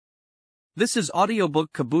This is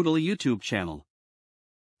Audiobook Caboodle YouTube channel.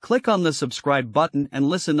 Click on the subscribe button and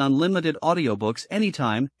listen unlimited audiobooks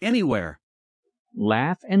anytime, anywhere.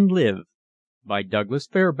 Laugh and Live by Douglas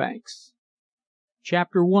Fairbanks.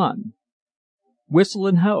 Chapter 1. Whistle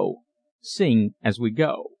and Ho, Sing as We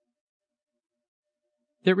Go.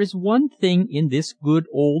 There is one thing in this good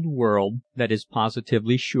old world that is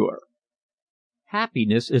positively sure.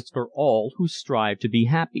 Happiness is for all who strive to be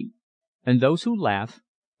happy, and those who laugh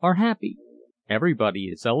are happy. Everybody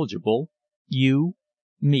is eligible. You,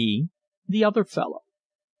 me, the other fellow.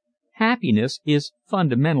 Happiness is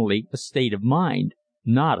fundamentally a state of mind,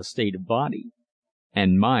 not a state of body.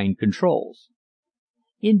 And mind controls.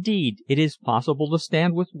 Indeed, it is possible to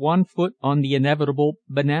stand with one foot on the inevitable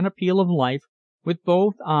banana peel of life, with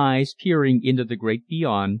both eyes peering into the great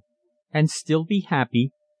beyond, and still be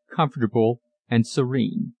happy, comfortable, and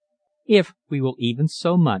serene, if we will even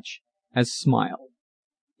so much as smile.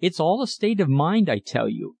 It's all a state of mind, I tell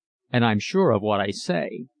you, and I'm sure of what I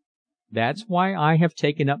say. That's why I have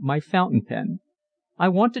taken up my fountain pen. I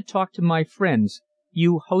want to talk to my friends,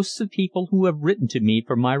 you hosts of people who have written to me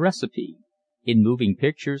for my recipe. In moving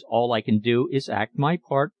pictures, all I can do is act my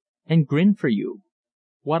part and grin for you.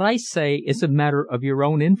 What I say is a matter of your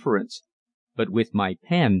own inference, but with my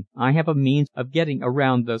pen I have a means of getting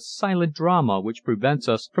around the silent drama which prevents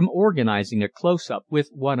us from organizing a close-up with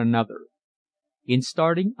one another. In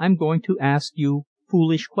starting, I'm going to ask you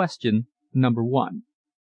foolish question number 1.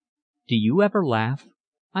 Do you ever laugh?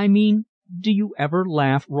 I mean, do you ever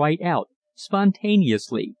laugh right out,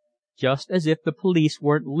 spontaneously, just as if the police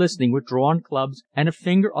weren't listening with drawn clubs and a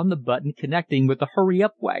finger on the button connecting with the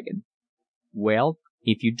hurry-up wagon? Well,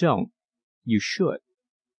 if you don't, you should.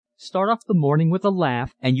 Start off the morning with a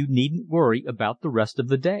laugh and you needn't worry about the rest of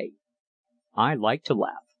the day. I like to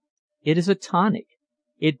laugh. It is a tonic.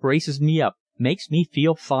 It braces me up, makes me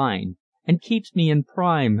feel fine, and keeps me in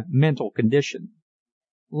prime mental condition.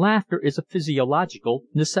 Laughter is a physiological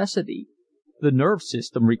necessity. The nerve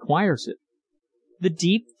system requires it. The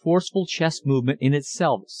deep, forceful chest movement in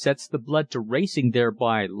itself sets the blood to racing,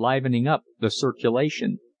 thereby livening up the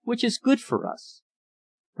circulation, which is good for us.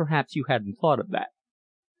 Perhaps you hadn't thought of that.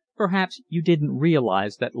 Perhaps you didn't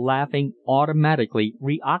realize that laughing automatically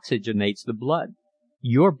reoxygenates the blood,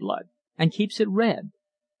 your blood, and keeps it red.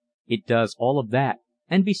 It does all of that,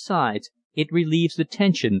 and besides, it relieves the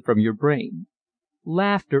tension from your brain.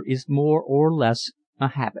 Laughter is more or less a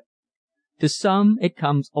habit. To some, it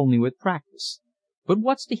comes only with practice. But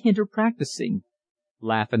what's to hinder practicing?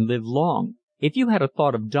 Laugh and live long. If you had a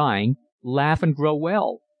thought of dying, laugh and grow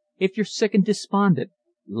well. If you're sick and despondent,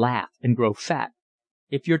 laugh and grow fat.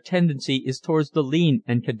 If your tendency is towards the lean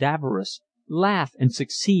and cadaverous, laugh and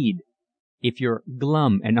succeed. If you're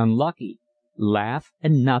glum and unlucky, laugh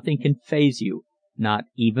and nothing can faze you, not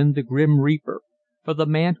even the grim reaper, for the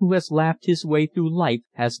man who has laughed his way through life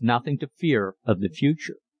has nothing to fear of the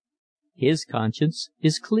future. His conscience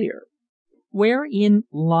is clear. Wherein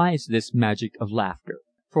lies this magic of laughter?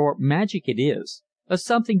 For magic it is, a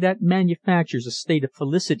something that manufactures a state of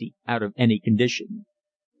felicity out of any condition.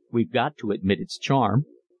 We've got to admit its charm.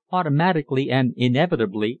 Automatically and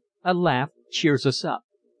inevitably, a laugh cheers us up.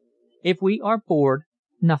 If we are bored,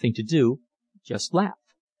 nothing to do, just laugh.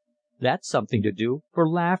 That's something to do, for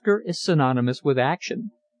laughter is synonymous with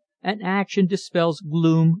action, and action dispels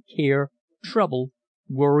gloom, care, trouble,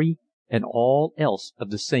 worry, and all else of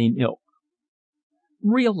the same ilk.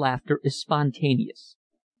 Real laughter is spontaneous.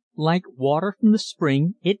 Like water from the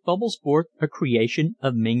spring, it bubbles forth a creation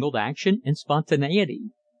of mingled action and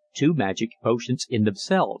spontaneity, two magic potions in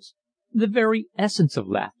themselves, the very essence of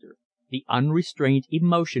laughter, the unrestrained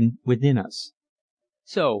emotion within us.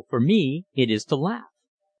 So, for me, it is to laugh.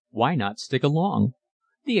 Why not stick along?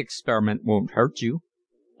 The experiment won't hurt you.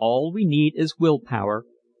 All we need is willpower,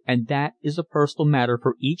 and that is a personal matter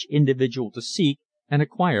for each individual to seek and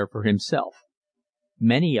acquire for himself.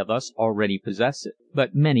 Many of us already possess it,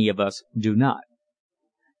 but many of us do not.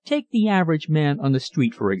 Take the average man on the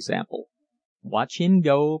street, for example. Watch him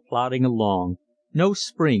go plodding along. No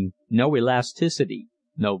spring, no elasticity,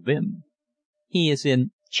 no vim. He is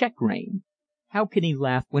in check rein. How can he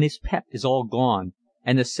laugh when his pep is all gone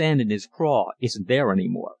and the sand in his craw isn't there any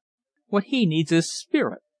more? What he needs is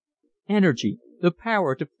spirit, energy, the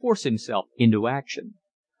power to force himself into action.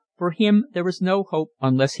 For him there is no hope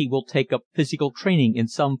unless he will take up physical training in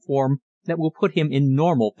some form that will put him in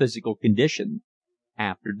normal physical condition.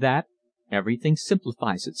 After that, everything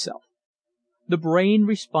simplifies itself. The brain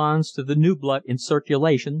responds to the new blood in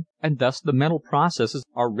circulation, and thus the mental processes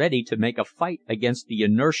are ready to make a fight against the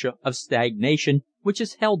inertia of stagnation which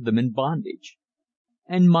has held them in bondage.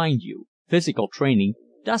 And mind you, physical training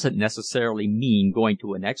doesn't necessarily mean going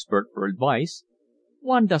to an expert for advice.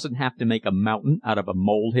 One doesn't have to make a mountain out of a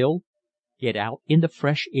molehill. Get out in the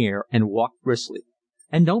fresh air and walk briskly.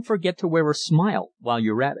 And don't forget to wear a smile while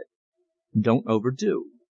you're at it. Don't overdo.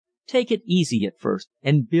 Take it easy at first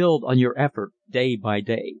and build on your effort day by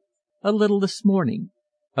day. A little this morning,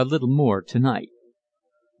 a little more tonight.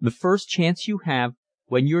 The first chance you have,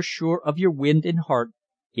 when you're sure of your wind and heart,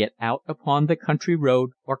 get out upon the country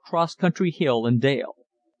road or cross-country hill and dale.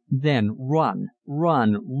 Then run,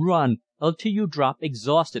 run, run until you drop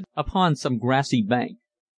exhausted upon some grassy bank.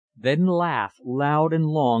 Then laugh loud and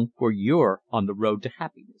long, for you're on the road to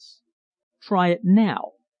happiness. Try it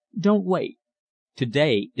now. Don't wait.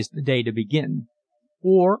 Today is the day to begin.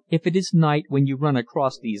 Or, if it is night when you run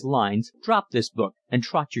across these lines, drop this book and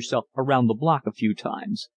trot yourself around the block a few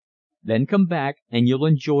times. Then come back and you'll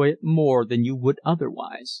enjoy it more than you would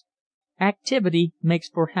otherwise. Activity makes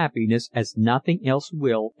for happiness as nothing else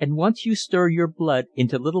will, and once you stir your blood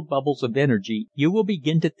into little bubbles of energy, you will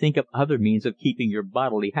begin to think of other means of keeping your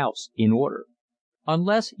bodily house in order.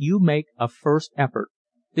 Unless you make a first effort,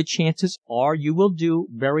 the chances are you will do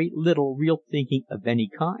very little real thinking of any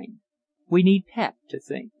kind. We need pep to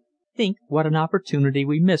think. Think what an opportunity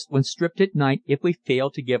we missed when stripped at night if we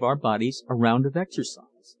fail to give our bodies a round of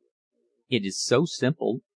exercise. It is so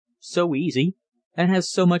simple, so easy, and has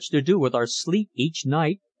so much to do with our sleep each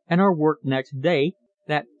night and our work next day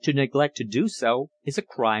that to neglect to do so is a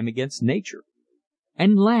crime against nature.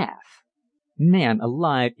 And laugh. Man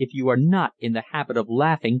alive, if you are not in the habit of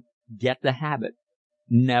laughing, get the habit.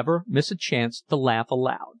 Never miss a chance to laugh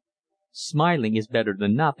aloud. Smiling is better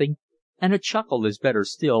than nothing, and a chuckle is better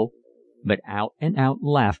still, but out-and-out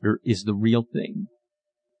laughter is the real thing.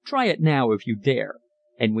 Try it now if you dare,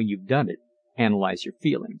 and when you've done it, analyze your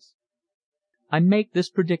feelings. I make this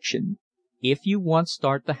prediction. If you once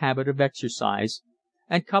start the habit of exercise,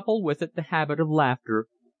 and couple with it the habit of laughter,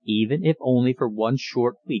 even if only for one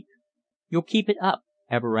short week, you'll keep it up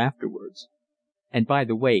ever afterwards. And by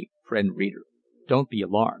the way, friend reader, don't be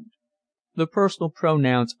alarmed. The personal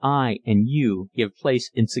pronouns I and you give place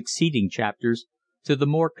in succeeding chapters to the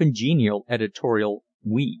more congenial editorial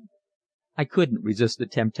we. I couldn't resist the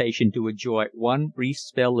temptation to enjoy one brief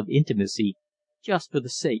spell of intimacy just for the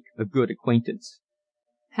sake of good acquaintance.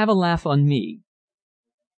 Have a laugh on me.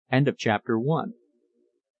 End of chapter 1.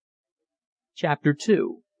 Chapter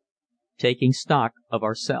 2. Taking stock of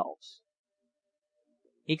ourselves.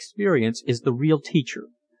 Experience is the real teacher,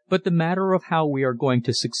 but the matter of how we are going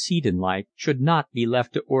to succeed in life should not be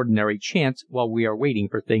left to ordinary chance while we are waiting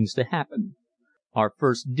for things to happen. Our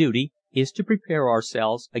first duty is to prepare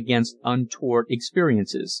ourselves against untoward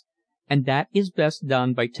experiences, and that is best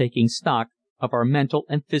done by taking stock of our mental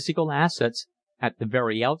and physical assets at the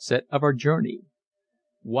very outset of our journey.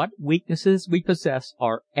 What weaknesses we possess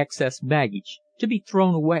are excess baggage, to be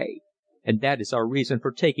thrown away, and that is our reason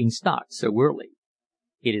for taking stock so early.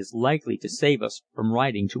 It is likely to save us from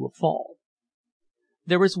riding to a fall.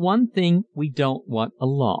 There is one thing we don't want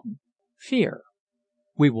along: fear.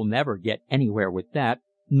 We will never get anywhere with that,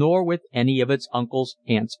 nor with any of its uncles,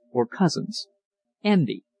 aunts, or cousins.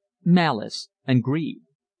 Envy, malice, and greed.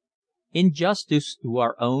 In justice to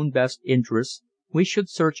our own best interests, we should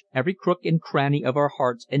search every crook and cranny of our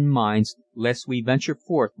hearts and minds lest we venture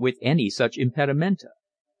forth with any such impedimenta.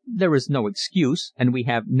 There is no excuse, and we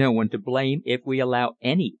have no one to blame if we allow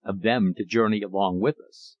any of them to journey along with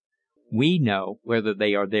us. We know whether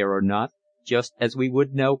they are there or not, just as we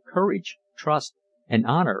would know courage, trust, and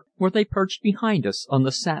honor were they perched behind us on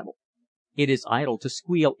the saddle. It is idle to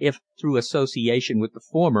squeal if, through association with the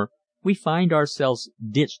former, we find ourselves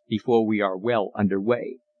ditched before we are well under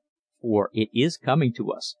way. For it is coming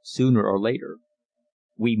to us, sooner or later.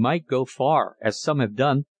 We might go far, as some have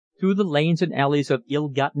done, through the lanes and alleys of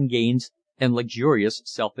ill-gotten gains and luxurious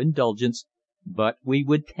self-indulgence, but we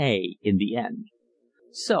would pay in the end.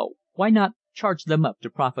 So, why not charge them up to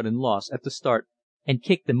profit and loss at the start and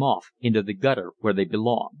kick them off into the gutter where they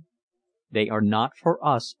belong? They are not for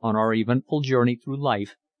us on our eventful journey through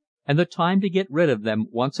life, and the time to get rid of them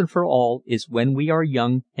once and for all is when we are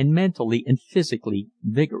young and mentally and physically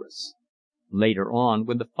vigorous. Later on,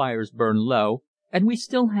 when the fires burn low, and we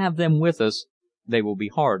still have them with us, they will be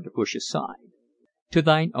hard to push aside. To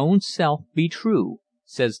thine own self be true,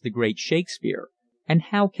 says the great Shakespeare, and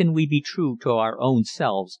how can we be true to our own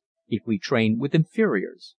selves if we train with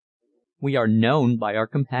inferiors? We are known by our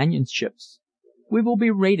companionships. We will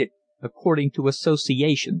be rated according to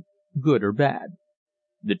association, good or bad.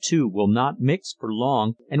 The two will not mix for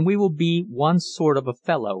long, and we will be one sort of a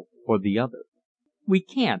fellow or the other. We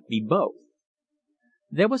can't be both.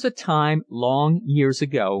 There was a time, long years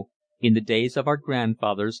ago, In the days of our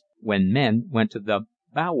grandfathers, when men went to the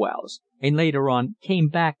bow wows and later on came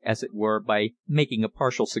back as it were by making a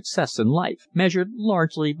partial success in life, measured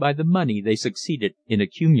largely by the money they succeeded in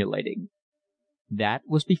accumulating. That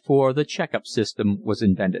was before the checkup system was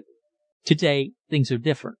invented. Today things are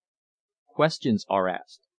different. Questions are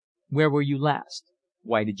asked. Where were you last?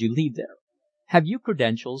 Why did you leave there? Have you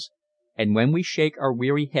credentials? And when we shake our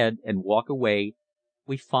weary head and walk away,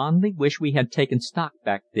 we fondly wish we had taken stock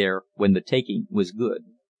back there when the taking was good.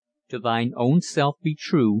 To thine own self be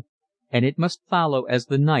true, and it must follow as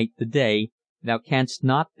the night the day, thou canst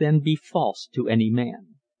not then be false to any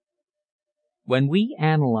man. When we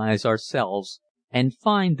analyze ourselves and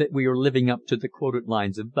find that we are living up to the quoted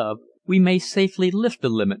lines above, we may safely lift the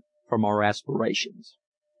limit from our aspirations.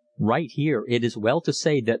 Right here it is well to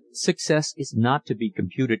say that success is not to be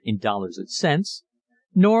computed in dollars and cents,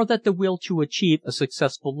 nor that the will to achieve a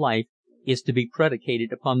successful life is to be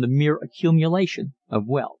predicated upon the mere accumulation of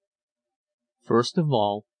wealth. First of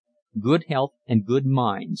all, good health and good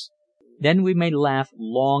minds. Then we may laugh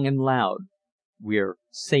long and loud. We're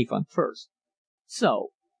safe on first. So,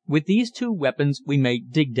 with these two weapons we may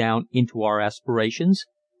dig down into our aspirations,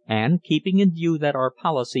 and, keeping in view that our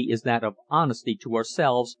policy is that of honesty to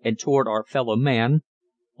ourselves and toward our fellow man,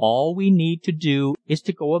 all we need to do is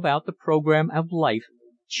to go about the program of life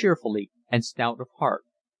cheerfully and stout of heart.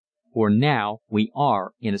 For now we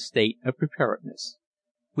are in a state of preparedness.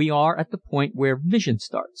 We are at the point where vision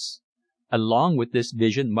starts. Along with this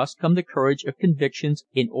vision must come the courage of convictions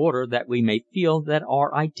in order that we may feel that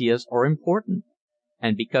our ideas are important.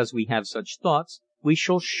 And because we have such thoughts, we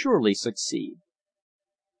shall surely succeed.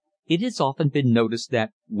 It has often been noticed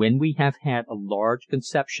that when we have had a large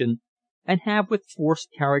conception and have with force,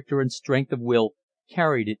 character, and strength of will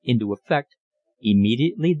carried it into effect,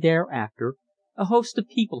 immediately thereafter a host of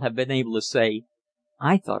people have been able to say,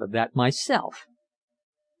 "I thought of that myself."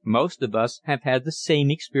 Most of us have had the same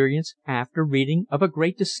experience after reading of a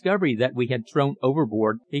great discovery that we had thrown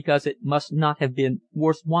overboard because it must not have been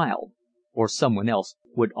worth while, or someone else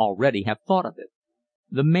would already have thought of it.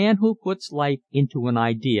 The man who puts life into an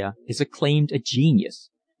idea is acclaimed a genius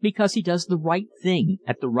because he does the right thing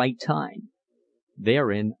at the right time.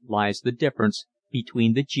 Therein lies the difference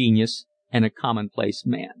between the genius and a commonplace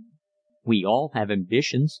man. We all have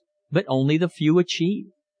ambitions, but only the few achieve.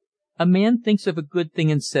 A man thinks of a good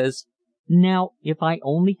thing and says, "Now, if I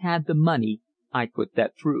only had the money, I'd put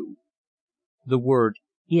that through." The word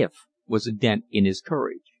 "if" was a dent in his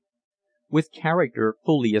courage. With character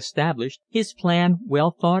fully established, his plan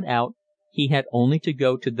well thought out, he had only to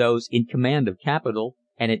go to those in command of capital,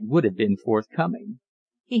 and it would have been forthcoming.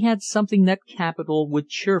 He had something that capital would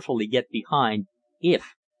cheerfully get behind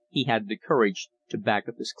if he had the courage to back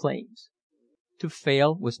up his claims. To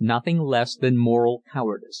fail was nothing less than moral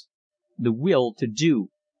cowardice. The will to do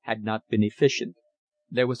had not been efficient.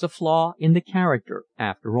 There was a flaw in the character,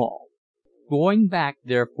 after all. Going back,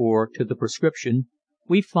 therefore, to the prescription,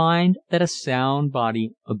 we find that a sound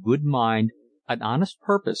body, a good mind, an honest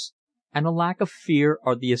purpose, and a lack of fear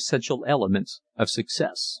are the essential elements of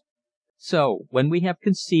success. So, when we have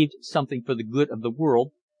conceived something for the good of the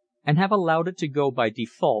world, and have allowed it to go by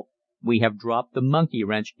default, we have dropped the monkey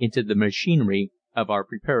wrench into the machinery of our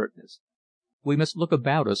preparedness. We must look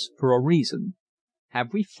about us for a reason.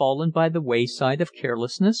 Have we fallen by the wayside of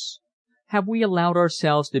carelessness? Have we allowed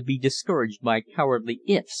ourselves to be discouraged by cowardly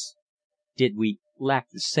ifs? Did we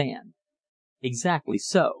lack the sand? Exactly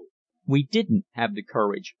so. We didn't have the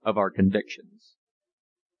courage of our convictions.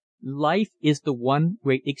 Life is the one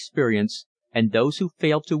great experience, and those who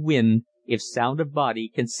fail to win, if sound of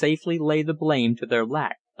body, can safely lay the blame to their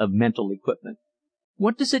lack of mental equipment.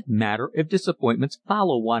 What does it matter if disappointments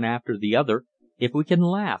follow one after the other, if we can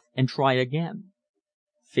laugh and try again?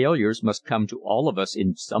 Failures must come to all of us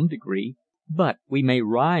in some degree, but we may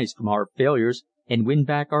rise from our failures and win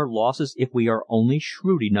back our losses if we are only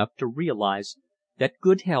shrewd enough to realize that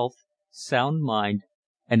good health, sound mind,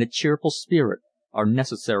 and a cheerful spirit are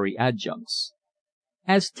necessary adjuncts.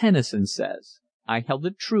 As Tennyson says, "I held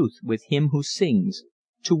a truth with him who sings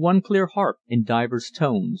to one clear harp in divers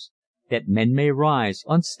tones, that men may rise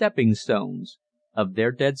on stepping stones of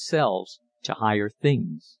their dead selves to higher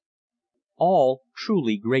things." All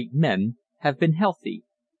truly great men have been healthy,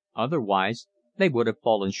 otherwise they would have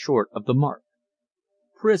fallen short of the mark.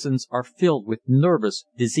 Prisons are filled with nervous,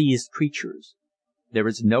 diseased creatures. There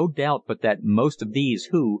is no doubt but that most of these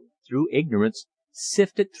who, through ignorance,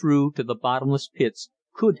 sifted through to the bottomless pits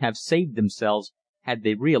could have saved themselves had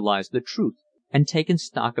they realized the truth and taken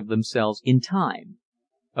stock of themselves in time,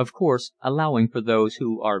 of course allowing for those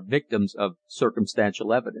who are victims of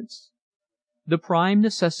circumstantial evidence. The prime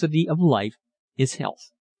necessity of life is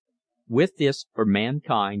health. With this, for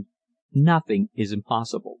mankind, nothing is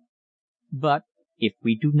impossible. But, if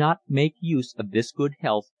we do not make use of this good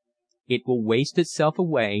health, it will waste itself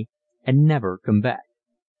away and never come back.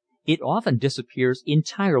 It often disappears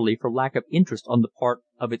entirely for lack of interest on the part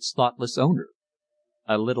of its thoughtless owner.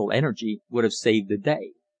 A little energy would have saved the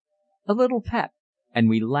day. A little pep, and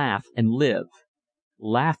we laugh and live.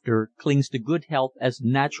 Laughter clings to good health as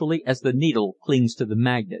naturally as the needle clings to the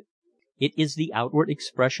magnet. It is the outward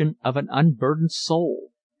expression of an unburdened soul.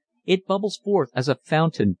 It bubbles forth as a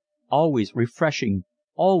fountain, always refreshing,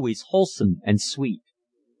 always wholesome and sweet.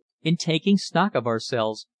 In taking stock of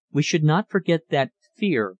ourselves, we should not forget that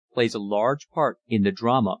fear plays a large part in the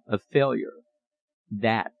drama of failure.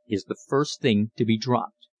 That is the first thing to be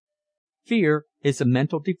dropped. Fear is a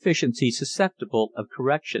mental deficiency susceptible of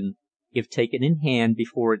correction if taken in hand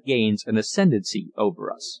before it gains an ascendancy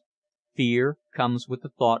over us. Fear comes with the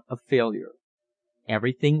thought of failure.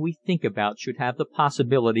 Everything we think about should have the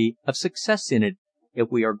possibility of success in it if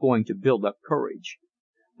we are going to build up courage.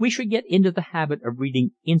 We should get into the habit of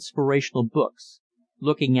reading inspirational books,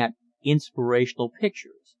 looking at inspirational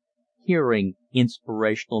pictures, hearing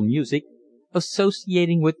inspirational music,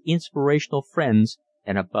 associating with inspirational friends,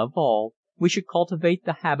 and above all, we should cultivate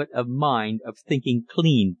the habit of mind of thinking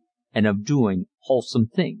clean and of doing wholesome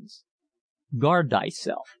things. Guard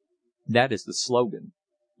thyself. That is the slogan.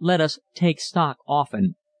 Let us take stock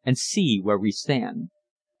often and see where we stand.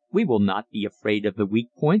 We will not be afraid of the weak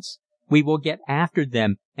points. We will get after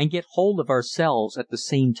them and get hold of ourselves at the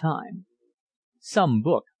same time. Some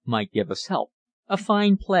book might give us help. A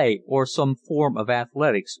fine play or some form of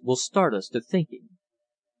athletics will start us to thinking.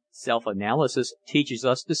 Self-analysis teaches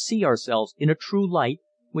us to see ourselves in a true light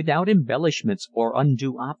without embellishments or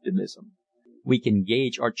undue optimism. We can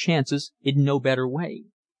gauge our chances in no better way.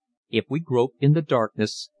 If we grope in the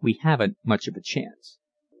darkness, we haven't much of a chance.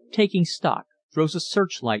 Taking stock throws a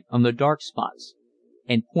searchlight on the dark spots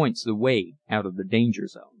and points the way out of the danger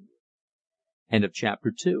zone. End of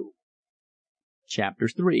chapter 2. Chapter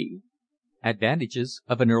 3. Advantages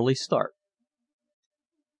of an early start.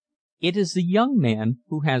 It is the young man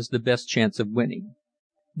who has the best chance of winning.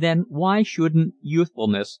 Then why shouldn't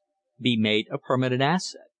youthfulness be made a permanent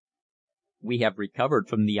asset? We have recovered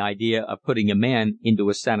from the idea of putting a man into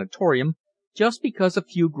a sanatorium just because a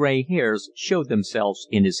few gray hairs show themselves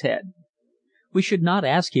in his head. We should not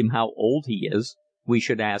ask him how old he is. We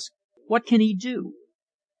should ask, what can he do?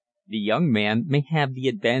 The young man may have the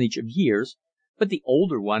advantage of years, but the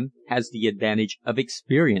older one has the advantage of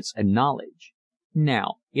experience and knowledge.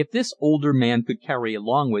 Now, if this older man could carry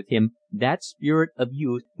along with him that spirit of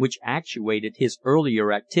youth which actuated his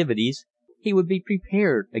earlier activities, he would be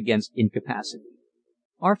prepared against incapacity.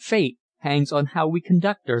 Our fate hangs on how we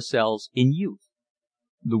conduct ourselves in youth.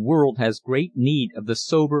 The world has great need of the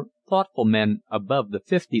sober, thoughtful men above the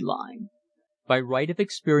 50 line. By right of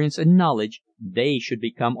experience and knowledge, they should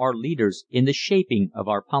become our leaders in the shaping of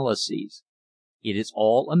our policies. It is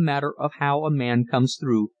all a matter of how a man comes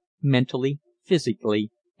through mentally,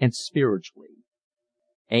 physically, and spiritually.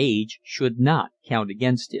 Age should not count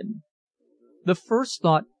against him. The first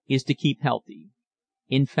thought is to keep healthy.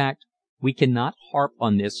 In fact, we cannot harp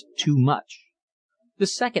on this too much. The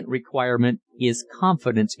second requirement is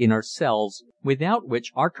confidence in ourselves, without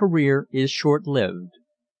which our career is short-lived.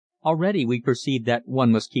 Already we perceive that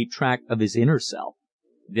one must keep track of his inner self.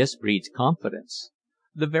 This breeds confidence.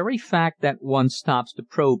 The very fact that one stops to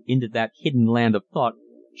probe into that hidden land of thought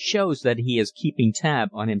shows that he is keeping tab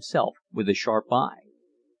on himself with a sharp eye.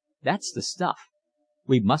 That's the stuff.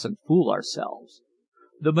 We mustn't fool ourselves.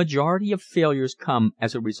 The majority of failures come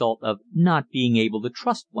as a result of not being able to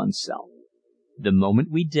trust oneself. The moment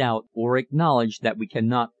we doubt or acknowledge that we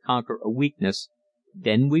cannot conquer a weakness,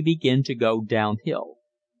 then we begin to go downhill.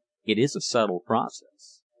 It is a subtle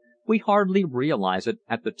process. We hardly realize it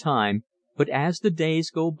at the time, but as the days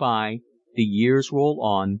go by, the years roll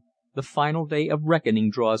on, the final day of reckoning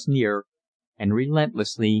draws near, and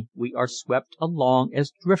relentlessly we are swept along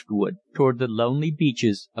as driftwood toward the lonely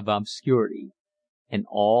beaches of obscurity. And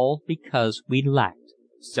all because we lacked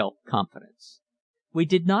self-confidence. We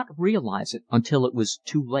did not realize it until it was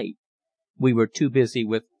too late. We were too busy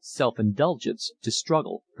with self-indulgence to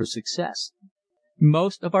struggle for success.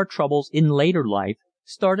 Most of our troubles in later life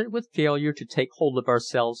started with failure to take hold of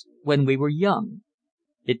ourselves when we were young.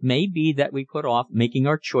 It may be that we put off making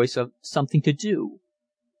our choice of something to do.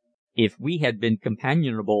 If we had been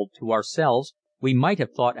companionable to ourselves, we might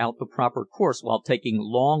have thought out the proper course while taking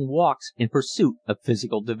long walks in pursuit of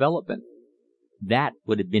physical development. That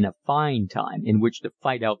would have been a fine time in which to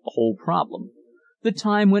fight out the whole problem, the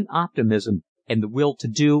time when optimism and the will to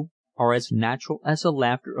do are as natural as the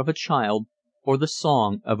laughter of a child or the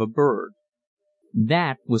song of a bird.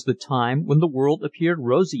 That was the time when the world appeared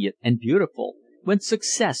roseate and beautiful, when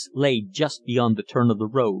success lay just beyond the turn of the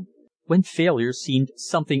road, when failure seemed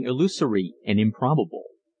something illusory and improbable.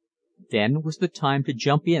 Then was the time to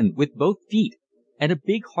jump in with both feet and a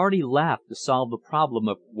big hearty laugh to solve the problem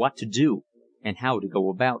of what to do and how to go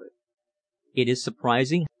about it. It is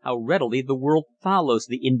surprising how readily the world follows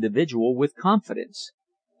the individual with confidence.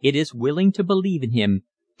 It is willing to believe in him,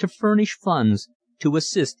 to furnish funds, to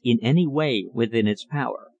assist in any way within its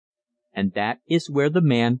power. And that is where the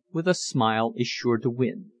man with a smile is sure to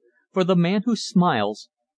win, for the man who smiles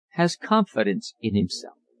has confidence in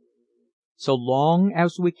himself. So long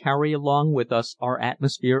as we carry along with us our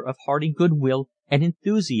atmosphere of hearty goodwill and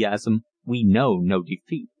enthusiasm, we know no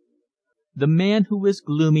defeat. The man who is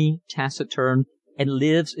gloomy, taciturn, and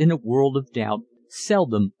lives in a world of doubt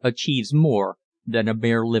seldom achieves more than a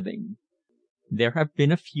bare living. There have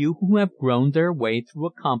been a few who have groaned their way through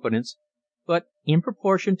a competence, but in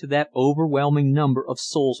proportion to that overwhelming number of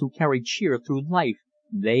souls who carry cheer through life,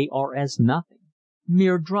 they are as nothing,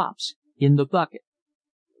 mere drops in the bucket.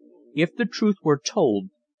 If the truth were told,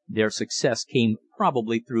 their success came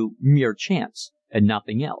probably through mere chance and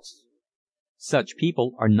nothing else. Such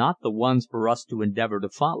people are not the ones for us to endeavor to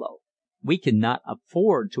follow. We cannot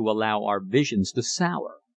afford to allow our visions to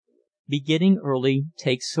sour. Beginning early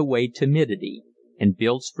takes away timidity and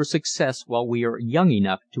builds for success while we are young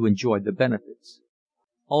enough to enjoy the benefits.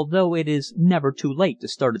 Although it is never too late to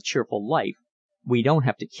start a cheerful life, we don't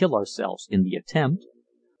have to kill ourselves in the attempt.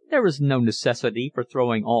 There is no necessity for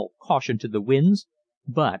throwing all caution to the winds,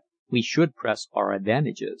 but we should press our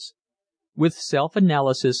advantages. With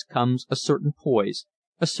self-analysis comes a certain poise,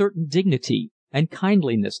 a certain dignity and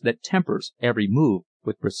kindliness that tempers every move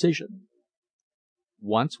with precision.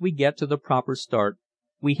 Once we get to the proper start,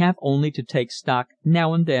 we have only to take stock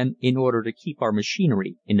now and then in order to keep our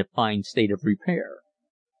machinery in a fine state of repair.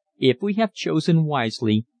 If we have chosen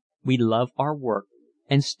wisely, we love our work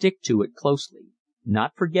and stick to it closely,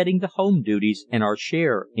 not forgetting the home duties and our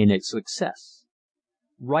share in its success.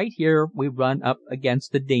 Right here we run up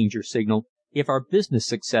against the danger signal if our business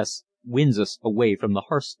success wins us away from the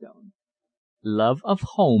hearthstone. Love of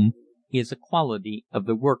home is a quality of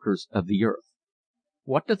the workers of the earth.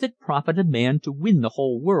 What doth it profit a man to win the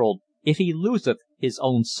whole world if he loseth his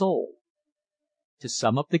own soul? To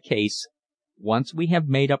sum up the case, once we have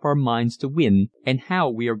made up our minds to win and how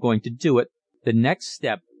we are going to do it, the next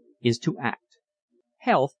step is to act.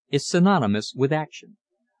 Health is synonymous with action.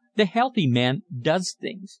 The healthy man does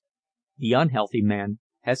things. The unhealthy man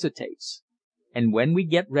hesitates. And when we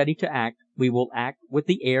get ready to act, we will act with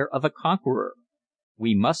the air of a conqueror.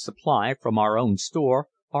 We must supply from our own store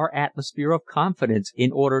our atmosphere of confidence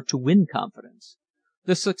in order to win confidence.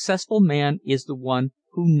 The successful man is the one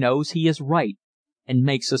who knows he is right and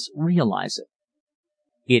makes us realize it.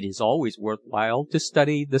 It is always worthwhile to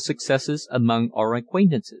study the successes among our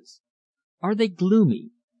acquaintances. Are they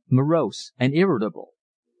gloomy, morose, and irritable?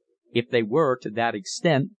 If they were to that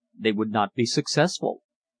extent, they would not be successful.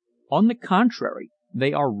 On the contrary,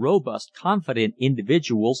 they are robust, confident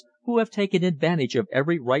individuals who have taken advantage of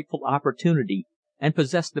every rightful opportunity and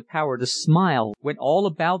possess the power to smile when all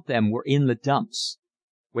about them were in the dumps.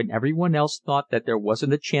 When everyone else thought that there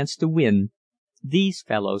wasn't a chance to win, these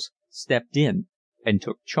fellows stepped in and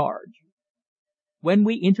took charge. When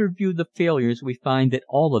we interview the failures, we find that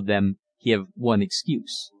all of them give one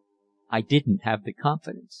excuse. I didn't have the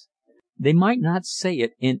confidence. They might not say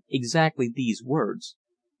it in exactly these words,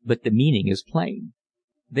 but the meaning is plain.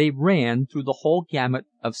 They ran through the whole gamut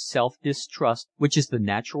of self-distrust, which is the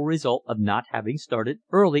natural result of not having started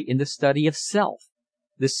early in the study of self,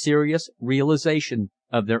 the serious realization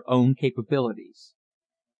of their own capabilities.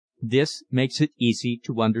 This makes it easy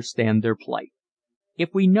to understand their plight.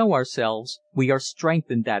 If we know ourselves, we are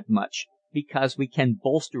strengthened that much, because we can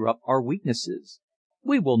bolster up our weaknesses.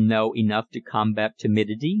 We will know enough to combat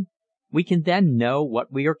timidity. We can then know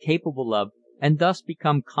what we are capable of, and thus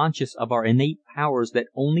become conscious of our innate powers that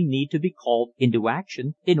only need to be called into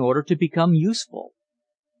action in order to become useful.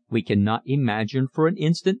 We cannot imagine for an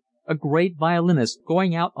instant a great violinist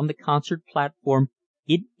going out on the concert platform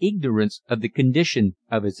in ignorance of the condition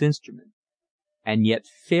of his instrument. And yet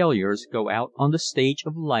failures go out on the stage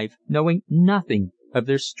of life knowing nothing of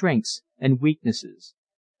their strengths and weaknesses,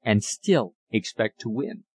 and still expect to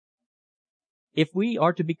win. If we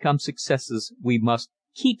are to become successes, we must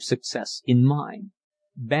keep success in mind.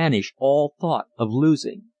 Banish all thought of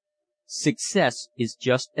losing. Success is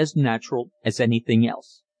just as natural as anything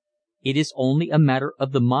else. It is only a matter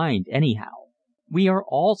of the mind anyhow. We are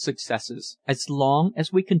all successes as long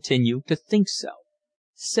as we continue to think so.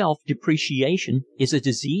 Self-depreciation is a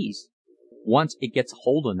disease. Once it gets a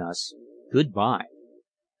hold on us, goodbye.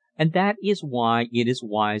 And that is why it is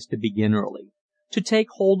wise to begin early, to take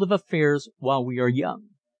hold of affairs while we are young.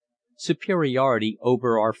 Superiority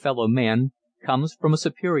over our fellow man comes from a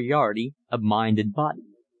superiority of mind and body.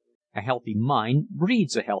 A healthy mind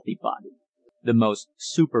breeds a healthy body. The most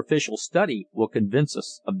superficial study will convince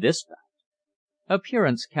us of this fact.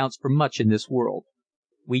 Appearance counts for much in this world.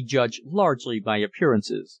 We judge largely by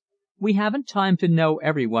appearances. We haven't time to know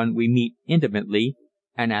everyone we meet intimately,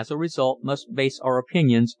 and as a result must base our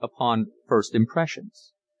opinions upon first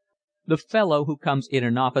impressions. The fellow who comes in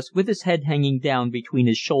an office with his head hanging down between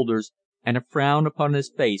his shoulders and a frown upon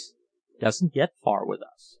his face doesn't get far with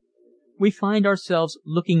us. We find ourselves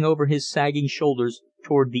looking over his sagging shoulders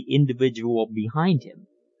toward the individual behind him,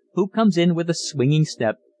 who comes in with a swinging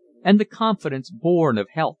step and the confidence born of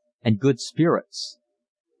health and good spirits.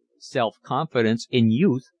 Self-confidence in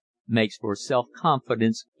youth makes for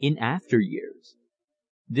self-confidence in after years.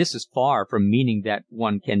 This is far from meaning that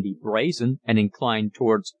one can be brazen and inclined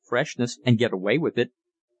towards freshness and get away with it.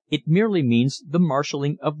 It merely means the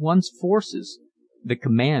marshalling of one's forces, the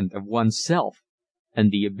command of oneself,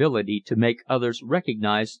 and the ability to make others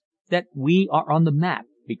recognize that we are on the map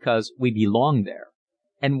because we belong there.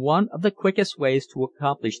 And one of the quickest ways to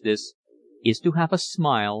accomplish this is to have a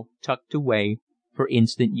smile tucked away for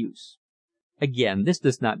instant use. Again, this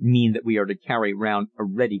does not mean that we are to carry round a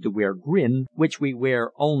ready-to-wear grin, which we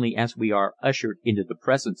wear only as we are ushered into the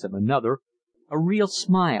presence of another. A real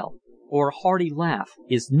smile or a hearty laugh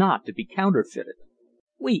is not to be counterfeited.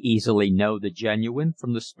 We easily know the genuine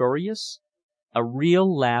from the spurious. A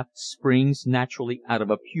real laugh springs naturally out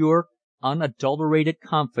of a pure, unadulterated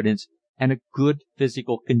confidence and a good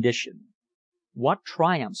physical condition. What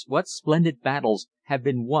triumphs, what splendid battles have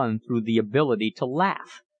been won through the ability to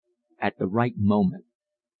laugh at the right moment.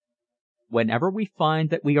 Whenever we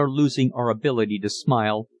find that we are losing our ability to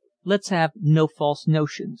smile, let's have no false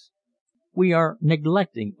notions. We are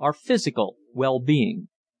neglecting our physical well-being.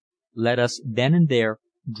 Let us then and there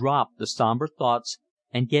drop the somber thoughts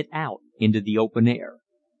and get out into the open air.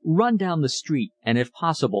 Run down the street and, if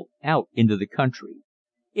possible, out into the country.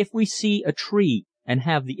 If we see a tree and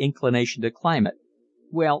have the inclination to climb it,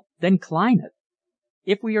 well, then climb it.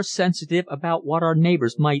 If we are sensitive about what our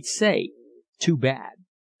neighbors might say, too bad.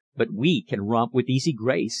 But we can romp with easy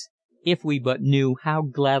grace. If we but knew how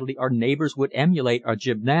gladly our neighbors would emulate our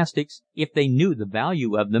gymnastics, if they knew the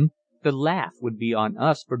value of them, the laugh would be on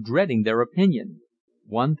us for dreading their opinion.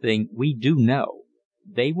 One thing we do know,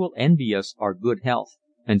 they will envy us our good health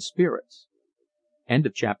and spirits. End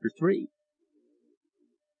of chapter 3.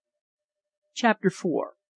 Chapter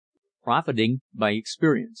 4. Profiting by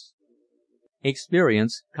Experience.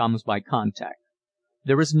 Experience comes by contact.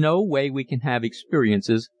 There is no way we can have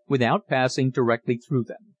experiences without passing directly through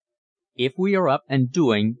them. If we are up and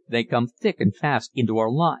doing, they come thick and fast into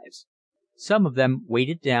our lives. Some of them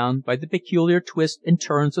weighted down by the peculiar twists and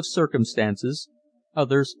turns of circumstances,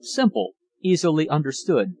 others simple, easily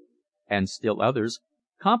understood, and still others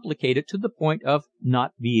complicated to the point of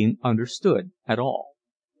not being understood at all.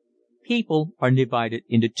 People are divided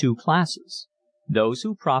into two classes: those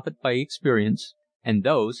who profit by experience and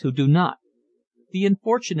those who do not. The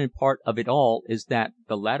unfortunate part of it all is that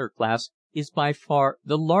the latter class is by far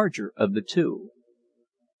the larger of the two.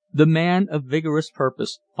 The man of vigorous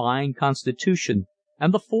purpose, fine constitution,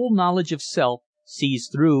 and the full knowledge of self sees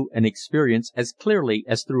through an experience as clearly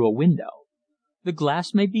as through a window. The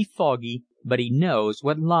glass may be foggy, but he knows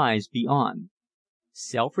what lies beyond.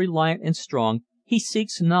 Self-reliant and strong, he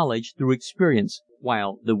seeks knowledge through experience,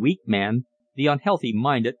 while the weak man, the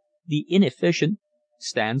unhealthy-minded, the inefficient,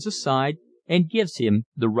 stands aside and gives him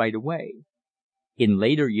the right of way. In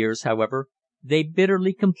later years, however, they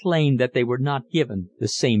bitterly complain that they were not given the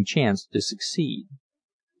same chance to succeed.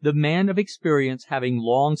 The man of experience, having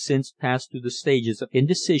long since passed through the stages of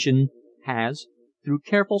indecision, has, through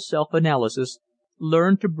careful self-analysis,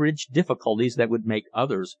 learned to bridge difficulties that would make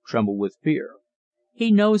others tremble with fear.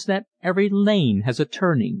 He knows that every lane has a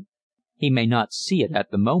turning. He may not see it at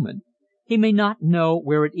the moment. He may not know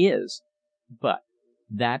where it is. But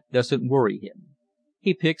that doesn't worry him.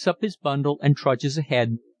 He picks up his bundle and trudges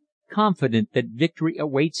ahead, confident that victory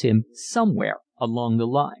awaits him somewhere along the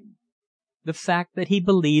line. The fact that he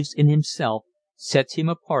believes in himself sets him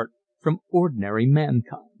apart from ordinary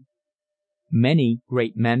mankind. Many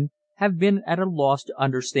great men have been at a loss to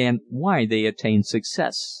understand why they attained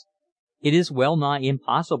success. It is well nigh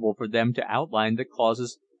impossible for them to outline the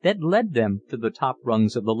causes that led them to the top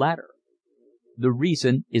rungs of the ladder. The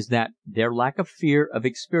reason is that their lack of fear of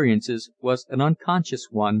experiences was an unconscious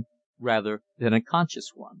one rather than a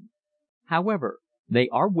conscious one. However, they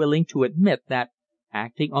are willing to admit that,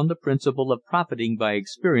 acting on the principle of profiting by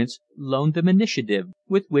experience, loaned them initiative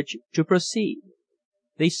with which to proceed.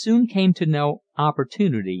 They soon came to know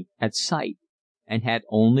opportunity at sight, and had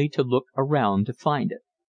only to look around to find it.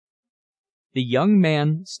 The young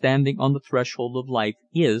man standing on the threshold of life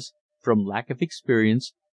is, from lack of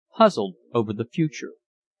experience, puzzled over the future.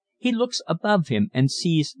 He looks above him and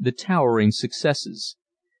sees the towering successes.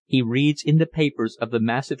 He reads in the papers of the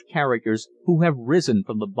massive characters who have risen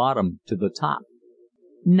from the bottom to the top.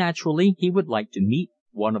 Naturally, he would like to meet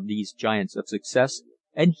one of these giants of success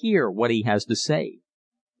and hear what he has to say.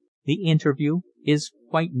 The interview is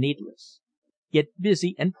quite needless. Get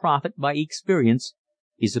busy and profit by experience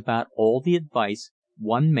is about all the advice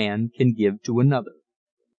one man can give to another.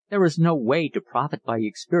 There is no way to profit by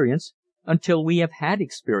experience until we have had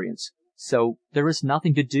experience, so there is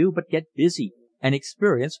nothing to do but get busy, and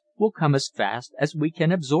experience will come as fast as we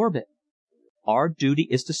can absorb it. Our duty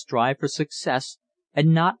is to strive for success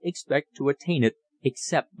and not expect to attain it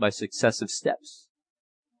except by successive steps.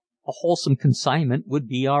 A wholesome consignment would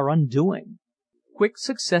be our undoing. Quick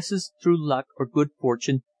successes through luck or good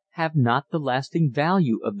fortune have not the lasting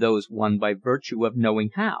value of those won by virtue of knowing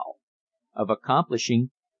how, of accomplishing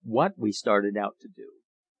what we started out to do.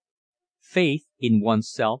 Faith in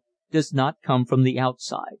oneself does not come from the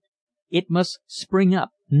outside. It must spring up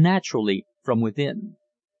naturally from within.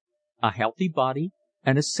 A healthy body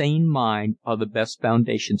and a sane mind are the best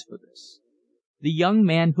foundations for this. The young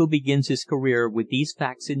man who begins his career with these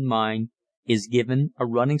facts in mind is given a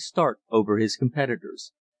running start over his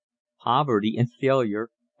competitors. Poverty and failure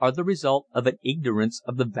are the result of an ignorance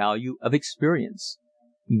of the value of experience.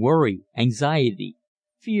 Worry, anxiety,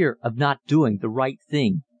 fear of not doing the right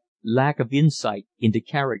thing, lack of insight into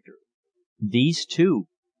character. These, too,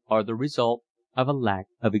 are the result of a lack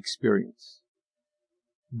of experience.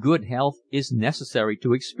 Good health is necessary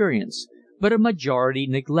to experience, but a majority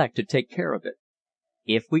neglect to take care of it.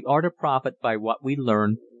 If we are to profit by what we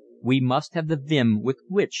learn, we must have the vim with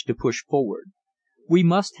which to push forward. We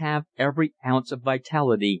must have every ounce of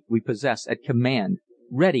vitality we possess at command,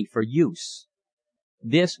 ready for use.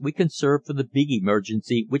 This we conserve for the big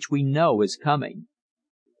emergency which we know is coming.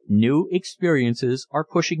 New experiences are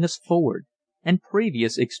pushing us forward, and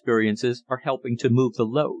previous experiences are helping to move the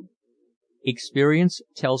load. Experience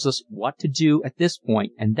tells us what to do at this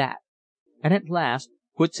point and that, and at last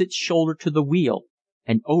puts its shoulder to the wheel,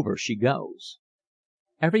 and over she goes.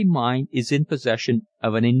 Every mind is in possession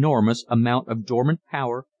of an enormous amount of dormant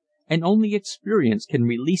power, and only experience can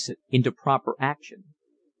release it into proper action.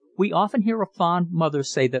 We often hear a fond mother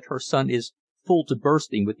say that her son is full to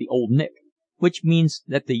bursting with the old Nick, which means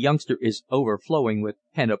that the youngster is overflowing with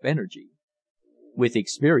pent-up energy. With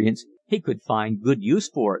experience, he could find good use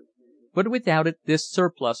for it, but without it this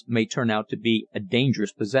surplus may turn out to be a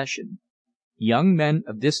dangerous possession. Young men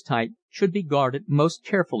of this type should be guarded most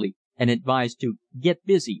carefully and advised to get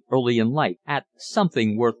busy early in life at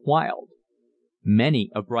something worthwhile.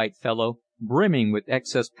 Many a bright fellow, brimming with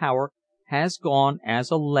excess power, has gone as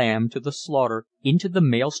a lamb to the slaughter into the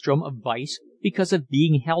maelstrom of vice because of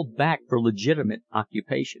being held back for legitimate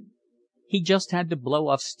occupation. He just had to blow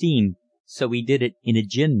off steam, so he did it in a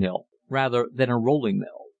gin mill rather than a rolling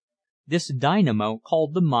mill. This dynamo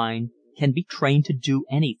called the mind can be trained to do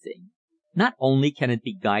anything. Not only can it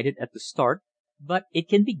be guided at the start, but it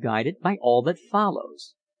can be guided by all that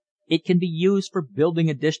follows. It can be used for building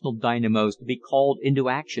additional dynamos to be called into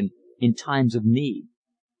action in times of need.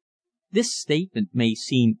 This statement may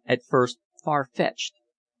seem at first far-fetched.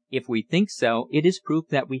 If we think so, it is proof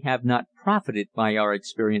that we have not profited by our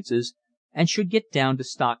experiences and should get down to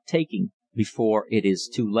stock-taking before it is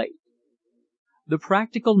too late. The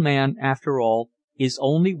practical man, after all, is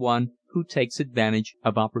only one who takes advantage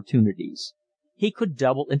of opportunities. He could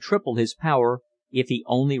double and triple his power if he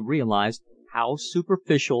only realized how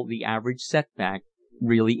superficial the average setback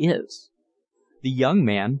really is. The young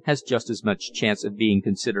man has just as much chance of being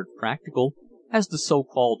considered practical as the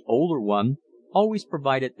so-called older one, always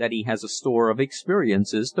provided that he has a store of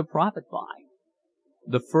experiences to profit by.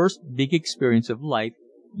 The first big experience of life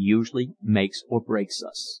usually makes or breaks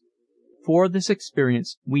us. For this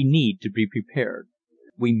experience we need to be prepared.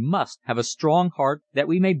 We must have a strong heart that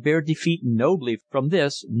we may bear defeat nobly from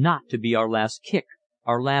this not to be our last kick,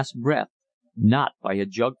 our last breath, not by a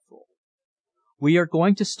jugful. We are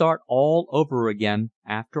going to start all over again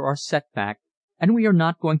after our setback, and we are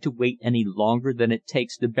not going to wait any longer than it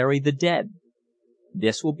takes to bury the dead.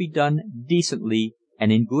 This will be done decently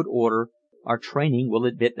and in good order our training will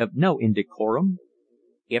admit of no indecorum.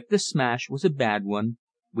 If the smash was a bad one,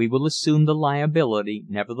 we will assume the liability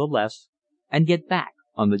nevertheless and get back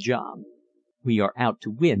on the job. We are out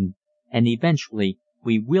to win, and eventually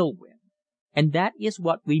we will win. And that is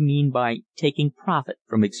what we mean by taking profit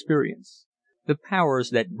from experience. The powers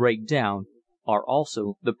that break down are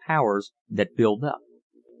also the powers that build up.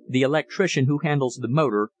 The electrician who handles the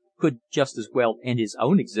motor could just as well end his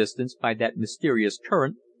own existence by that mysterious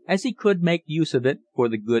current as he could make use of it for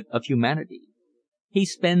the good of humanity. He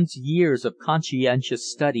spends years of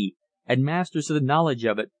conscientious study and masters the knowledge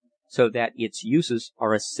of it so that its uses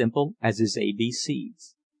are as simple as his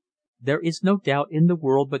ABCs. There is no doubt in the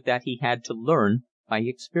world but that he had to learn by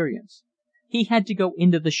experience. He had to go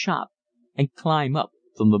into the shop and climb up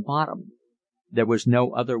from the bottom. There was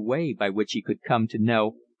no other way by which he could come to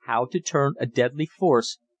know how to turn a deadly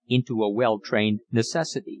force into a well-trained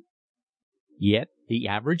necessity. Yet the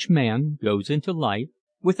average man goes into life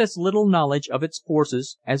with as little knowledge of its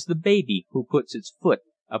forces as the baby who puts its foot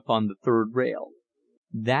upon the third rail.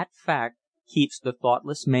 That fact keeps the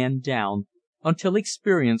thoughtless man down until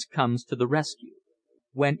experience comes to the rescue.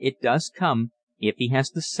 When it does come, if he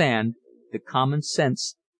has the sand, the common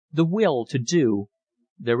sense, the will to do,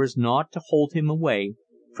 there is naught to hold him away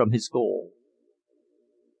from his goal.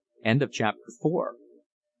 End of chapter 4.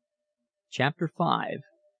 Chapter 5.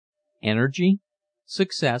 Energy,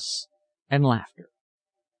 Success, and Laughter.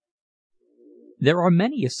 There are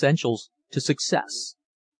many essentials to success,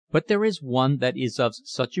 but there is one that is of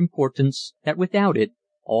such importance that without it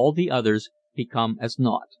all the others become as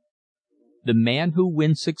naught. The man who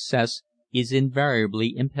wins success is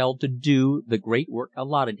invariably impelled to do the great work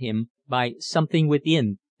allotted him by something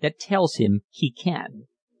within that tells him he can.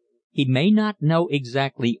 He may not know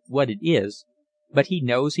exactly what it is, but he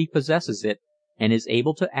knows he possesses it and is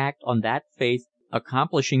able to act on that faith,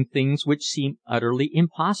 accomplishing things which seem utterly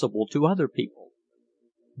impossible to other people.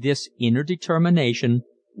 This inner determination,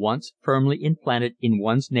 once firmly implanted in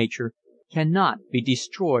one's nature, cannot be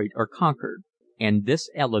destroyed or conquered, and this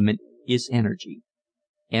element is energy.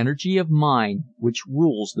 Energy of mind which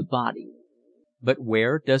rules the body. But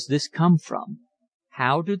where does this come from?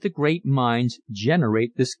 How do the great minds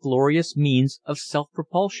generate this glorious means of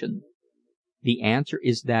self-propulsion? The answer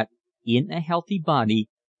is that in a healthy body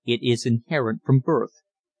it is inherent from birth,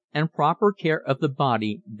 and proper care of the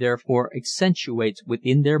body therefore accentuates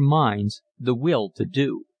within their minds the will to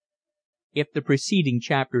do. If the preceding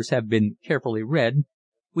chapters have been carefully read,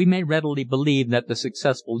 we may readily believe that the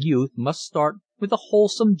successful youth must start with a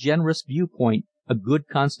wholesome, generous viewpoint, a good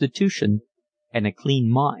constitution, and a clean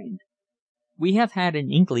mind. We have had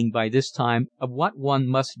an inkling by this time of what one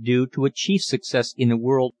must do to achieve success in a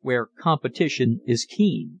world where competition is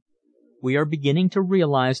keen. We are beginning to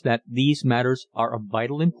realize that these matters are of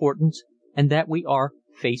vital importance and that we are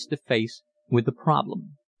face to face with a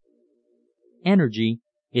problem. Energy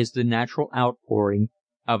is the natural outpouring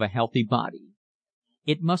of a healthy body.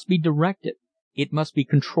 It must be directed, it must be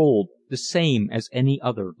controlled, the same as any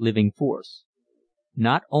other living force.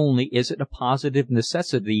 Not only is it a positive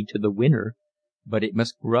necessity to the winner, but it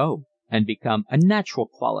must grow and become a natural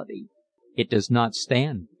quality. It does not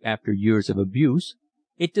stand after years of abuse.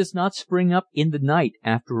 It does not spring up in the night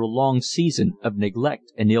after a long season of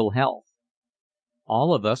neglect and ill health.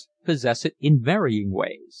 All of us possess it in varying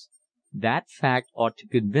ways. That fact ought to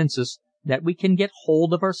convince us that we can get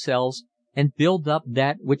hold of ourselves and build up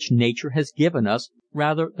that which nature has given us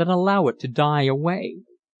rather than allow it to die away.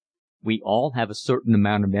 We all have a certain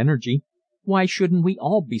amount of energy. Why shouldn't we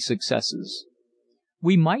all be successes?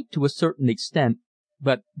 We might to a certain extent,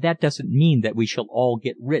 but that doesn't mean that we shall all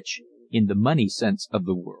get rich in the money sense of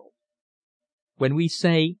the world. When we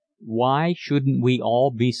say, why shouldn't we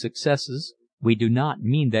all be successes, we do not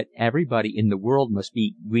mean that everybody in the world must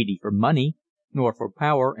be greedy for money, nor for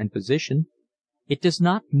power and position. It does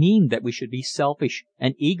not mean that we should be selfish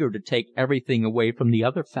and eager to take everything away from the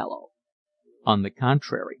other fellow. On the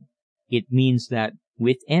contrary, it means that,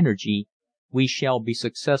 with energy, we shall be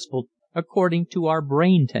successful according to our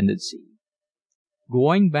brain tendency.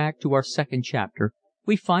 Going back to our second chapter,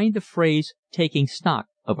 we find the phrase taking stock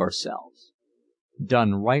of ourselves.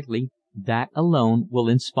 Done rightly, that alone will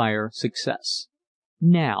inspire success.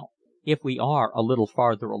 Now, if we are a little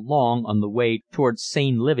farther along on the way towards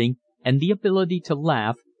sane living and the ability to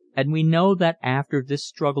laugh, and we know that after this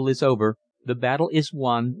struggle is over, the battle is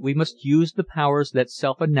won, we must use the powers that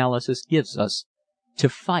self-analysis gives us to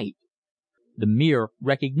fight. The mere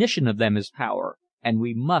recognition of them is power, and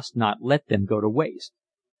we must not let them go to waste.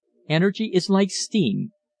 Energy is like steam.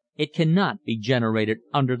 It cannot be generated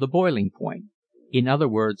under the boiling point. In other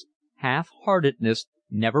words, half-heartedness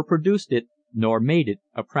never produced it nor made it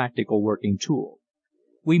a practical working tool.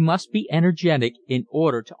 We must be energetic in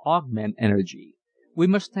order to augment energy. We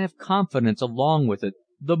must have confidence along with it,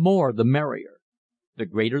 the more the merrier. The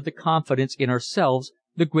greater the confidence in ourselves,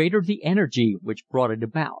 the greater the energy which brought it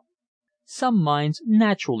about. Some minds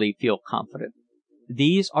naturally feel confident.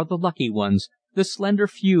 These are the lucky ones, the slender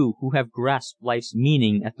few who have grasped life's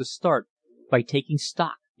meaning at the start by taking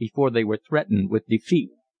stock before they were threatened with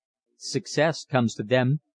defeat. Success comes to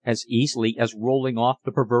them as easily as rolling off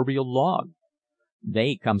the proverbial log.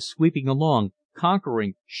 They come sweeping along,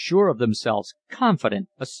 conquering, sure of themselves, confident,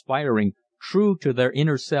 aspiring, true to their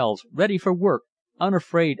inner selves, ready for work,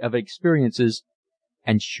 unafraid of experiences,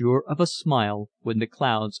 and sure of a smile when the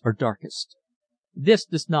clouds are darkest. This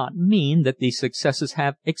does not mean that these successes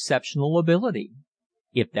have exceptional ability.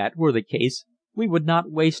 If that were the case, we would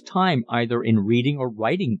not waste time either in reading or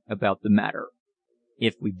writing about the matter.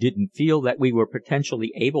 If we didn't feel that we were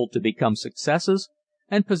potentially able to become successes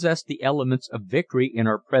and possess the elements of victory in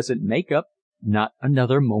our present makeup, not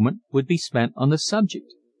another moment would be spent on the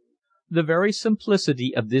subject. The very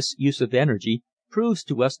simplicity of this use of energy proves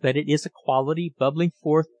to us that it is a quality bubbling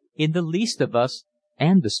forth in the least of us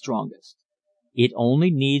and the strongest. It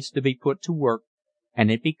only needs to be put to work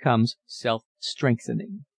and it becomes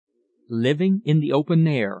self-strengthening. Living in the open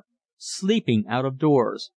air, sleeping out of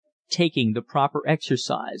doors, taking the proper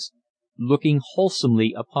exercise, looking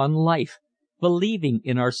wholesomely upon life, believing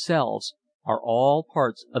in ourselves, are all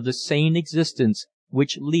parts of the sane existence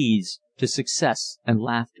which leads to success and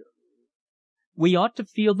laughter. We ought to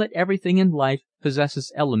feel that everything in life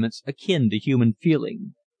possesses elements akin to human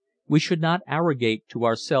feeling. We should not arrogate to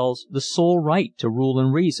ourselves the sole right to rule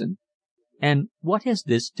and reason. And what has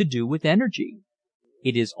this to do with energy?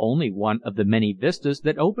 It is only one of the many vistas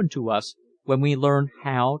that open to us when we learn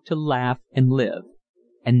how to laugh and live.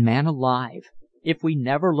 And man alive, if we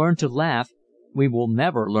never learn to laugh, we will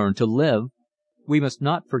never learn to live. We must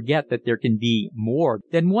not forget that there can be more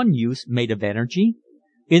than one use made of energy.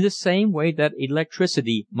 In the same way that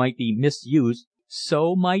electricity might be misused,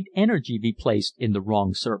 so might energy be placed in the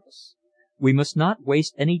wrong service. We must not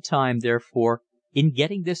waste any time, therefore, in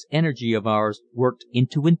getting this energy of ours worked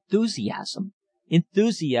into enthusiasm.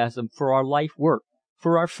 Enthusiasm for our life work,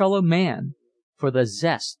 for our fellow man, for the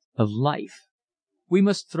zest of life. We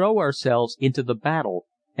must throw ourselves into the battle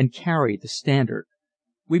and carry the standard.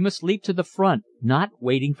 We must leap to the front, not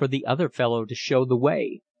waiting for the other fellow to show the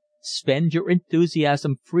way. Spend your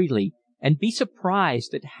enthusiasm freely and be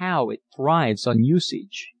surprised at how it thrives on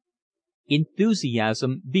usage.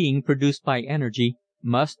 Enthusiasm, being produced by energy,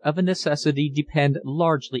 must of a necessity depend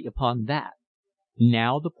largely upon that.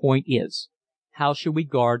 Now the point is, how shall we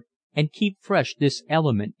guard and keep fresh this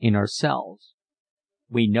element in ourselves?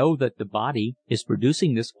 We know that the body is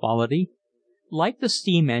producing this quality. Like the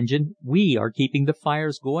steam engine, we are keeping the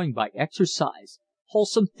fires going by exercise,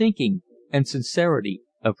 wholesome thinking, and sincerity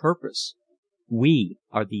of purpose. We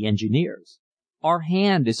are the engineers. Our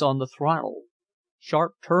hand is on the throttle.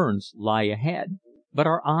 Sharp turns lie ahead, but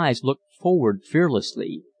our eyes look forward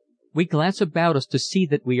fearlessly. We glance about us to see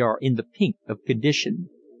that we are in the pink of condition.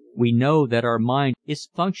 We know that our mind is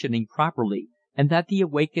functioning properly and that the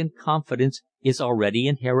awakened confidence is already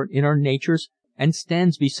inherent in our natures and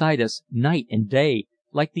stands beside us night and day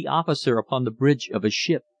like the officer upon the bridge of a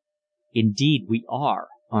ship. Indeed, we are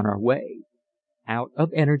on our way. Out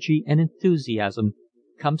of energy and enthusiasm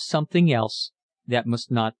comes something else that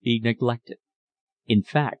must not be neglected. In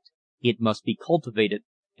fact, it must be cultivated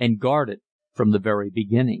and guarded from the very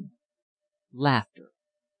beginning. Laughter.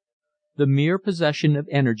 The mere possession of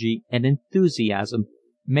energy and enthusiasm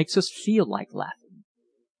makes us feel like laughing.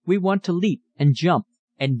 We want to leap and jump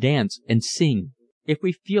and dance and sing. If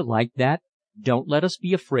we feel like that, don't let us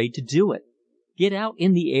be afraid to do it. Get out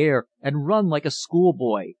in the air and run like a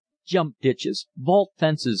schoolboy. Jump ditches, vault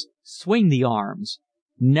fences, swing the arms.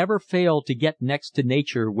 Never fail to get next to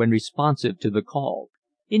nature when responsive to the call.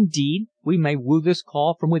 Indeed, we may woo this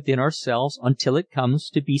call from within ourselves until it comes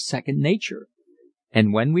to be second nature.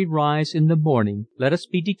 And when we rise in the morning, let us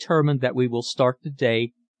be determined that we will start the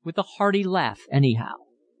day with a hearty laugh anyhow.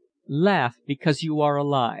 Laugh because you are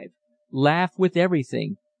alive. Laugh with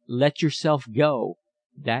everything. Let yourself go.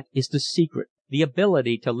 That is the secret, the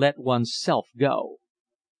ability to let one's self go.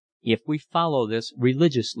 If we follow this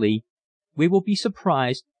religiously, we will be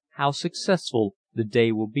surprised how successful the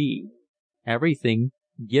day will be. Everything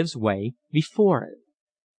gives way before it.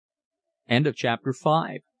 End of chapter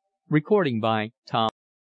 5. Recording by Tom.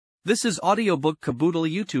 This is Audiobook Caboodle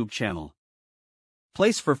YouTube channel.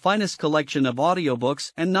 Place for finest collection of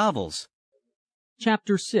audiobooks and novels.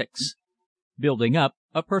 Chapter 6. Building up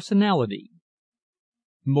a personality.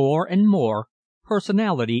 More and more,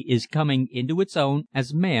 personality is coming into its own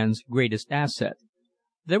as man's greatest asset.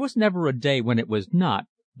 There was never a day when it was not,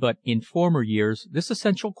 but in former years this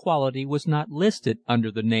essential quality was not listed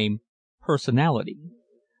under the name personality.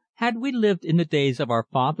 Had we lived in the days of our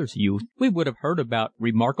fathers' youth, we would have heard about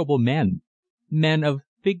remarkable men, men of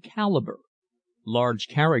big caliber, large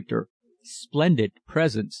character, splendid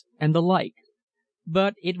presence, and the like.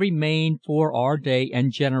 But it remained for our day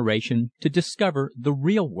and generation to discover the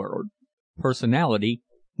real word, personality,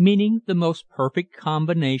 meaning the most perfect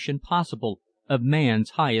combination possible of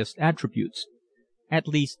man's highest attributes. At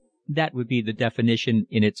least, that would be the definition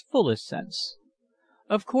in its fullest sense.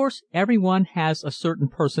 Of course, everyone has a certain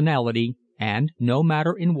personality, and, no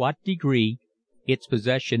matter in what degree, its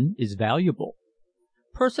possession is valuable.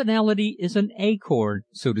 Personality is an acorn,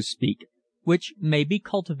 so to speak, which may be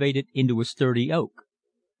cultivated into a sturdy oak.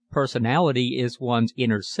 Personality is one's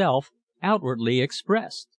inner self, outwardly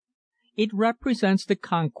expressed. It represents the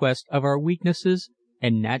conquest of our weaknesses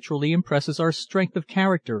and naturally impresses our strength of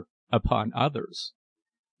character upon others.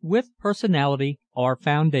 With personality, our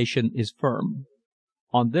foundation is firm.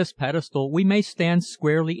 On this pedestal we may stand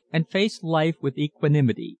squarely and face life with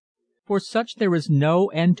equanimity. For such there is no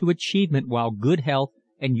end to achievement while good health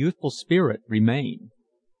and youthful spirit remain.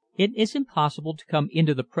 It is impossible to come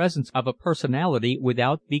into the presence of a personality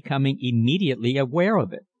without becoming immediately aware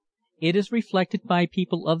of it. It is reflected by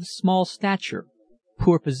people of small stature,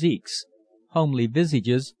 poor physiques, homely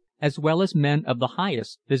visages, as well as men of the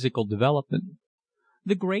highest physical development.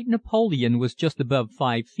 The great Napoleon was just above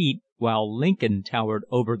 5 feet, while Lincoln towered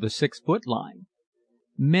over the 6-foot line.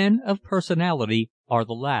 Men of personality are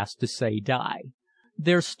the last to say die.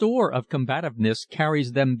 Their store of combativeness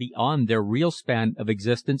carries them beyond their real span of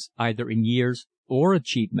existence either in years or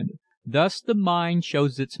achievement. Thus the mind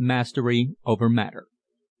shows its mastery over matter.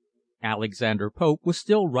 Alexander Pope was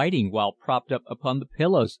still writing while propped up upon the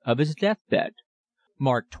pillows of his deathbed.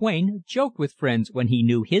 Mark Twain joked with friends when he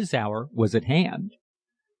knew his hour was at hand.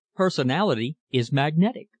 Personality is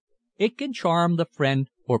magnetic. It can charm the friend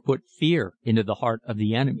or put fear into the heart of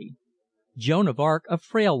the enemy. Joan of Arc, a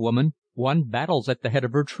frail woman, won battles at the head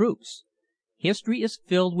of her troops. History is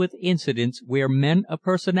filled with incidents where men of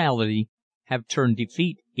personality have turned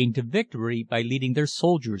defeat into victory by leading their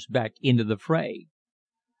soldiers back into the fray.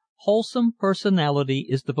 Wholesome personality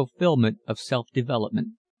is the fulfillment of self-development,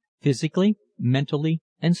 physically, mentally,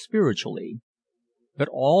 and spiritually. But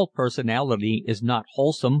all personality is not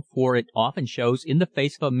wholesome, for it often shows in the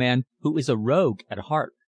face of a man who is a rogue at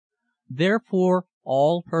heart. Therefore,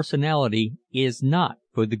 all personality is not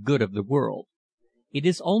for the good of the world. It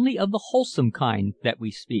is only of the wholesome kind that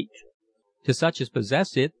we speak. To such as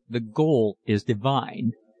possess it, the goal is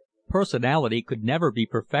divine. Personality could never be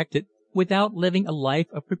perfected without living a life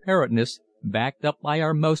of preparedness backed up by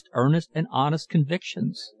our most earnest and honest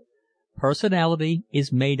convictions. Personality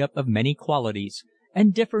is made up of many qualities,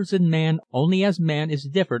 and differs in man only as man is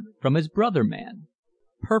different from his brother man.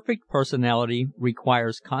 Perfect personality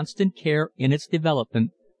requires constant care in its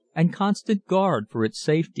development and constant guard for its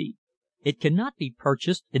safety. It cannot be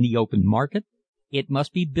purchased in the open market. It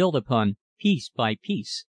must be built upon piece by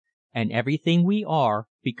piece, and everything we are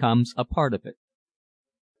becomes a part of it.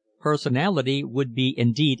 Personality would be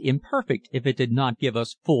indeed imperfect if it did not give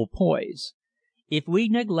us full poise. If we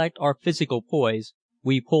neglect our physical poise,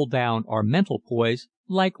 we pull down our mental poise,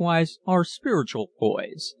 likewise our spiritual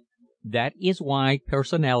poise. That is why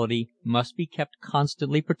personality must be kept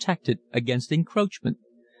constantly protected against encroachment.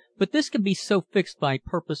 But this can be so fixed by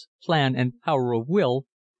purpose, plan, and power of will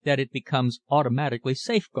that it becomes automatically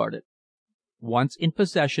safeguarded. Once in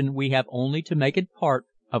possession, we have only to make it part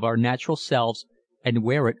of our natural selves and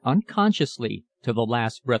wear it unconsciously to the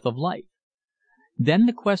last breath of life. Then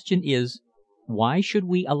the question is, why should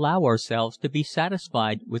we allow ourselves to be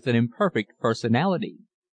satisfied with an imperfect personality?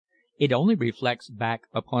 It only reflects back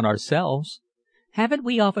upon ourselves. Haven't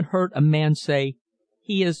we often heard a man say,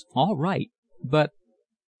 "He is all right, but..."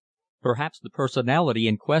 Perhaps the personality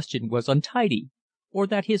in question was untidy, or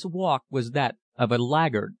that his walk was that of a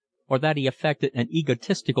laggard, or that he affected an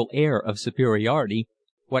egotistical air of superiority.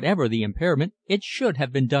 Whatever the impairment, it should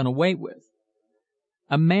have been done away with.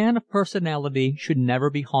 A man of personality should never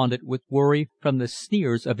be haunted with worry from the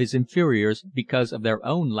sneers of his inferiors because of their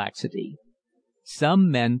own laxity. Some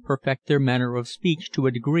men perfect their manner of speech to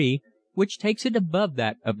a degree which takes it above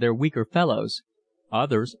that of their weaker fellows.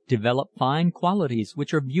 Others develop fine qualities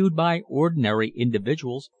which are viewed by ordinary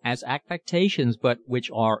individuals as affectations, but which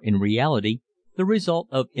are in reality the result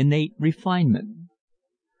of innate refinement.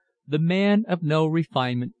 The man of no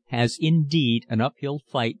refinement has indeed an uphill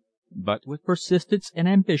fight, but with persistence and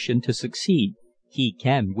ambition to succeed he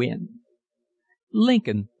can win.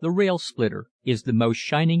 Lincoln, the rail splitter, is the most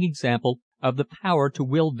shining example of the power to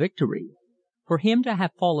will victory. For him to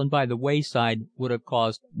have fallen by the wayside would have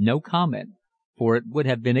caused no comment, for it would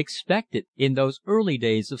have been expected in those early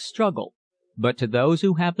days of struggle. But to those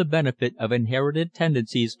who have the benefit of inherited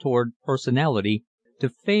tendencies toward personality, to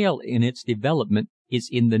fail in its development is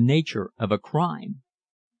in the nature of a crime.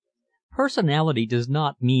 Personality does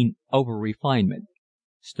not mean over-refinement.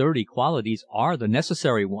 Sturdy qualities are the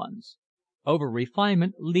necessary ones.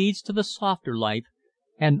 Over-refinement leads to the softer life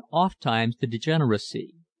and ofttimes to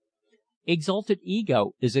degeneracy. Exalted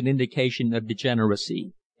ego is an indication of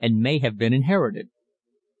degeneracy and may have been inherited.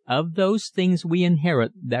 Of those things we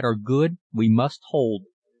inherit that are good we must hold,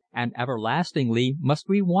 and everlastingly must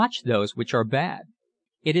we watch those which are bad.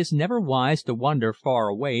 It is never wise to wander far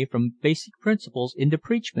away from basic principles in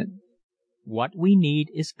depreachment. What we need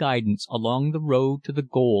is guidance along the road to the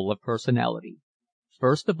goal of personality.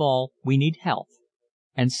 First of all, we need health,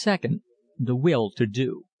 and second, the will to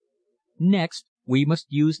do. Next, we must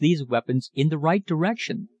use these weapons in the right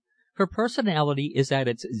direction, for personality is at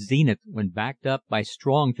its zenith when backed up by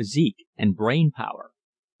strong physique and brain power.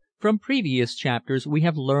 From previous chapters we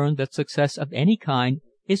have learned that success of any kind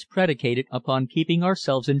is predicated upon keeping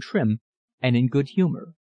ourselves in trim and in good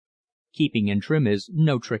humor. Keeping in trim is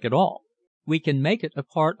no trick at all. We can make it a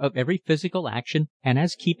part of every physical action, and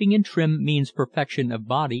as keeping in trim means perfection of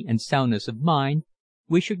body and soundness of mind,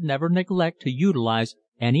 we should never neglect to utilize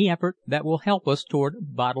any effort that will help us toward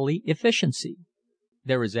bodily efficiency.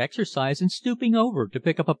 There is exercise in stooping over to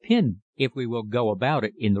pick up a pin if we will go about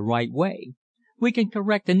it in the right way. We can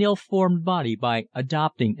correct an ill-formed body by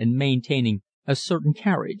adopting and maintaining a certain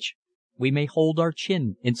carriage. We may hold our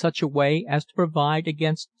chin in such a way as to provide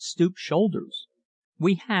against stooped shoulders.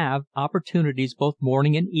 We have opportunities both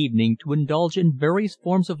morning and evening to indulge in various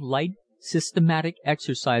forms of light, systematic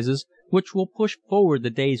exercises which will push forward the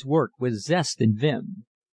day's work with zest and vim.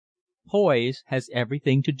 Poise has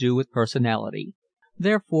everything to do with personality.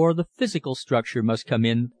 Therefore, the physical structure must come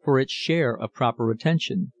in for its share of proper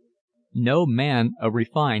attention. No man of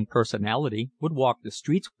refined personality would walk the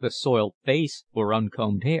streets with a soiled face or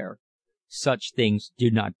uncombed hair. Such things do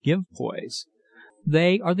not give poise.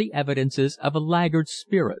 They are the evidences of a laggard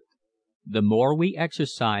spirit. The more we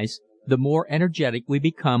exercise, the more energetic we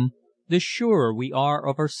become, the surer we are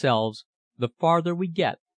of ourselves, the farther we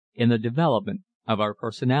get in the development of our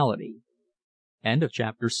personality. End of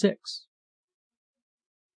chapter 6.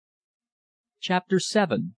 Chapter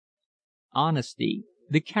 7. Honesty,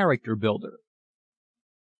 the character builder.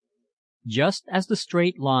 Just as the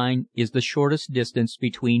straight line is the shortest distance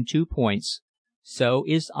between 2 points, so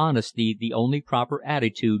is honesty the only proper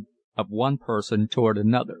attitude of one person toward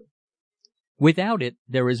another. Without it,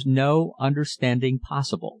 there is no understanding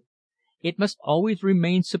possible. It must always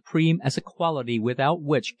remain supreme as a quality without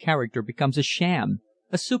which character becomes a sham,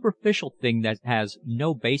 a superficial thing that has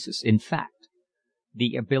no basis in fact.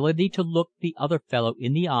 The ability to look the other fellow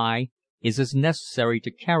in the eye is as necessary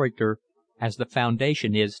to character as the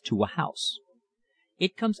foundation is to a house.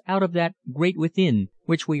 It comes out of that great within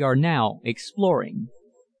which we are now exploring.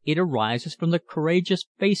 It arises from the courageous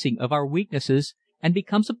facing of our weaknesses and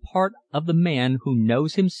becomes a part of the man who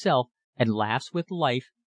knows himself and laughs with life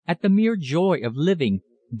at the mere joy of living,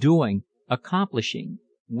 doing, accomplishing,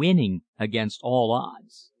 winning against all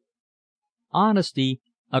odds. Honesty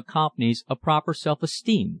accompanies a proper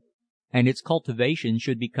self-esteem, and its cultivation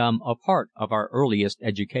should become a part of our earliest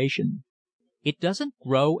education. It doesn't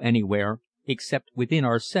grow anywhere except within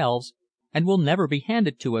ourselves and will never be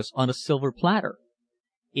handed to us on a silver platter.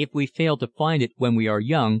 If we fail to find it when we are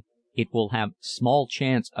young, it will have small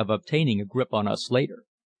chance of obtaining a grip on us later.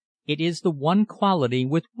 It is the one quality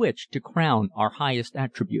with which to crown our highest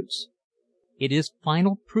attributes. It is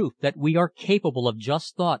final proof that we are capable of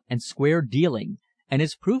just thought and square dealing, and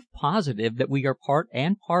is proof positive that we are part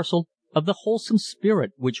and parcel of the wholesome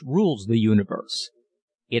spirit which rules the universe.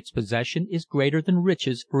 Its possession is greater than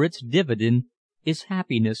riches, for its dividend is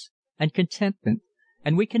happiness and contentment,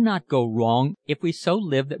 and we cannot go wrong if we so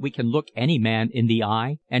live that we can look any man in the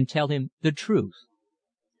eye and tell him the truth.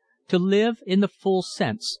 To live in the full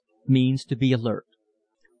sense means to be alert.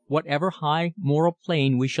 Whatever high moral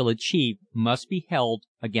plane we shall achieve must be held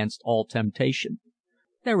against all temptation.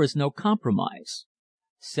 There is no compromise.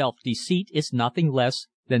 Self-deceit is nothing less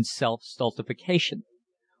than self-stultification.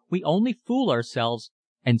 We only fool ourselves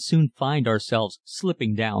and soon find ourselves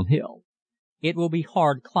slipping downhill. It will be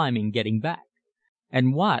hard climbing getting back.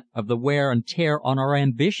 And what of the wear and tear on our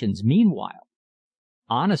ambitions meanwhile?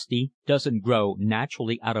 Honesty doesn't grow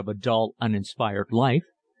naturally out of a dull, uninspired life.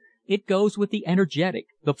 It goes with the energetic,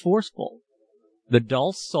 the forceful. The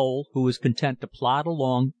dull soul who is content to plod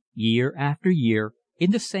along year after year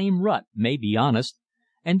in the same rut may be honest,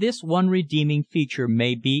 and this one redeeming feature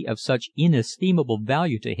may be of such inestimable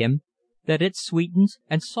value to him that it sweetens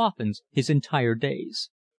and softens his entire days.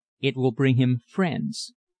 It will bring him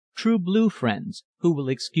friends, true blue friends, who will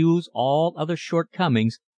excuse all other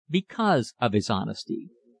shortcomings because of his honesty.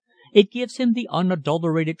 It gives him the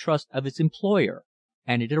unadulterated trust of his employer,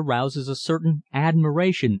 and it arouses a certain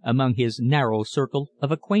admiration among his narrow circle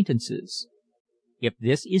of acquaintances. If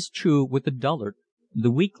this is true with the dullard,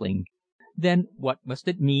 the weakling, then what must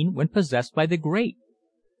it mean when possessed by the great?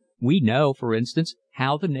 We know, for instance,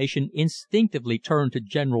 how the nation instinctively turned to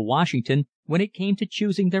General Washington when it came to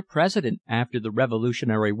choosing their president after the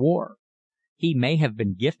Revolutionary War. He may have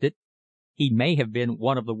been gifted, he may have been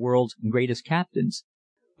one of the world's greatest captains,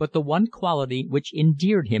 but the one quality which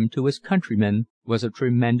endeared him to his countrymen was a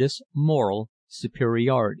tremendous moral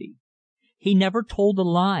superiority. He never told a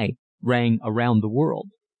lie, rang around the world.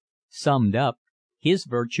 Summed up, his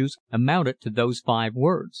virtues amounted to those 5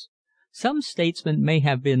 words. Some statesmen may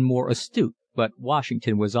have been more astute, but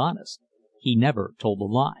Washington was honest. He never told a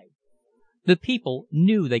lie. The people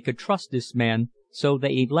knew they could trust this man, so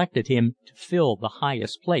they elected him to fill the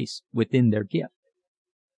highest place within their gift.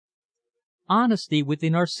 Honesty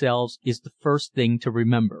within ourselves is the first thing to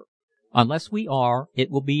remember. Unless we are,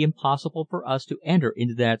 it will be impossible for us to enter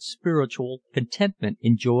into that spiritual contentment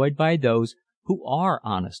enjoyed by those who are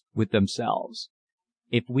honest with themselves.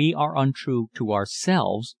 If we are untrue to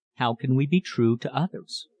ourselves, how can we be true to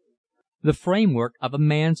others? The framework of a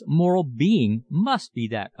man's moral being must be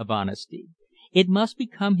that of honesty. It must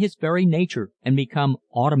become his very nature and become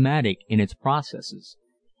automatic in its processes.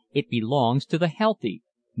 It belongs to the healthy,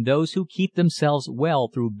 those who keep themselves well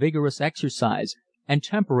through vigorous exercise and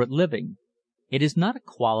temperate living. It is not a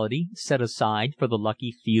quality set aside for the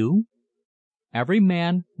lucky few. Every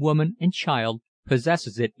man, woman, and child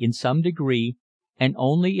possesses it in some degree, and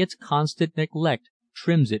only its constant neglect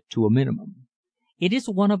trims it to a minimum. It is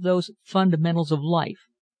one of those fundamentals of life,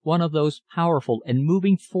 one of those powerful and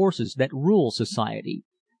moving forces that rule society.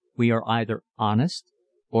 We are either honest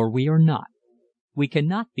or we are not. We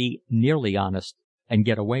cannot be nearly honest and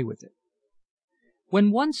get away with it.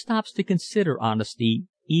 When one stops to consider honesty,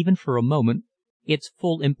 even for a moment, its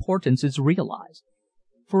full importance is realized.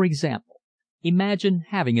 For example, imagine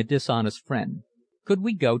having a dishonest friend. Could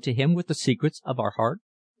we go to him with the secrets of our heart?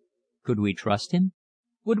 Could we trust him?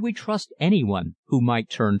 Would we trust anyone who might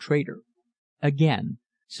turn traitor? Again,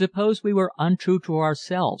 suppose we were untrue to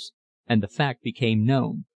ourselves and the fact became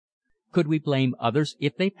known. Could we blame others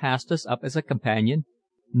if they passed us up as a companion?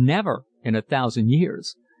 Never in 1,000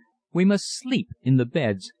 years. We must sleep in the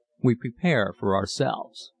beds we prepare for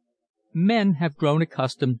ourselves. Men have grown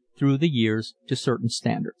accustomed through the years to certain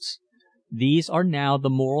standards. These are now the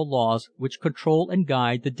moral laws which control and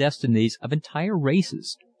guide the destinies of entire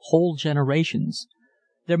races, whole generations.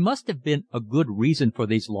 There must have been a good reason for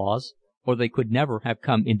these laws, or they could never have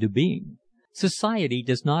come into being. Society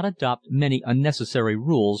does not adopt many unnecessary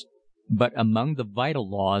rules, but among the vital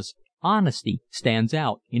laws, honesty stands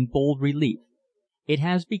out in bold relief. It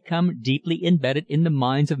has become deeply embedded in the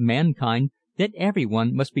minds of mankind that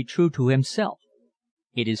everyone must be true to himself.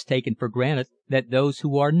 It is taken for granted that those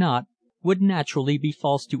who are not would naturally be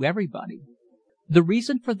false to everybody. The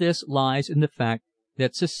reason for this lies in the fact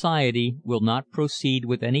that society will not proceed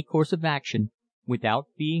with any course of action without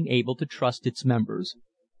being able to trust its members.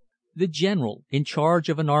 The general in charge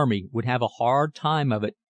of an army would have a hard time of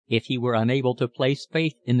it if he were unable to place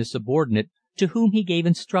faith in the subordinate to whom he gave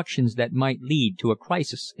instructions that might lead to a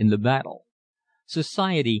crisis in the battle.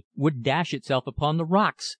 Society would dash itself upon the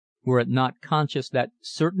rocks were it not conscious that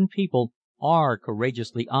certain people are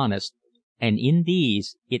courageously honest, and in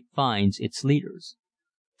these it finds its leaders.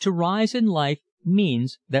 To rise in life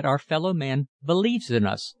means that our fellow man believes in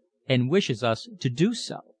us and wishes us to do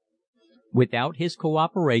so. Without his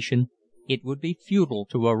cooperation, it would be futile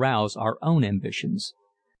to arouse our own ambitions.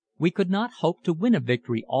 We could not hope to win a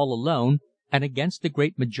victory all alone and against the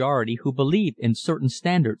great majority who believe in certain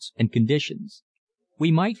standards and conditions.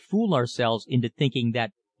 We might fool ourselves into thinking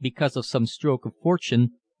that because of some stroke of fortune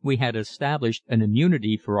we had established an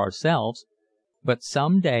immunity for ourselves, but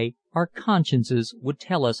some day our consciences would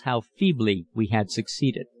tell us how feebly we had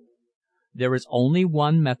succeeded. There is only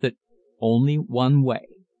one method, only one way.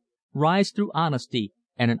 Rise through honesty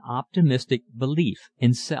and an optimistic belief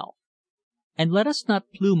in self. And let us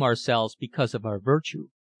not plume ourselves because of our virtue.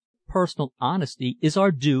 Personal honesty is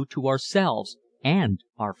our due to ourselves and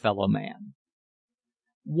our fellow man.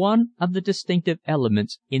 One of the distinctive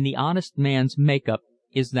elements in the honest man's makeup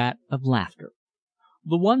is that of laughter.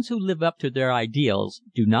 The ones who live up to their ideals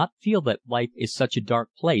do not feel that life is such a dark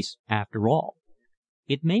place after all.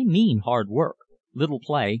 It may mean hard work, little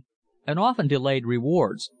play, and often delayed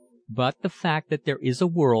rewards, but the fact that there is a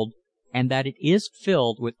world and that it is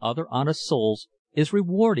filled with other honest souls is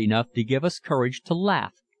reward enough to give us courage to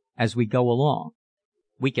laugh as we go along.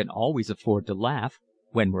 We can always afford to laugh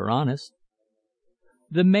when we're honest.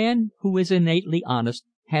 The man who is innately honest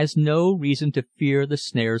has no reason to fear the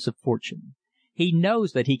snares of fortune. He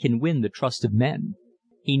knows that he can win the trust of men.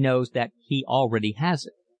 He knows that he already has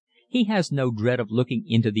it. He has no dread of looking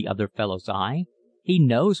into the other fellow's eye. He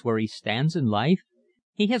knows where he stands in life.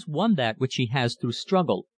 He has won that which he has through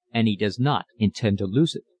struggle, and he does not intend to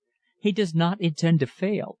lose it. He does not intend to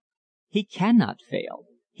fail. He cannot fail.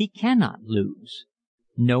 He cannot lose.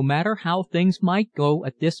 No matter how things might go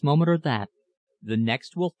at this moment or that, the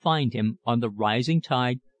next will find him on the rising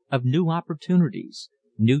tide of new opportunities,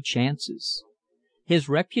 new chances. His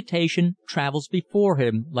reputation travels before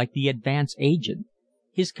him like the advance agent.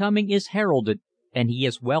 His coming is heralded, and he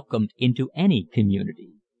is welcomed into any community.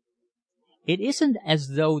 It isn't as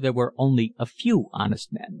though there were only a few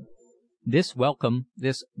honest men. This welcome,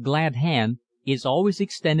 this glad hand, is always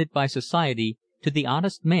extended by society to the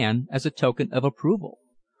honest man as a token of approval.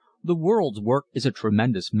 The world's work is a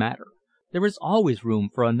tremendous matter. There is always room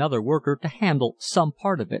for another worker to handle some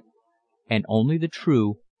part of it. And only the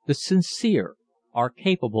true, the sincere, are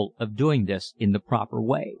capable of doing this in the proper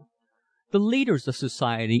way. The leaders of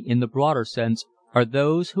society in the broader sense are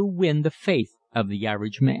those who win the faith of the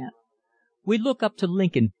average man. We look up to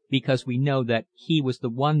Lincoln because we know that he was the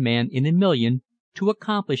one man in a million to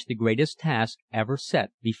accomplish the greatest task ever set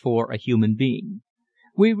before a human being.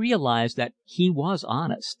 We realize that he was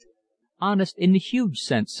honest. Honest in the huge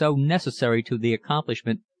sense so necessary to the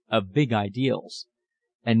accomplishment of big ideals.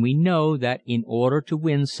 And we know that in order to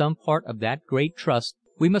win some part of that great trust,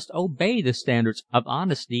 we must obey the standards of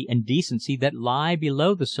honesty and decency that lie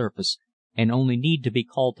below the surface and only need to be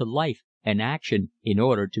called to life and action in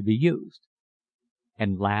order to be used.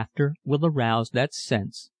 And laughter will arouse that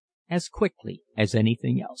sense as quickly as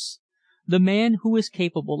anything else. The man who is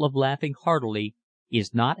capable of laughing heartily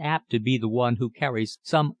is not apt to be the one who carries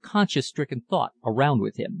some conscience-stricken thought around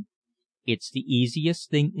with him. It's the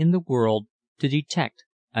easiest thing in the world to detect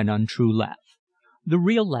an untrue laugh. The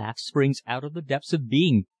real laugh springs out of the depths of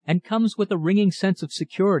being and comes with a ringing sense of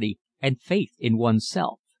security and faith in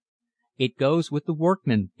oneself. It goes with the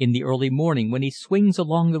workman in the early morning when he swings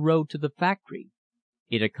along the road to the factory.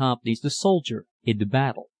 It accompanies the soldier into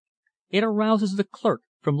battle. It arouses the clerk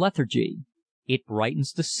from lethargy. It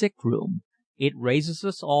brightens the sick room. It raises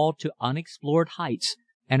us all to unexplored heights,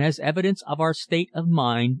 and as evidence of our state of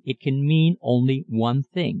mind it can mean only one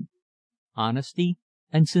thing: honesty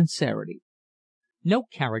and sincerity. No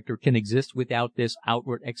character can exist without this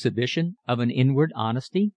outward exhibition of an inward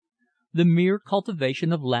honesty. The mere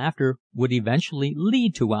cultivation of laughter would eventually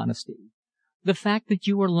lead to honesty. The fact that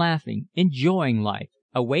you are laughing, enjoying life,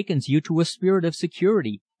 awakens you to a spirit of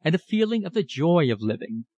security and a feeling of the joy of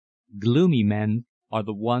living. Gloomy men are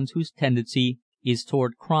the ones whose tendency is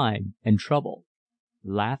toward crime and trouble.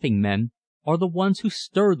 Laughing men are the ones who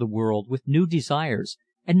stir the world with new desires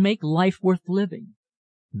and make life worth living.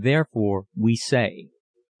 Therefore we say,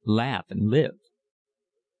 laugh and live.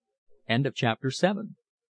 End of chapter 7.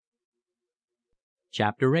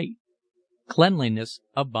 Chapter 8. Cleanliness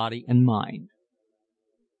of Body and Mind.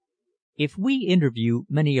 If we interview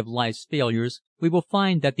many of life's failures, we will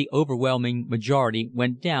find that the overwhelming majority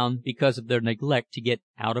went down because of their neglect to get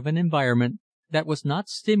out of an environment that was not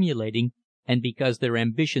stimulating and because their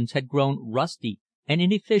ambitions had grown rusty and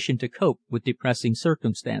inefficient to cope with depressing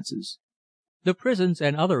circumstances. The prisons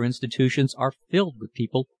and other institutions are filled with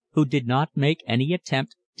people who did not make any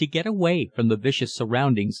attempt to get away from the vicious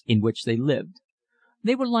surroundings in which they lived.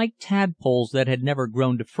 They were like tadpoles that had never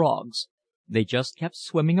grown to frogs. They just kept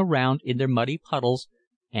swimming around in their muddy puddles,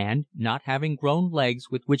 and, not having grown legs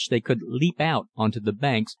with which they could leap out onto the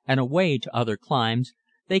banks and away to other climes,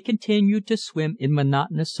 they continued to swim in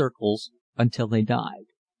monotonous circles until they died.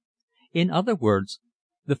 In other words,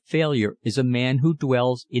 the failure is a man who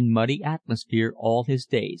dwells in muddy atmosphere all his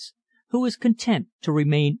days, who is content to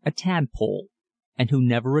remain a tadpole, and who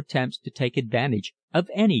never attempts to take advantage of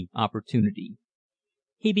any opportunity.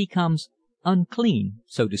 He becomes unclean,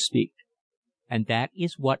 so to speak. And that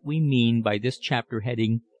is what we mean by this chapter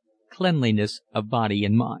heading, Cleanliness of Body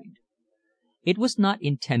and Mind. It was not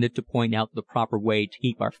intended to point out the proper way to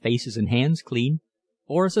keep our faces and hands clean,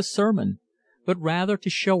 or as a sermon, but rather to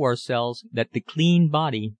show ourselves that the clean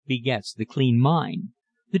body begets the clean mind,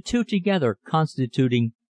 the two together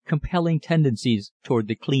constituting compelling tendencies toward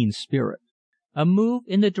the clean spirit. A move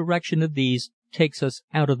in the direction of these takes us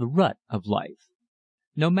out of the rut of life.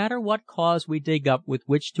 No matter what cause we dig up with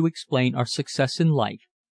which to explain our success in life,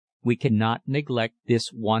 we cannot neglect this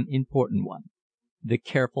one important one: the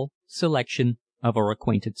careful selection of our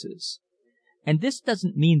acquaintances. And this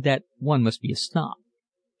doesn't mean that one must be a snob.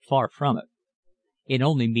 Far from it. It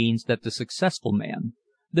only means that the successful man,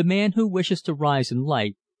 the man who wishes to rise in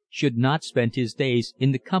life, should not spend his days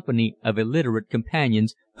in the company of illiterate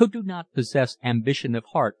companions who do not possess ambition of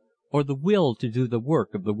heart or the will to do the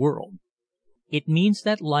work of the world. It means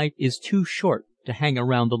that life is too short to hang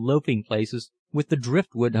around the loafing places with the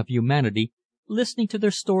driftwood of humanity, listening to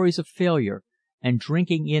their stories of failure and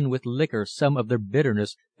drinking in with liquor some of their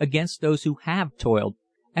bitterness against those who have toiled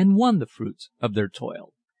and won the fruits of their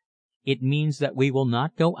toil. It means that we will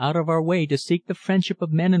not go out of our way to seek the friendship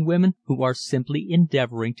of men and women who are simply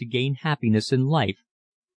endeavoring to gain happiness in life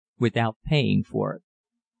without paying for it.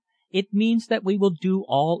 It means that we will do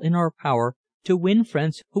all in our power to win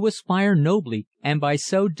friends who aspire nobly and by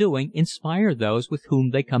so doing inspire those with whom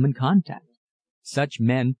they come in contact. Such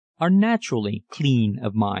men are naturally clean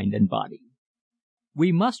of mind and body.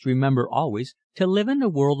 We must remember always to live in a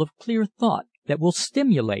world of clear thought that will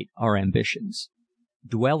stimulate our ambitions.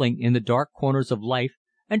 Dwelling in the dark corners of life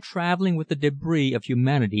and traveling with the debris of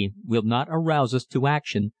humanity will not arouse us to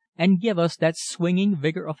action and give us that swinging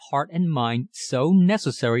vigor of heart and mind so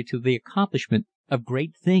necessary to the accomplishment of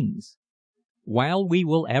great things. While we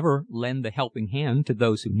will ever lend the helping hand to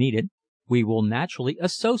those who need it, we will naturally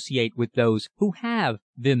associate with those who have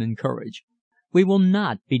vim and courage. We will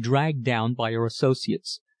not be dragged down by our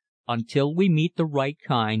associates. Until we meet the right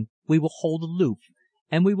kind, we will hold aloof,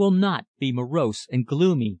 and we will not be morose and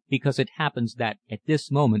gloomy because it happens that at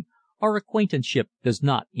this moment our acquaintanceship does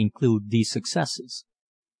not include these successes.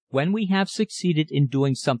 When we have succeeded in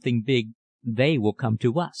doing something big, they will come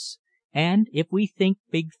to us, and if we think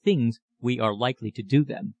big things, we are likely to do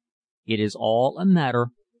them. It is all a matter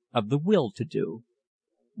of the will to do.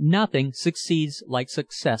 Nothing succeeds like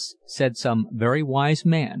success, said some very wise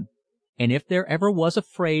man, and if there ever was a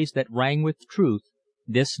phrase that rang with truth,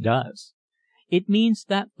 this does. It means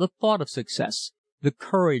that the thought of success, the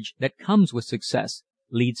courage that comes with success,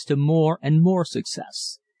 leads to more and more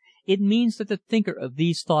success. It means that the thinker of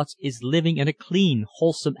these thoughts is living in a clean,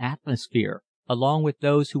 wholesome atmosphere, along with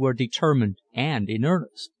those who are determined and in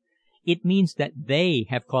earnest. It means that they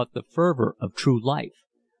have caught the fervor of true life,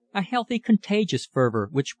 a healthy, contagious fervor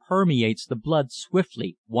which permeates the blood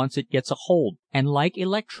swiftly once it gets a hold, and like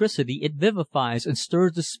electricity it vivifies and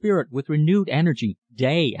stirs the spirit with renewed energy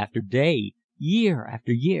day after day, year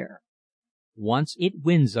after year. Once it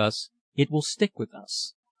wins us, it will stick with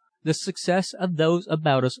us. The success of those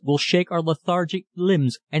about us will shake our lethargic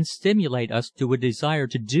limbs and stimulate us to a desire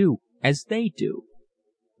to do as they do.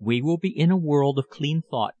 We will be in a world of clean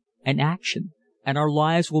thought and action, and our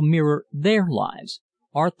lives will mirror their lives.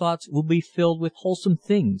 Our thoughts will be filled with wholesome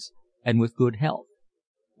things and with good health.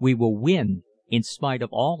 We will win in spite of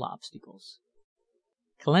all obstacles.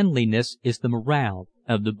 Cleanliness is the morale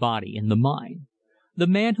of the body and the mind. The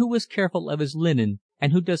man who is careful of his linen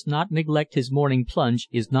and who does not neglect his morning plunge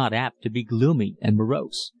is not apt to be gloomy and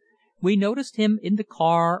morose. We noticed him in the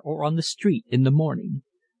car or on the street in the morning.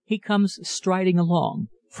 He comes striding along,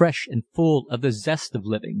 fresh and full of the zest of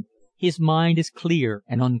living. His mind is clear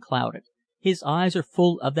and unclouded. His eyes are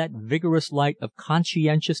full of that vigorous light of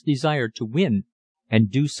conscientious desire to win and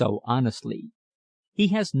do so honestly. He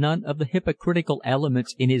has none of the hypocritical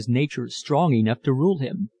elements in his nature strong enough to rule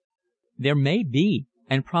him. There may be,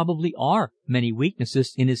 and probably are, many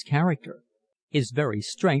weaknesses in his character. His very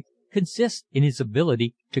strength consists in his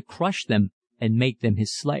ability to crush them and make them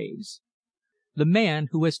his slaves. The man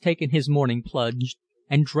who has taken his morning plunge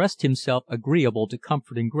and dressed himself agreeable to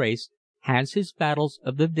comfort and grace has his battles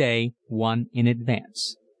of the day won in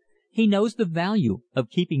advance. He knows the value of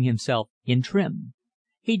keeping himself in trim.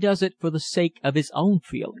 He does it for the sake of his own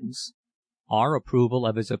feelings. Our approval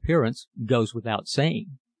of his appearance goes without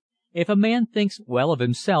saying. If a man thinks well of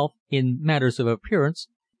himself in matters of appearance,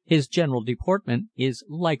 his general deportment is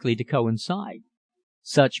likely to coincide.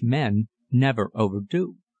 Such men never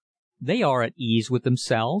overdo. They are at ease with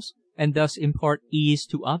themselves, and thus impart ease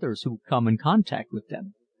to others who come in contact with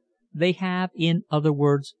them. They have, in other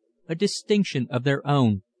words, a distinction of their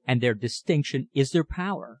own, and their distinction is their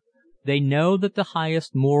power. They know that the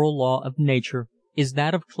highest moral law of nature is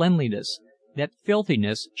that of cleanliness, that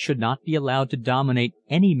filthiness should not be allowed to dominate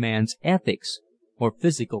any man's ethics or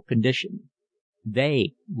physical condition.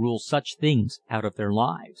 They rule such things out of their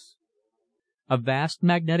lives. A vast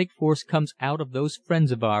magnetic force comes out of those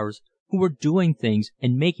friends of ours who are doing things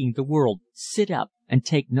and making the world sit up and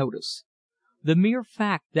take notice. The mere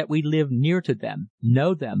fact that we live near to them,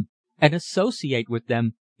 know them, and associate with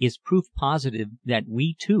them is proof positive that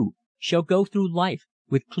we, too, shall go through life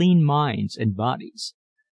with clean minds and bodies.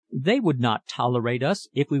 They would not tolerate us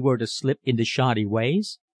if we were to slip into shoddy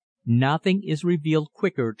ways. Nothing is revealed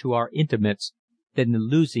quicker to our intimates than the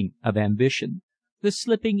losing of ambition, the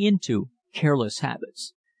slipping into careless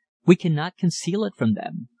habits. We cannot conceal it from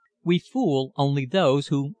them. We fool only those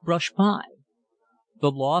who brush by.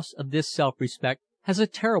 The loss of this self-respect has a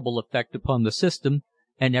terrible effect upon the system,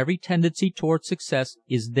 and every tendency toward success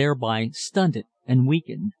is thereby stunted and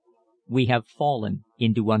weakened. We have fallen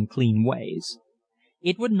into unclean ways.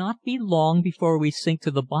 It would not be long before we sink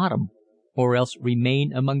to the bottom, or else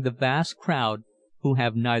remain among the vast crowd who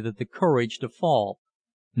have neither the courage to fall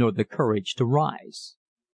nor the courage to rise.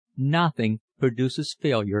 Nothing produces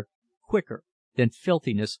failure quicker than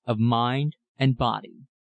filthiness of mind and body.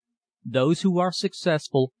 Those who are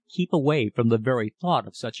successful keep away from the very thought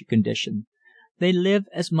of such a condition. They live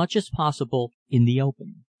as much as possible in the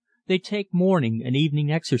open. They take morning and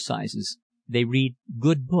evening exercises. They read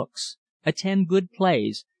good books, attend good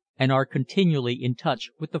plays, and are continually in touch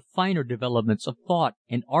with the finer developments of thought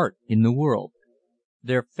and art in the world.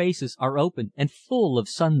 Their faces are open and full of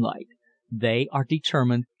sunlight. They are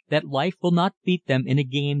determined that life will not beat them in a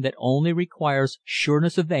game that only requires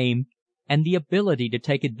sureness of aim and the ability to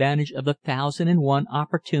take advantage of the 1,001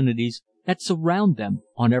 opportunities that surround them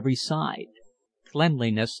on every side.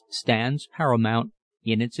 Cleanliness stands paramount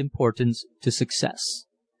in its importance to success.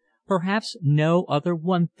 Perhaps no other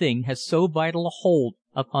one thing has so vital a hold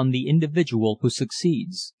upon the individual who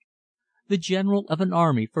succeeds. The general of an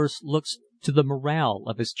army first looks to the morale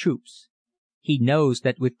of his troops. He knows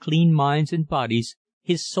that with clean minds and bodies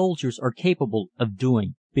his soldiers are capable of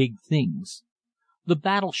doing big things. The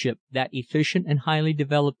battleship, that efficient and highly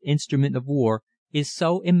developed instrument of war, is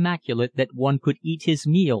so immaculate that one could eat his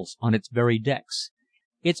meals on its very decks.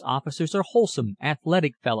 Its officers are wholesome,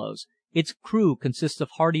 athletic fellows. Its crew consists of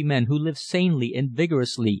hardy men who live sanely and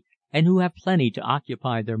vigorously and who have plenty to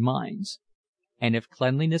occupy their minds. And if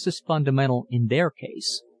cleanliness is fundamental in their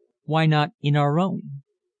case, why not in our own?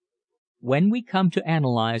 When we come to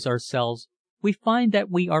analyze ourselves, we find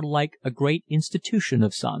that we are like a great institution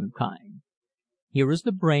of some kind. Here is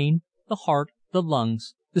the brain, the heart, the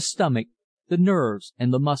lungs, the stomach, the nerves,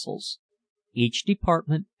 and the muscles. Each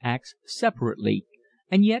department acts separately,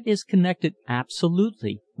 and yet is connected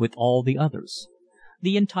absolutely with all the others.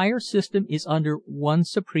 The entire system is under one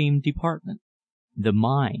supreme department, the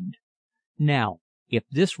mind. Now, if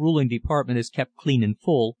this ruling department is kept clean and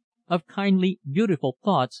full of kindly, beautiful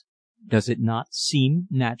thoughts, does it not seem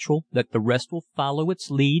natural that the rest will follow its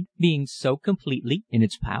lead, being so completely in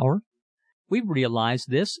its power? We realize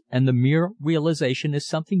this, and the mere realization is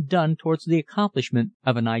something done towards the accomplishment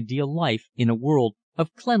of an ideal life in a world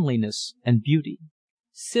of cleanliness and beauty.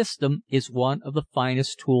 System is one of the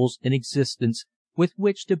finest tools in existence with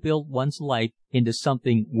which to build one's life into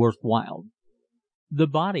something worthwhile. The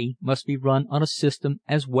body must be run on a system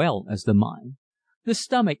as well as the mind. The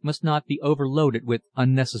stomach must not be overloaded with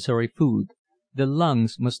unnecessary food. The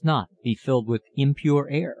lungs must not be filled with impure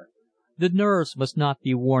air. The nerves must not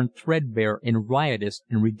be worn threadbare in riotous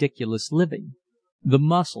and ridiculous living. The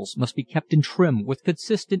muscles must be kept in trim with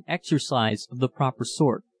consistent exercise of the proper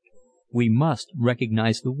sort. We must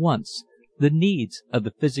recognize the wants, the needs of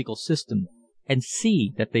the physical system, and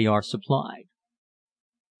see that they are supplied.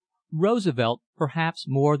 Roosevelt, perhaps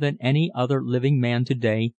more than any other living man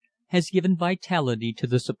today, has given vitality to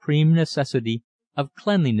the supreme necessity of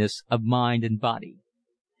cleanliness of mind and body.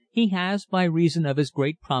 He has, by reason of his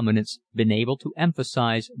great prominence, been able to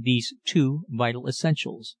emphasize these two vital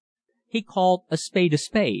essentials. He called a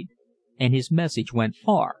spade, and his message went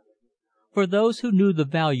far. For those who knew the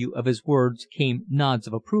value of his words came nods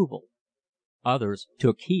of approval. Others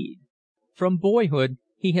took heed. From boyhood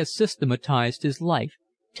he has systematized his life,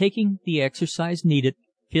 taking the exercise needed,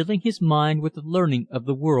 filling his mind with the learning of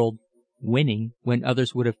the world, winning when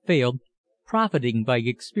others would have failed, profiting by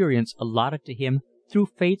experience allotted to him through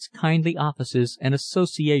fate's kindly offices and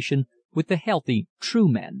association with the healthy, true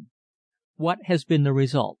men. What has been the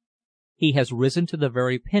result? He has risen to the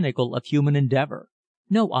very pinnacle of human endeavor.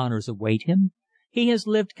 No honors await him. He has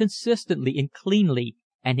lived consistently and cleanly,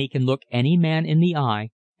 and he can look any man in the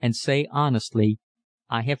eye and say honestly,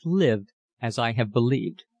 "I have lived as I have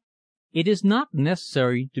believed." It is not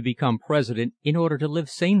necessary to become president in order to live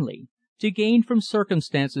sanely, to gain from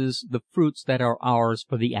circumstances the fruits that are ours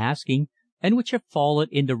for the asking and which have fallen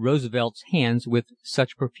into Roosevelt's hands with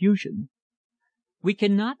such profusion. We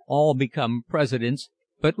cannot all become presidents,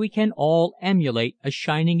 but we can all emulate a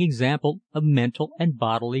shining example of mental and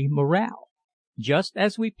bodily morale. Just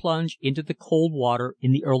as we plunge into the cold water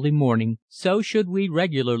in the early morning, so should we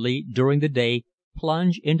regularly during the day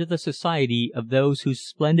plunge into the society of those whose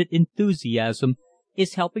splendid enthusiasm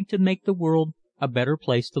is helping to make the world a better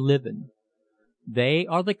place to live in. They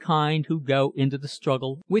are the kind who go into the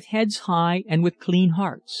struggle with heads high and with clean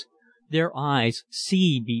hearts. Their eyes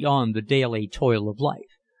see beyond the daily toil of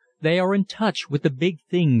life. They are in touch with the big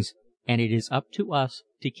things, and it is up to us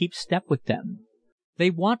to keep step with them. They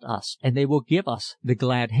want us, and they will give us the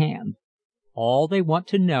glad hand. All they want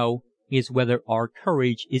to know is whether our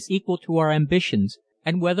courage is equal to our ambitions,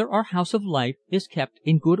 and whether our house of life is kept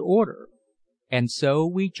in good order. And so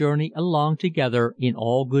we journey along together in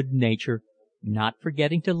all good nature, not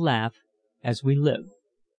forgetting to laugh as we live.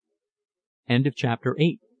 End of chapter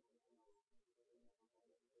 8.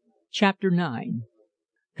 Chapter 9.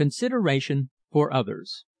 Consideration for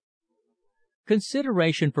others.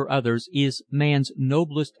 Consideration for others is man's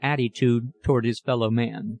noblest attitude toward his fellow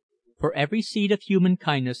man. For every seed of human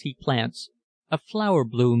kindness he plants, a flower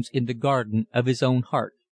blooms in the garden of his own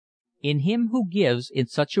heart. In him who gives in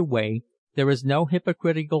such a way, there is no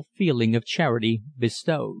hypocritical feeling of charity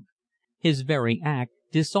bestowed. His very act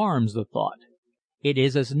disarms the thought. It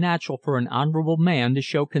is as natural for an honorable man to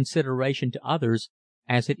show consideration to others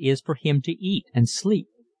as it is for him to eat and sleep.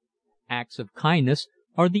 Acts of kindness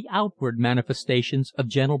are the outward manifestations of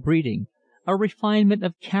gentle breeding, a refinement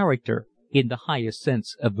of character in the highest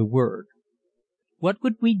sense of the word. What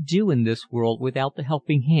would we do in this world without the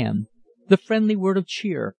helping hand, the friendly word of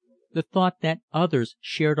cheer, the thought that others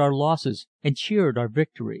shared our losses and cheered our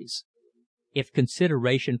victories? If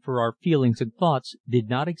consideration for our feelings and thoughts did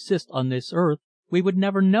not exist on this earth, we would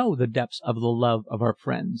never know the depths of the love of our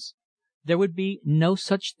friends. There would be no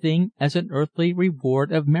such thing as an earthly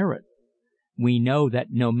reward of merit. We know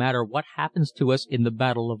that no matter what happens to us in the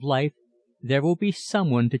battle of life, there will be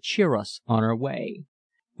someone to cheer us on our way.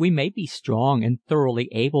 We may be strong and thoroughly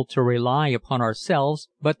able to rely upon ourselves,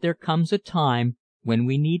 but there comes a time when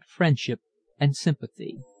we need friendship and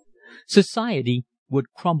sympathy. Society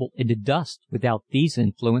would crumble into dust without these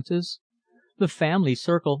influences. The family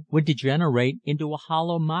circle would degenerate into a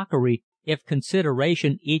hollow mockery if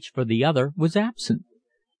consideration each for the other was absent.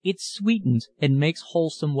 It sweetens and makes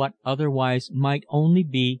wholesome what otherwise might only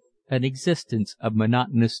be an existence of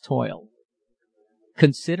monotonous toil.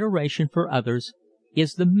 Consideration for others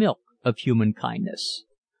is the milk of human kindness.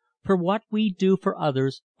 For what we do for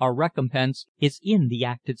others, our recompense is in the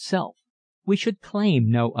act itself. We should claim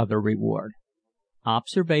no other reward.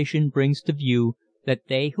 Observation brings to view that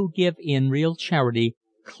they who give in real charity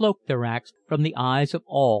cloak their acts from the eyes of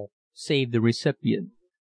all save the recipient.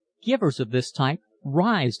 Givers of this type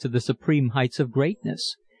rise to the supreme heights of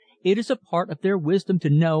greatness. It is a part of their wisdom to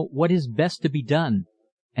know what is best to be done,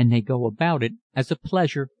 and they go about it as a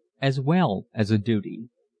pleasure as well as a duty.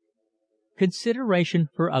 Consideration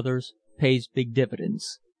for others pays big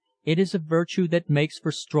dividends. It is a virtue that makes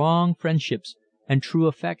for strong friendships and true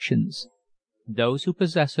affections. Those who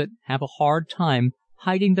possess it have a hard time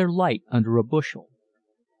hiding their light under a bushel.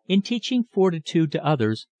 In teaching fortitude to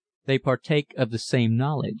others, they partake of the same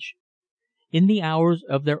knowledge. In the hours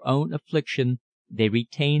of their own affliction, they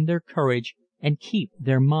retain their courage and keep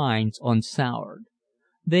their minds unsoured.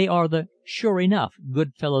 They are the sure enough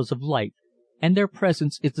good fellows of life, and their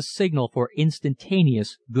presence is the signal for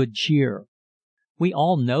instantaneous good cheer. We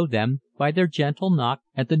all know them by their gentle knock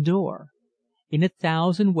at the door. In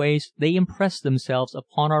 1,000 ways they impress themselves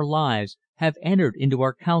upon our lives, have entered into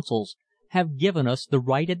our counsels, have given us the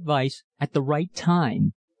right advice at the right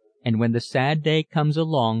time, and when the sad day comes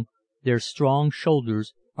along, their strong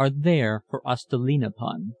shoulders are there for us to lean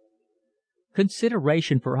upon.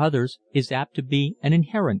 Consideration for others is apt to be an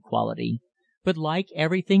inherent quality, but like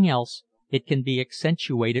everything else, it can be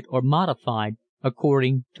accentuated or modified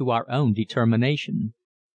according to our own determination.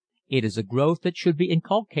 It is a growth that should be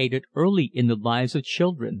inculcated early in the lives of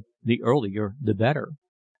children, the earlier the better.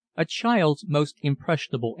 A child's most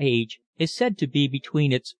impressionable age is said to be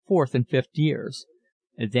between its 4th and 5th years.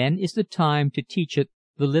 Then is the time to teach it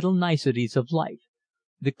the little niceties of life,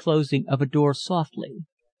 the closing of a door softly,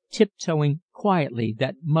 tiptoeing quietly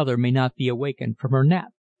that mother may not be awakened from her nap,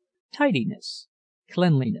 tidiness,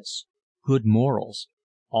 cleanliness, good morals,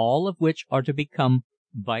 all of which are to become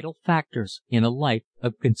vital factors in a life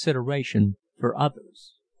of consideration for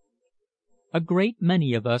others. A great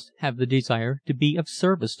many of us have the desire to be of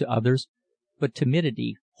service to others, but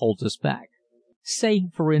timidity holds us back. Say,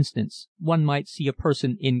 for instance, one might see a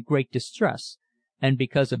person in great distress, and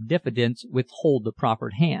because of diffidence withhold the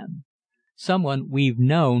proffered hand. Someone we've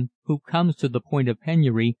known who comes to the point of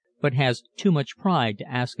penury, but has too much pride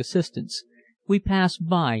to ask assistance. We pass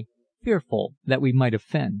by, fearful that we might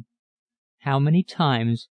offend. How many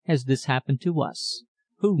times has this happened to us?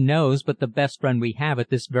 Who knows but the best friend we have at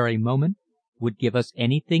this very moment would give us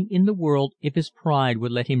anything in the world if his pride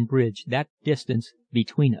would let him bridge that distance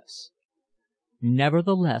between us.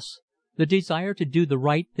 Nevertheless, the desire to do the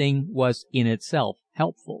right thing was in itself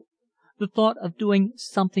helpful. The thought of doing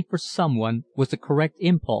something for someone was a correct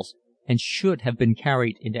impulse and should have been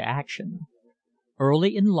carried into action.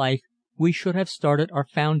 Early in life we should have started our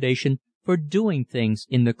foundation for doing things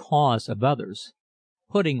in the cause of others.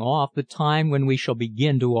 Putting off the time when we shall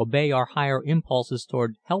begin to obey our higher impulses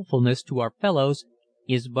toward helpfulness to our fellows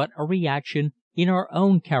is but a reaction in our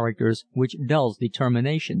own characters which dulls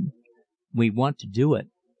determination. We want to do it,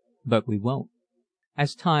 but we won't.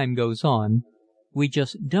 As time goes on, we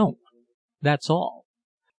just don't. That's all.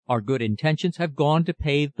 Our good intentions have gone to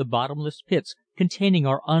pave the bottomless pits containing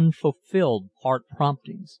our unfulfilled heart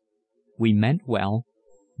promptings. We meant well,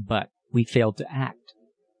 but we failed to act.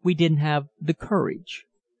 We didn't have the courage.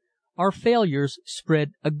 Our failures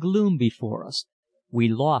spread a gloom before us. We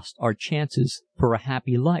lost our chances for a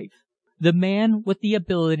happy life. The man with the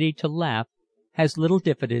ability to laugh has little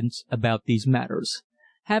diffidence about these matters.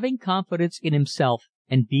 Having confidence in himself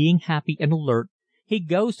and being happy and alert, he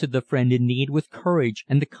goes to the friend in need with courage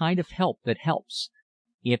and the kind of help that helps.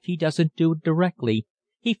 If he doesn't do it directly,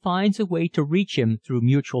 he finds a way to reach him through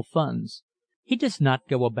mutual funds. He does not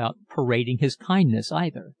go about parading his kindness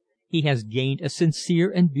either. He has gained a sincere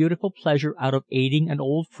and beautiful pleasure out of aiding an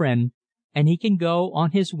old friend, and he can go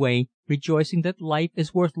on his way rejoicing that life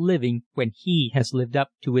is worth living when he has lived up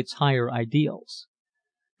to its higher ideals.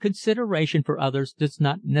 Consideration for others does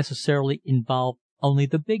not necessarily involve only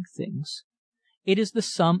the big things. It is the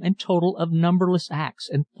sum and total of numberless acts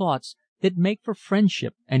and thoughts that make for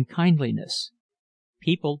friendship and kindliness.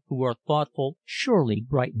 People who are thoughtful surely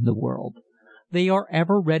brighten the world. They are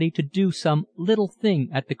ever ready to do some little thing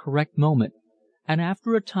at the correct moment, and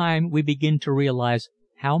after a time we begin to realize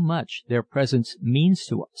how much their presence means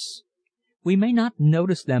to us. We may not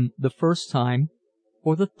notice them the first time,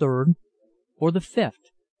 or the third, or the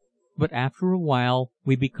fifth, but after a while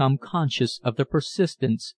we become conscious of their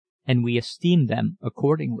persistence and we esteem them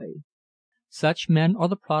accordingly. Such men are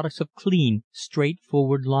the products of clean,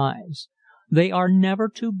 straightforward lives. They are never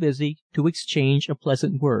too busy to exchange a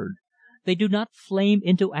pleasant word. They do not flame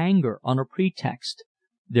into anger on a pretext.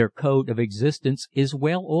 Their code of existence is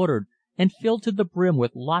well ordered and filled to the brim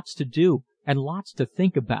with lots to do and lots to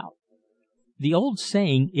think about. The old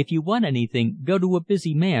saying, "If you want anything, go to a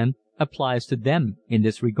busy man," applies to them in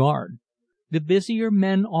this regard. The busier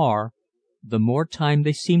men are, the more time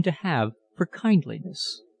they seem to have for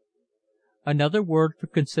kindliness. Another word for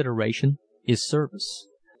consideration is service.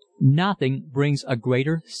 Nothing brings a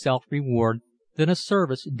greater self-reward than a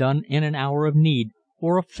service done in an hour of need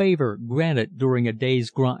or a favor granted during a day's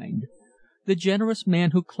grind. The generous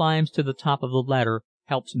man who climbs to the top of the ladder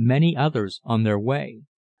helps many others on their way.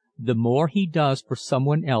 The more he does for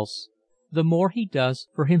someone else, the more he does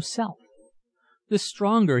for himself. The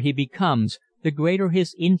stronger he becomes, the greater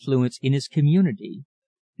his influence in his community.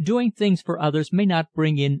 Doing things for others may not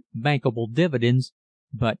bring in bankable dividends,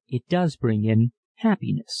 but it does bring in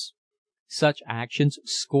happiness. Such actions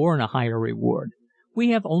scorn a higher reward. We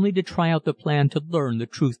have only to try out the plan to learn the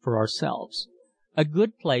truth for ourselves. A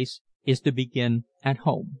good place is to begin at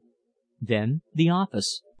home, then the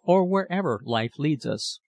office, or wherever life leads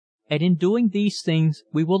us. And in doing these things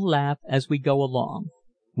we will laugh as we go along.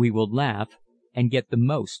 We will laugh and get the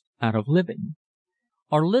most out of living.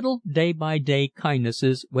 Our little day-by-day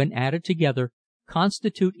kindnesses, when added together,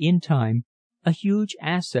 constitute in time a huge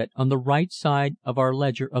asset on the right side of our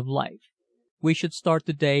ledger of life. We should start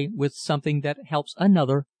the day with something that helps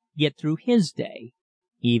another get through his day,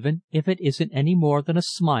 even if it isn't any more than a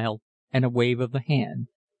smile and a wave of the hand,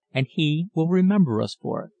 and he will remember us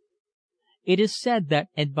for it. It is said that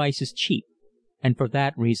advice is cheap, and for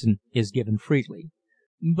that reason is given freely.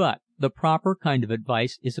 But the proper kind of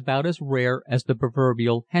advice is about as rare as the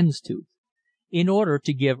proverbial hen's tooth. In order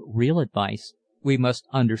to give real advice, we must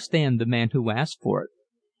understand the man who asks for it.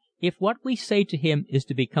 If what we say to him is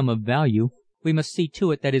to become of value, we must see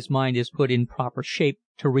to it that his mind is put in proper shape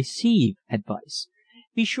to receive advice.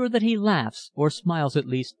 Be sure that he laughs, or smiles at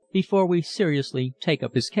least, before we seriously take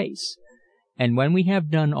up his case. And when we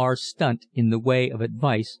have done our stunt in the way of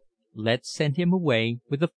advice, let's send him away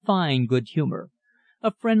with a fine good humor.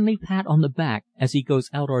 A friendly pat on the back as he goes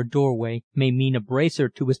out our doorway may mean a bracer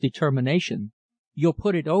to his determination. "You'll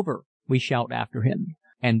put it over," we shout after him.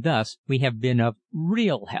 And thus we have been of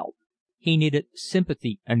real help. He needed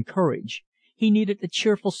sympathy and courage. He needed a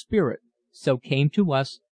cheerful spirit, so came to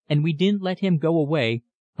us, and we didn't let him go away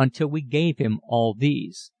until we gave him all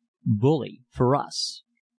these. Bully for us.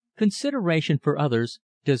 Consideration for others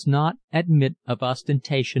does not admit of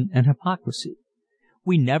ostentation and hypocrisy.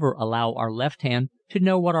 We never allow our left hand to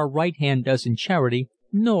know what our right hand does in charity,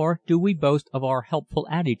 nor do we boast of our helpful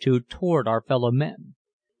attitude toward our fellow men.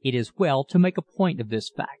 It is well to make a point of this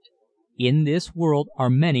fact. In this world are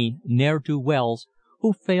many ne'er-do-wells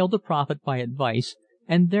who fail to profit by advice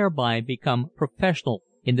and thereby become professional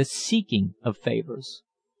in the seeking of favors.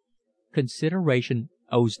 Consideration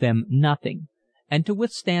owes them nothing, and to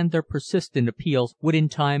withstand their persistent appeals would in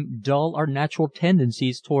time dull our natural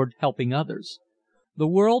tendencies toward helping others. The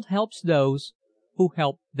world helps those who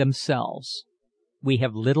help themselves. We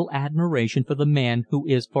have little admiration for the man who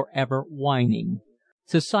is forever whining.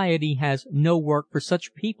 Society has no work for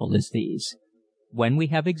such people as these. When we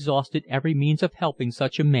have exhausted every means of helping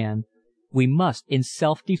such a man, we must, in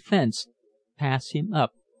self-defense, pass him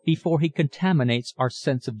up before he contaminates our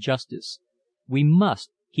sense of justice. We must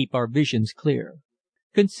keep our visions clear.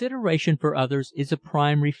 Consideration for others is a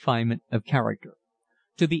prime refinement of character.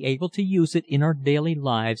 To be able to use it in our daily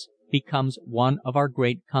lives becomes one of our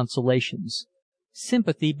great consolations.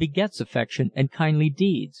 Sympathy begets affection and kindly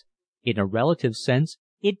deeds. In a relative sense,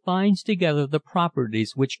 it binds together the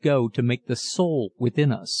properties which go to make the soul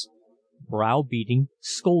within us. Browbeating,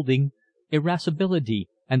 scolding, irascibility,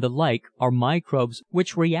 and the like are microbes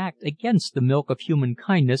which react against the milk of human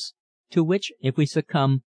kindness, to which, if we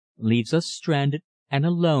succumb, leaves us stranded and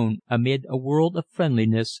alone amid a world of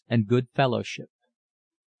friendliness and good fellowship.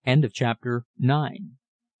 End of chapter 9.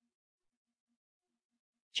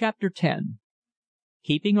 Chapter 10.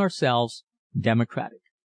 Keeping Ourselves Democratic.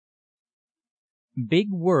 Big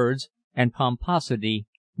words and pomposity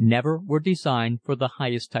never were designed for the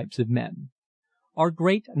highest types of men. Our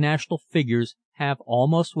great national figures have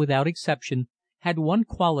almost without exception had one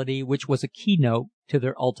quality which was a keynote to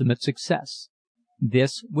their ultimate success.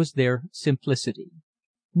 This was their simplicity.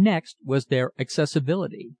 Next was their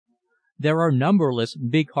accessibility. There are numberless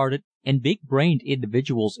big-hearted and big-brained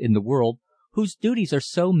individuals in the world whose duties are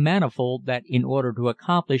so manifold that in order to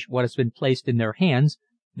accomplish what has been placed in their hands,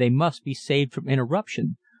 they must be saved from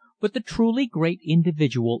interruption, but the truly great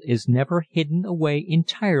individual is never hidden away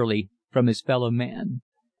entirely from his fellow man.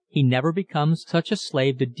 He never becomes such a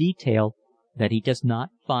slave to detail that he does not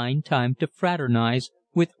find time to fraternize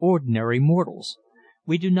with ordinary mortals.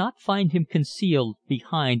 We do not find him concealed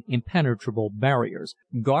behind impenetrable barriers,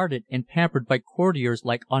 guarded and pampered by courtiers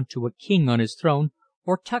like unto a king on his throne,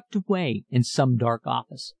 or tucked away in some dark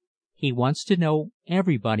office. He wants to know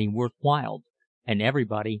everybody worthwhile, and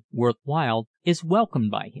everybody worthwhile is welcomed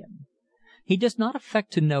by him. He does not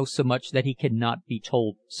affect to know so much that he cannot be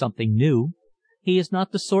told something new. He is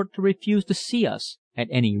not the sort to refuse to see us at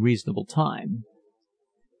any reasonable time.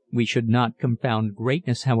 We should not confound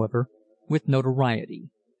greatness, however, with notoriety.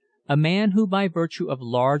 A man who by virtue of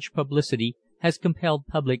large publicity has compelled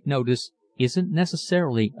public notice isn't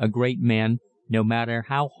necessarily a great man, no matter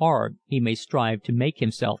how hard he may strive to make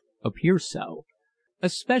himself appear so.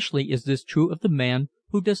 Especially is this true of the man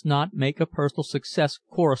who does not make a personal success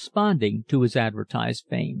corresponding to his advertised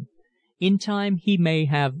fame. In time he may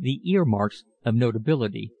have the earmarks of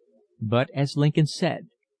notability, but as Lincoln said,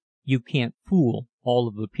 you can't fool all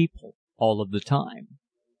of the people all of the time.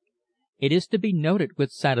 It is to be noted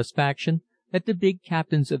with satisfaction that the big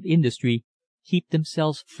captains of industry keep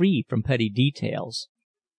themselves free from petty details.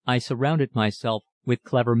 I surrounded myself with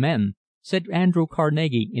clever men, said Andrew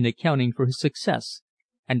Carnegie in accounting for his success,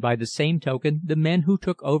 and by the same token the men who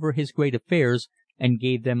took over his great affairs and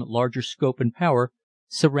gave them larger scope and power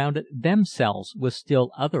surrounded themselves with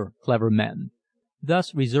still other clever men,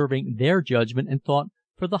 thus reserving their judgment and thought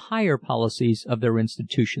for the higher policies of their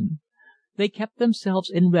institution. They kept themselves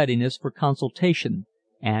in readiness for consultation,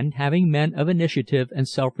 and having men of initiative and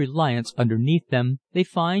self-reliance underneath them, they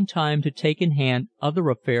find time to take in hand other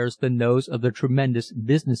affairs than those of the tremendous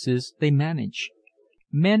businesses they manage.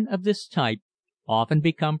 Men of this type often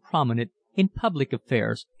become prominent in public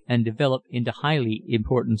affairs and develop into highly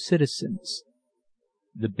important citizens.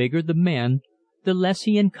 The bigger the man, the less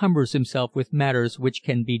he encumbers himself with matters which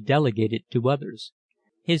can be delegated to others.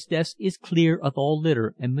 His desk is clear of all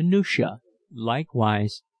litter and minutiae,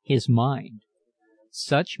 likewise his mind.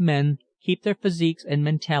 Such men keep their physiques and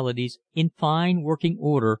mentalities in fine working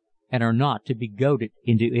order and are not to be goaded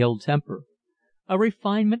into ill temper. A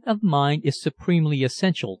refinement of mind is supremely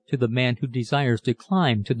essential to the man who desires to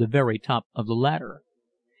climb to the very top of the ladder.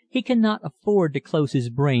 He cannot afford to close his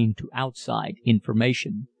brain to outside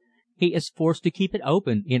information. He is forced to keep it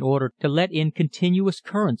open in order to let in continuous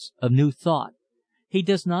currents of new thought. He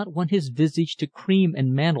does not want his visage to cream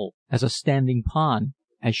and mantle as a standing pond,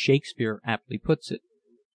 as Shakespeare aptly puts it.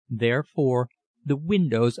 Therefore, the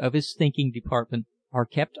windows of his thinking department are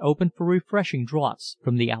kept open for refreshing draughts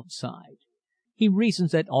from the outside. He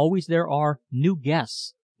reasons that always there are new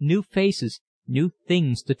guests, new faces, new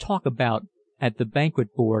things to talk about at the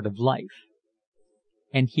banquet board of life.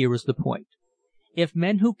 And here is the point. If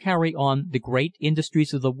men who carry on the great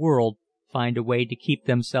industries of the world find a way to keep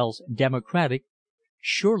themselves democratic,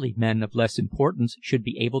 surely men of less importance should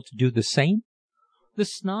be able to do the same? The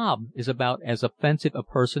snob is about as offensive a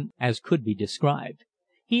person as could be described.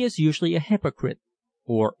 He is usually a hypocrite,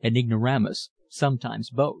 or an ignoramus, sometimes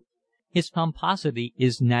both. His pomposity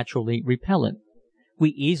is naturally repellent. We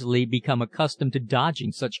easily become accustomed to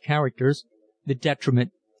dodging such characters. The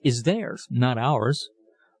detriment is theirs, not ours.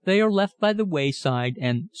 They are left by the wayside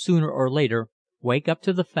and, sooner or later, wake up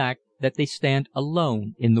to the fact that they stand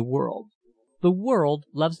alone in the world. The world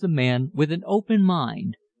loves the man with an open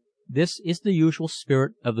mind. This is the usual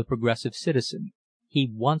spirit of the progressive citizen. He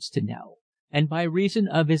wants to know, and by reason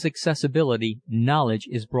of his accessibility, knowledge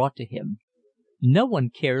is brought to him. No one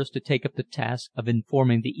cares to take up the task of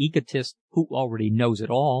informing the egotist who already knows it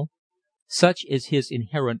all. Such is his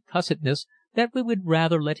inherent cussedness that we would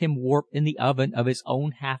rather let him warp in the oven of his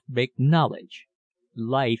own half-baked knowledge.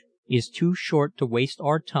 Life is too short to waste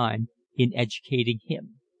our time in educating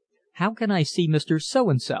him. "How can I see Mr.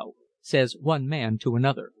 So-and-so?" says one man to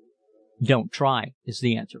another. "Don't try," is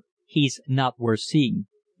the answer. "He's not worth seeing.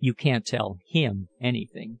 You can't tell him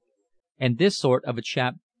anything." And this sort of a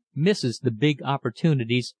chap misses the big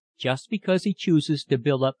opportunities just because he chooses to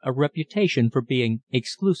build up a reputation for being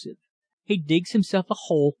exclusive. He digs himself a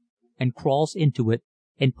hole and crawls into it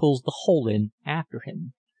and pulls the hole in after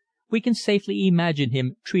him. We can safely imagine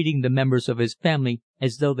him treating the members of his family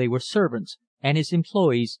as though they were servants and his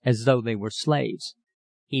employees as though they were slaves.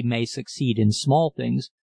 He may succeed in small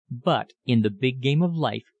things, but in the big game of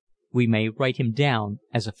life we may write him down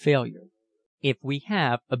as a failure. If we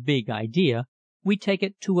have a big idea, we take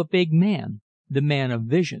it to a big man, the man of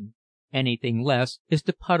vision. Anything less is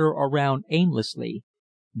to putter around aimlessly.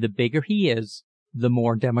 The bigger he is, the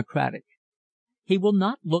more democratic. He will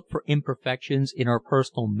not look for imperfections in our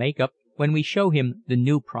personal makeup when we show him the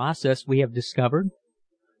new process we have discovered.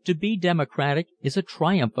 To be democratic is a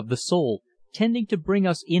triumph of the soul, tending to bring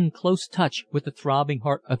us in close touch with the throbbing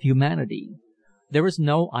heart of humanity. There is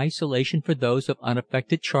no isolation for those of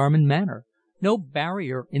unaffected charm and manner, no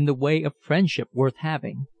barrier in the way of friendship worth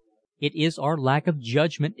having. It is our lack of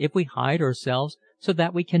judgment if we hide ourselves so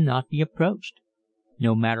that we cannot be approached.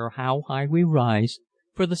 No matter how high we rise,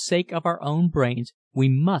 for the sake of our own brains, we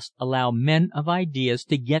must allow men of ideas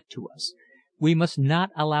to get to us. We must not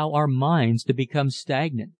allow our minds to become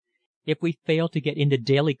stagnant. If we fail to get into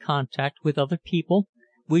daily contact with other people,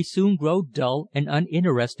 we soon grow dull and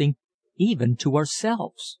uninteresting even to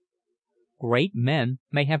ourselves. Great men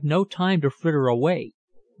may have no time to fritter away,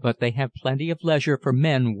 but they have plenty of leisure for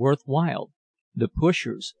men worth while, the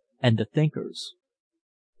pushers and the thinkers.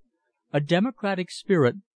 A democratic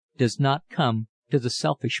spirit does not come to the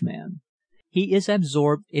selfish man. He is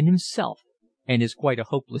absorbed in himself and is quite a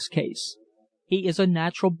hopeless case. He is a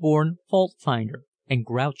natural-born fault-finder and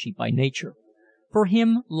grouchy by nature. For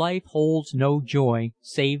him, life holds no joy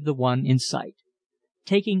save the one in sight.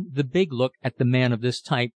 Taking the big look at the man of this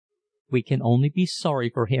type, we can only be sorry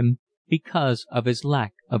for him because of his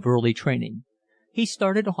lack of early training. He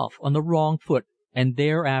started off on the wrong foot and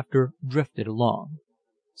thereafter drifted along.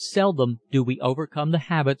 Seldom do we overcome the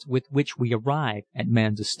habits with which we arrive at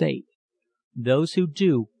man's estate. Those who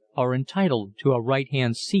do are entitled to a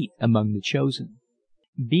right-hand seat among the chosen.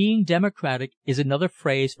 Being democratic is another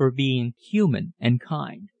phrase for being human and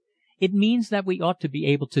kind. It means that we ought to be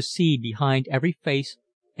able to see behind every face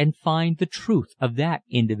and find the truth of that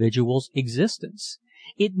individual's existence.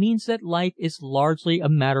 It means that life is largely a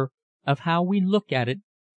matter of how we look at it,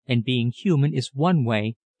 and being human is one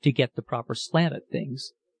way to get the proper slant at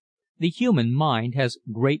things. The human mind has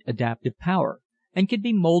great adaptive power and can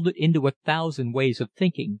be molded into 1,000 ways of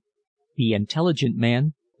thinking. The intelligent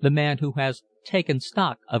man, the man who has taken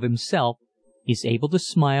stock of himself, is able to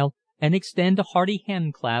smile and extend a hearty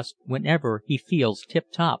hand-clasp whenever he feels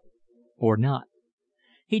tip-top or not.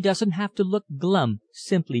 He doesn't have to look glum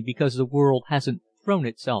simply because the world hasn't thrown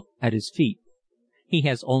itself at his feet. He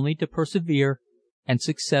has only to persevere, and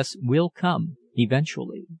success will come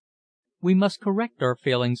eventually. We must correct our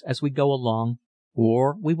failings as we go along,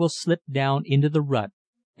 or we will slip down into the rut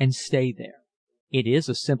and stay there. It is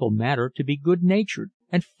a simple matter to be good-natured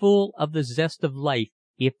and full of the zest of life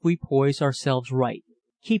if we poise ourselves right,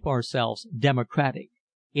 keep ourselves democratic.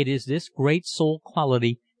 It is this great soul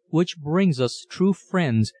quality which brings us true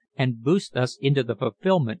friends and boost us into the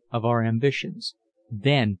fulfillment of our ambitions.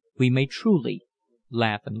 Then we may truly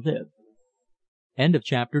laugh and live. End of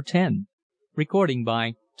chapter 10. Recording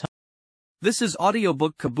by This is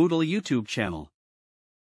Audiobook Caboodle YouTube channel.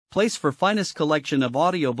 Place for finest collection of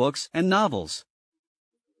audiobooks and novels.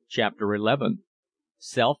 Chapter 11.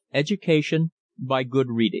 Self-Education by Good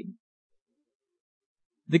Reading.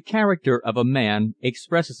 The character of a man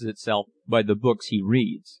expresses itself by the books he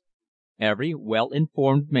reads. Every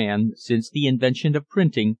well-informed man since the invention of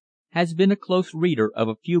printing has been a close reader of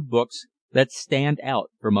a few books that stand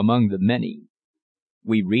out from among the many.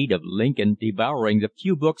 We read of Lincoln devouring the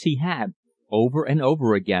few books he had, over and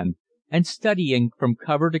over again, and studying from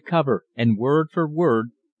cover to cover and word for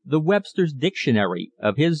word the Webster's Dictionary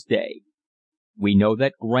of his day. We know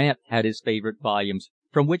that Grant had his favorite volumes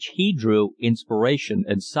from which he drew inspiration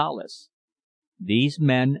and solace. These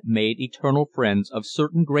men made eternal friends of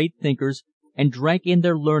certain great thinkers and drank in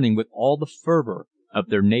their learning with all the fervor of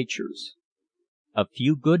their natures. A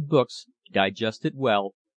few good books, digested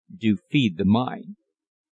well, do feed the mind.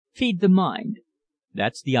 Feed the mind.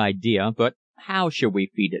 That's the idea, but how shall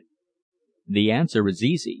we feed it? The answer is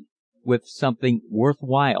easy. With something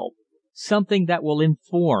worthwhile, something that will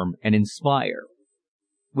inform and inspire.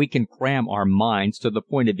 We can cram our minds to the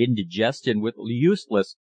point of indigestion with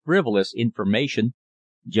useless, frivolous information,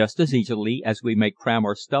 just as easily as we may cram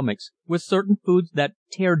our stomachs with certain foods that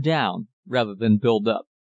tear down rather than build up.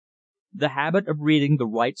 The habit of reading the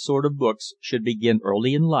right sort of books should begin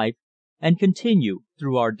early in life and continue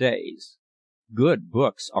through our days. Good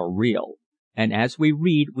books are real, and as we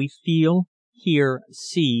read we feel, hear,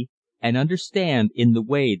 see, and understand in the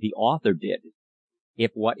way the author did.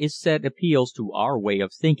 If what is said appeals to our way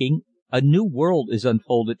of thinking, a new world is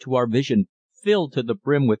unfolded to our vision, filled to the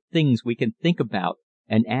brim with things we can think about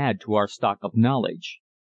and add to our stock of knowledge.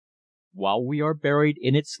 While we are buried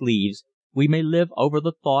in its leaves, we may live over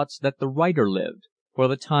the thoughts that the writer lived. For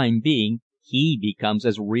the time being, he becomes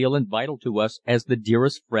as real and vital to us as the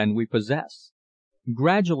dearest friend we possess.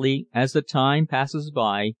 Gradually, as the time passes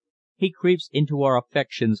by, he creeps into our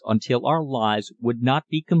affections until our lives would not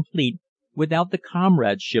be complete without the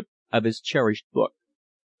comradeship of his cherished book.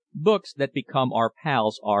 Books that become our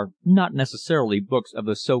pals are not necessarily books of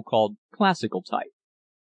the so-called classical type.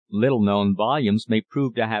 Little-known volumes may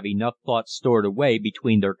prove to have enough thought stored away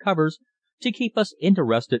between their covers to keep us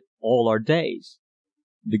interested all our days.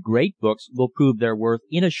 The great books will prove their worth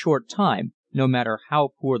in a short time, no matter how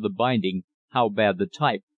poor the binding, how bad the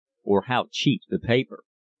type, or how cheap the paper.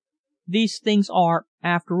 These things are,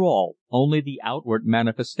 after all, only the outward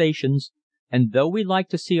manifestations, and though we like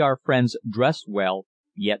to see our friends dressed well,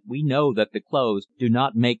 yet we know that the clothes do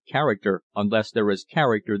not make character unless there is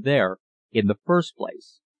character there in the first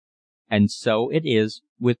place. And so it is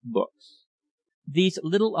with books. These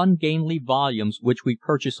little ungainly volumes which we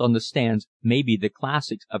purchase on the stands may be the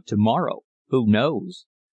classics of tomorrow. Who knows?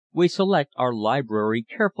 We select our library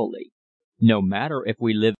carefully. No matter if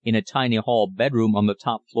we live in a tiny hall bedroom on the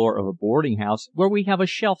top floor of a boarding house where we have a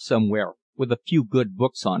shelf somewhere with a few good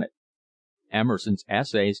books on it. Emerson's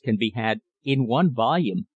essays can be had in one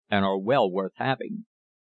volume and are well worth having.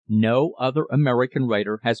 No other American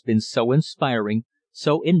writer has been so inspiring,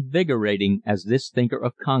 so invigorating as this thinker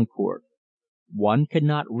of Concord. One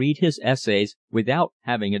cannot read his essays without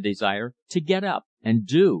having a desire to get up and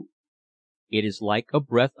do. It is like a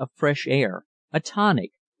breath of fresh air, a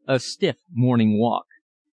tonic, a stiff morning walk.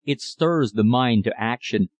 It stirs the mind to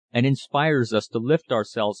action and inspires us to lift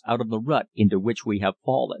ourselves out of the rut into which we have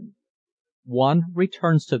fallen. One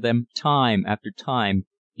returns to them time after time,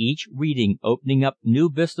 each reading opening up new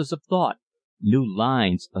vistas of thought, new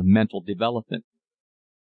lines of mental development.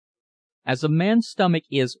 As a man's stomach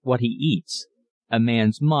is what he eats, a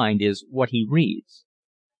man's mind is what he reads.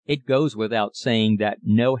 It goes without saying that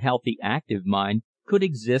no healthy active mind could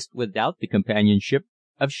exist without the companionship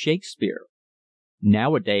of Shakespeare.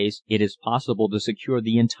 Nowadays it is possible to secure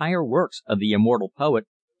the entire works of the immortal poet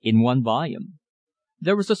in one volume.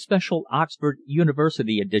 There is a special Oxford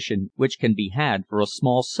University edition which can be had for a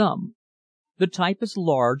small sum. The type is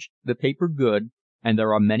large, the paper good, and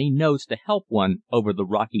there are many notes to help one over the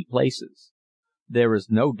rocky places. There is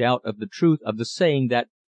no doubt of the truth of the saying that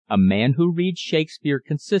a man who reads Shakespeare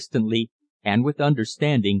consistently and with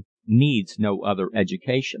understanding needs no other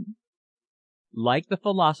education. Like the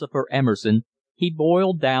philosopher Emerson, he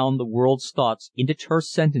boiled down the world's thoughts into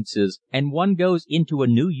terse sentences, and one goes into a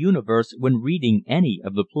new universe when reading any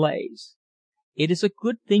of the plays. It is a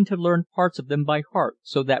good thing to learn parts of them by heart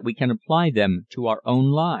so that we can apply them to our own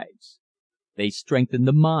lives. They strengthen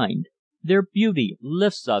the mind. Their beauty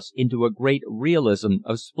lifts us into a great realism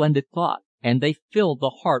of splendid thought, and they fill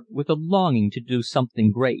the heart with a longing to do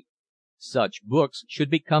something great. Such books should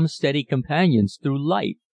become steady companions through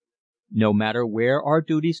life. No matter where our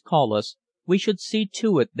duties call us, we should see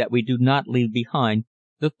to it that we do not leave behind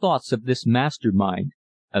the thoughts of this mastermind,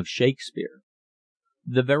 of Shakespeare.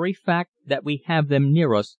 The very fact that we have them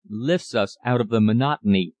near us lifts us out of the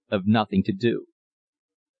monotony of nothing to do.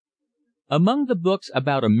 Among the books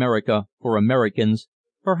about America for Americans,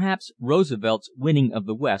 perhaps Roosevelt's Winning of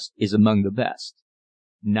the West is among the best.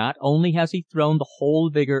 Not only has he thrown the whole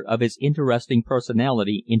vigor of his interesting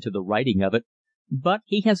personality into the writing of it, but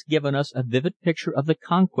he has given us a vivid picture of the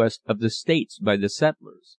conquest of the States by the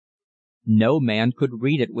settlers. No man could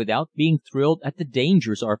read it without being thrilled at the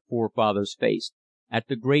dangers our forefathers faced, at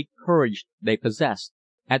the great courage they possessed,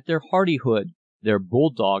 at their hardihood, their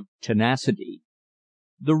bulldog tenacity.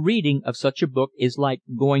 The reading of such a book is like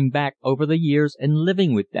going back over the years and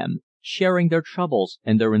living with them, sharing their troubles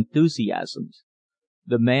and their enthusiasms.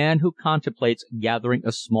 The man who contemplates gathering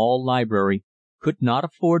a small library could not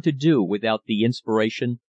afford to do without the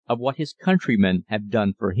inspiration of what his countrymen have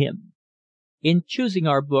done for him. In choosing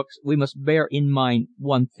our books we must bear in mind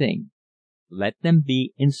one thing. Let them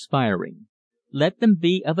be inspiring. Let them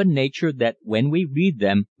be of a nature that when we read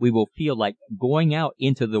them we will feel like going out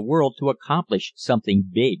into the world to accomplish something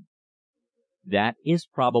big. That is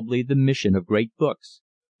probably the mission of great books,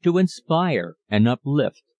 to inspire and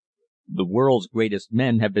uplift. The world's greatest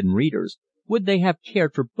men have been readers. Would they have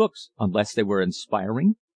cared for books unless they were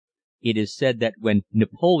inspiring? It is said that when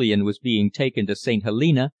Napoleon was being taken to St.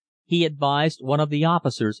 Helena, he advised one of the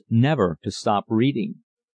officers never to stop reading.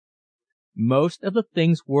 Most of the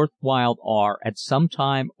things worth while are, at some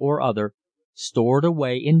time or other, stored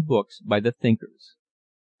away in books by the thinkers.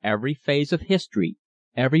 Every phase of history,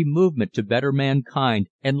 every movement to better mankind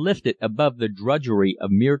and lift it above the drudgery of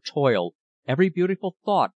mere toil, every beautiful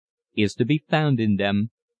thought, is to be found in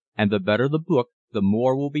them, and the better the book, the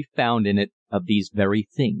more will be found in it of these very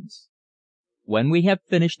things. When we have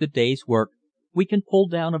finished the day's work, we can pull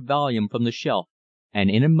down a volume from the shelf and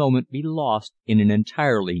in a moment be lost in an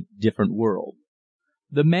entirely different world.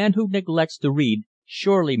 The man who neglects to read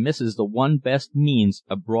surely misses the one best means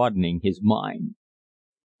of broadening his mind.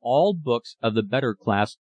 All books of the better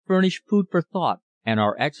class furnish food for thought and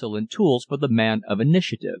are excellent tools for the man of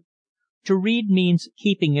initiative. To read means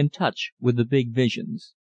keeping in touch with the big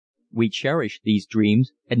visions. We cherish these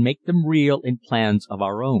dreams and make them real in plans of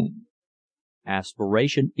our own.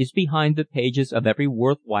 Aspiration is behind the pages of every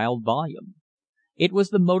worthwhile volume. It was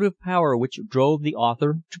the motive power which drove the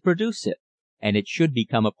author to produce it, and it should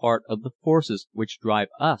become a part of the forces which drive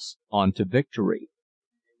us on to victory.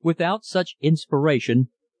 Without such inspiration,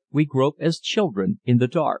 we grope as children in the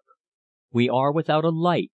dark. We are without a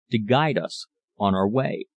light to guide us on our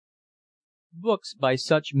way. Books by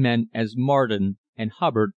such men as Marden and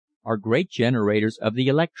Hubbard are great generators of the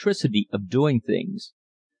electricity of doing things.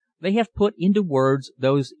 They have put into words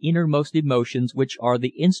those innermost emotions which are the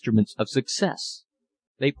instruments of success.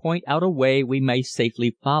 They point out a way we may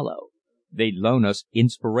safely follow. They loan us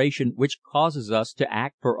inspiration which causes us to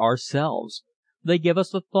act for ourselves. They give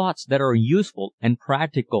us the thoughts that are useful and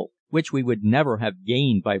practical, which we would never have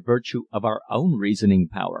gained by virtue of our own reasoning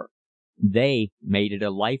power. They made it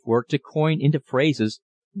a life work to coin into phrases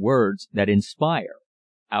words that inspire.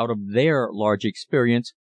 Out of their large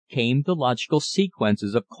experience came the logical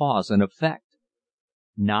sequences of cause and effect.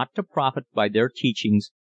 Not to profit by their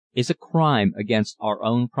teachings is a crime against our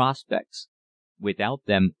own prospects. Without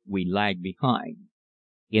them we lag behind.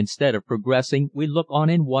 Instead of progressing, we look on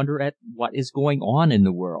in wonder at what is going on in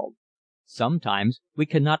the world. Sometimes we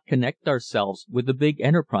cannot connect ourselves with the big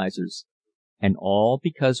enterprisers, and all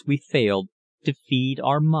because we failed to feed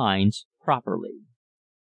our minds properly.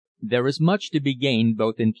 There is much to be gained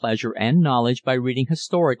both in pleasure and knowledge by reading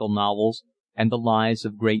historical novels and the lives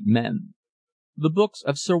of great men. The books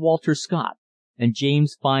of Sir Walter Scott and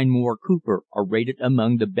James Fenimore Cooper are rated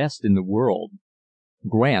among the best in the world.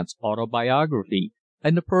 Grant's autobiography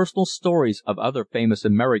and the personal stories of other famous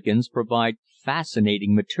Americans provide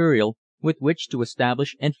fascinating material with which to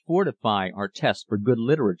establish and fortify our test for good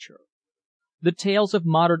literature. The tales of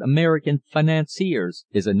modern American financiers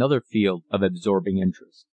is another field of absorbing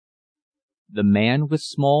interest. The man with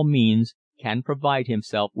small means can provide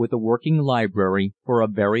himself with a working library for a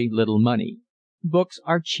very little money. Books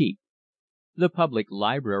are cheap. The public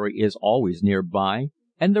library is always nearby,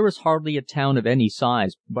 and there is hardly a town of any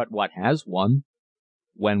size but what has one.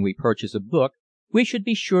 When we purchase a book, we should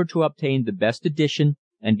be sure to obtain the best edition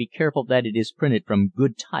and be careful that it is printed from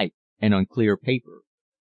good type and on clear paper.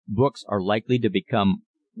 Books are likely to become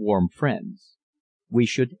warm friends. We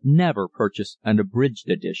should never purchase an abridged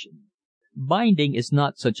edition. Binding is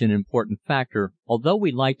not such an important factor, although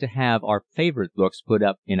we like to have our favorite books put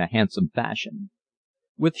up in a handsome fashion.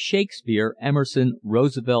 With Shakespeare, Emerson,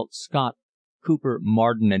 Roosevelt, Scott, Cooper,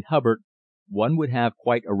 Marden, and Hubbard, one would have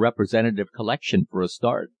quite a representative collection for a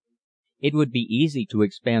start. It would be easy to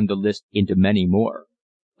expand the list into many more.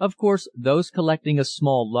 Of course, those collecting a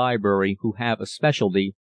small library who have a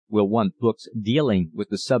specialty will want books dealing with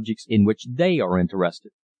the subjects in which they are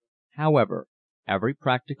interested. However, every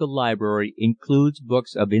practical library includes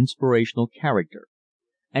books of inspirational character,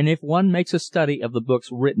 and if one makes a study of the books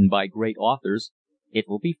written by great authors, it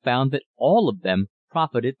will be found that all of them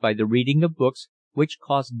profited by the reading of books which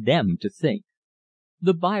caused them to think.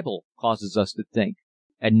 The Bible causes us to think,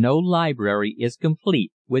 and no library is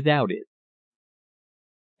complete without it.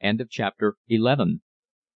 End of chapter 11.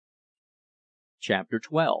 Chapter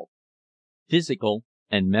 12. Physical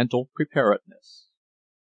and Mental Preparedness.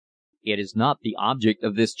 It is not the object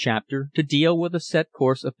of this chapter to deal with a set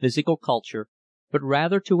course of physical culture, but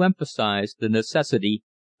rather to emphasize the necessity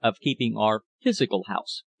of keeping our physical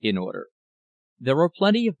house in order. There are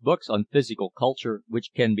plenty of books on physical culture which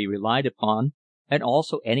can be relied upon, and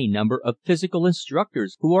also any number of physical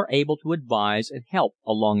instructors who are able to advise and help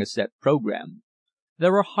along a set program.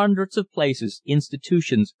 There are hundreds of places,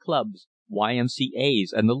 institutions, clubs,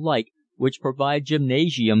 YMCAs, and the like, which provide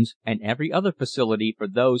gymnasiums and every other facility for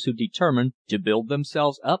those who determine to build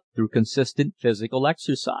themselves up through consistent physical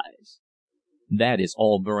exercise. That is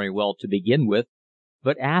all very well to begin with,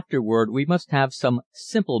 but afterward we must have some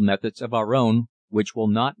simple methods of our own which will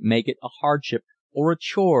not make it a hardship or a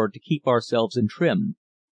chore to keep ourselves in trim,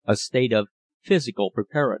 a state of physical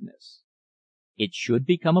preparedness. It should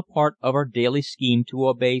become a part of our daily scheme to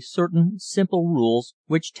obey certain simple rules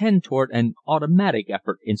which tend toward an automatic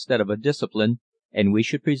effort instead of a discipline, and we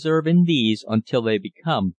should persevere in these until they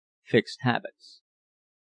become fixed habits.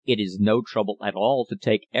 It is no trouble at all to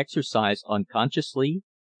take exercise unconsciously,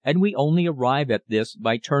 and we only arrive at this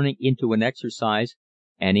by turning into an exercise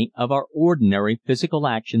any of our ordinary physical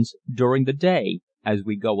actions during the day as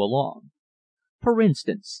we go along. For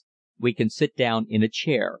instance, we can sit down in a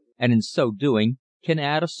chair, and in so doing can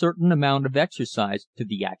add a certain amount of exercise to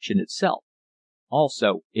the action itself.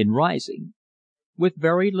 Also in rising. With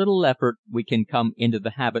very little effort we can come into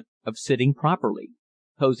the habit of sitting properly,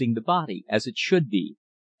 posing the body as it should be,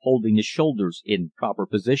 holding the shoulders in proper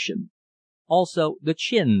position. Also the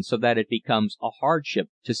chin so that it becomes a hardship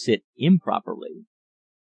to sit improperly.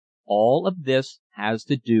 All of this has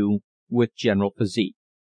to do with general physique.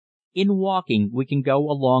 In walking we can go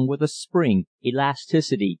along with a spring,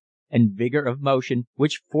 elasticity, and vigor of motion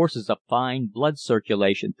which forces a fine blood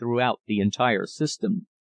circulation throughout the entire system.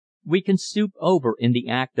 We can stoop over in the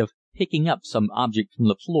act of picking up some object from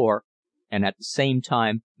the floor, and at the same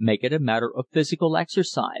time make it a matter of physical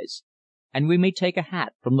exercise, and we may take a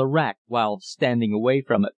hat from the rack while standing away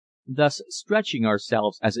from it, thus stretching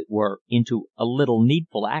ourselves, as it were, into a little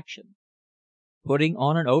needful action. Putting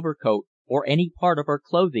on an overcoat or any part of our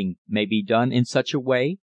clothing may be done in such a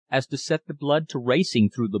way as to set the blood to racing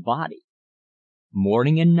through the body.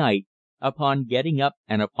 Morning and night, upon getting up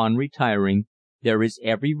and upon retiring, there is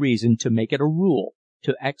every reason to make it a rule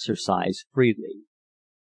to exercise freely.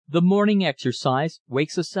 The morning exercise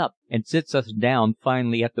wakes us up and sits us down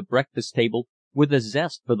finally at the breakfast table with a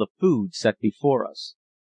zest for the food set before us.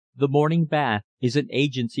 The morning bath is an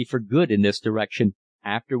agency for good in this direction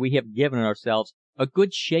after we have given ourselves a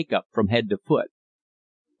good shake-up from head to foot.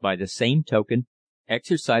 By the same token,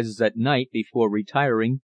 exercises at night before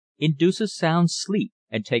retiring induces sound sleep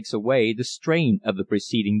and takes away the strain of the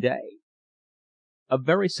preceding day. A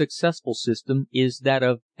very successful system is that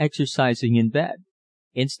of exercising in bed.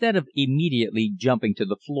 Instead of immediately jumping to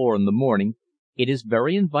the floor in the morning, it is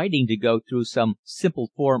very inviting to go through some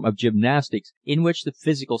simple form of gymnastics in which the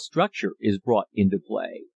physical structure is brought into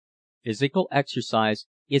play. Physical exercise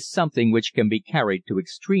is something which can be carried to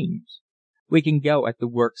extremes. We can go at the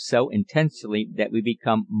work so intensely that we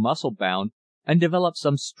become muscle-bound and develop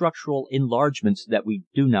some structural enlargements that we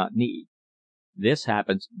do not need. This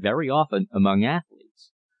happens very often among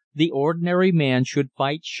athletes. The ordinary man should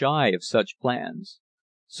fight shy of such plans.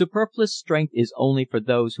 Superfluous strength is only for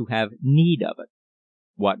those who have need of it.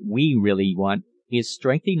 What we really want is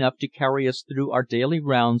strength enough to carry us through our daily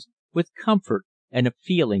rounds with comfort and a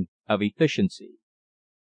feeling of efficiency.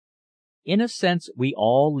 In a sense we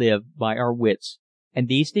all live by our wits, and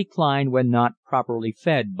these decline when not properly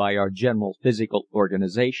fed by our general physical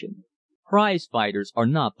organization. Prize fighters are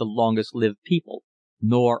not the longest lived people,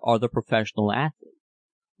 nor are the professional athletes.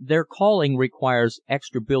 Their calling requires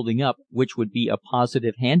extra building up which would be a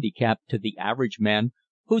positive handicap to the average man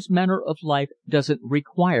whose manner of life doesn't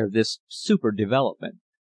require this super development.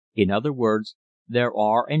 In other words, there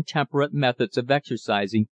are intemperate methods of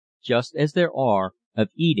exercising just as there are of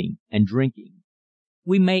eating and drinking.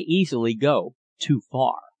 We may easily go too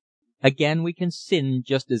far. Again, we can sin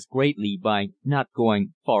just as greatly by not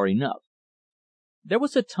going far enough. There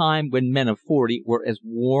was a time when men of 40 were as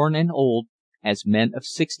worn and old as men of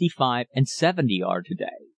 65 and 70 are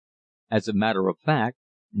today. As a matter of fact,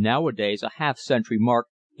 nowadays a half-century mark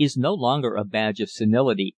is no longer a badge of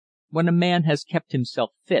senility when a man has kept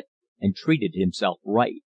himself fit and treated himself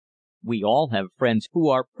right. We all have friends who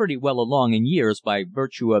are pretty well along in years by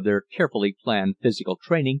virtue of their carefully planned physical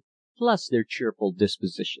training, plus their cheerful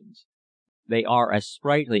dispositions. They are as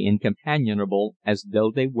sprightly and companionable as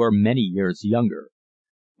though they were many years younger.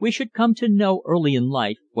 We should come to know early in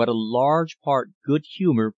life what a large part good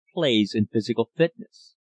humor plays in physical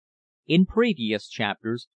fitness. In previous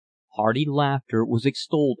chapters, hearty laughter was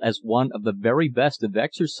extolled as one of the very best of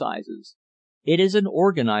exercises. It is an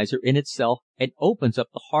organizer in itself and opens up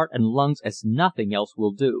the heart and lungs as nothing else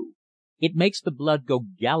will do. It makes the blood go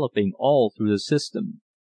galloping all through the system.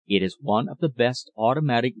 It is one of the best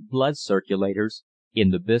automatic blood circulators in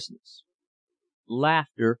the business.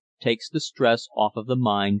 Laughter takes the stress off of the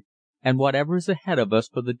mind, and whatever is ahead of us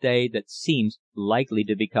for the day that seems likely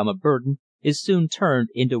to become a burden is soon turned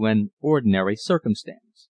into an ordinary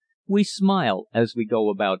circumstance. We smile as we go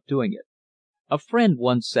about doing it. A friend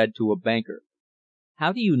once said to a banker,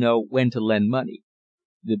 "How do you know when to lend money?"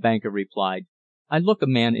 The banker replied, "I look a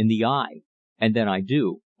man in the eye, and then I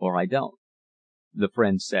do or I don't." The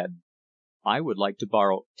friend said, "I would like to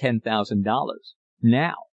borrow $10,000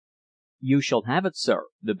 now." "You shall have it, sir,"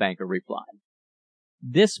 the banker replied.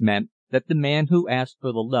 This meant that the man who asked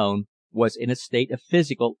for the loan was in a state of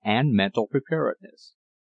physical and mental preparedness.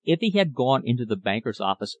 If he had gone into the banker's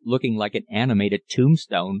office looking like an animated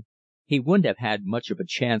tombstone, he wouldn't have had much of a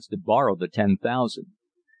chance to borrow the $10,000.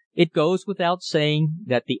 It goes without saying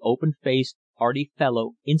that the open-faced, hearty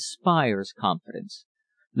fellow inspires confidence.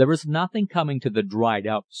 There is nothing coming to the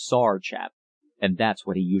dried-out, sour chap, and that's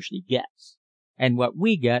what he usually gets. And what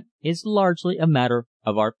we get is largely a matter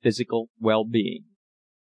of our physical well-being.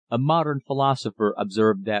 A modern philosopher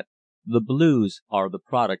observed that the blues are the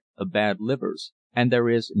product of bad livers, and there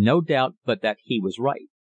is no doubt but that he was right.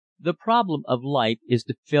 The problem of life is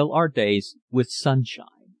to fill our days with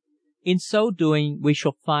sunshine. In so doing, we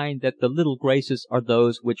shall find that the little graces are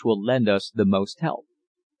those which will lend us the most help.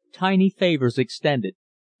 Tiny favors extended,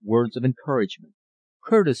 words of encouragement,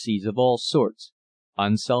 courtesies of all sorts,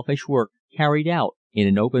 unselfish work carried out in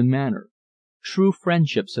an open manner, true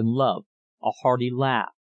friendships and love, a hearty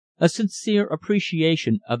laugh, a sincere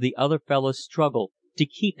appreciation of the other fellow's struggle to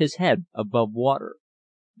keep his head above water,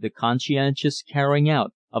 the conscientious carrying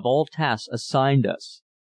out of all tasks assigned us.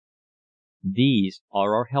 These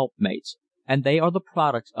are our helpmates, and they are the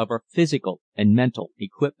products of our physical and mental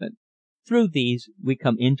equipment. Through these we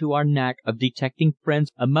come into our knack of detecting friends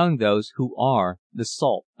among those who are the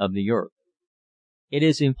salt of the earth. It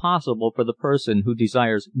is impossible for the person who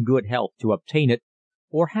desires good health to obtain it,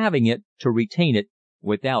 or having it to retain it,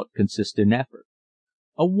 without consistent effort.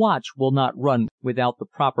 A watch will not run without the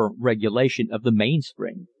proper regulation of the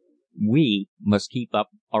mainspring. We must keep up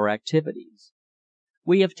our activities.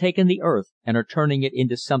 We have taken the earth and are turning it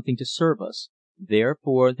into something to serve us,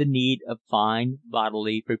 therefore the need of fine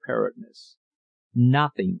bodily preparedness.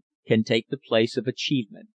 Nothing can take the place of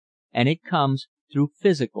achievement, and it comes through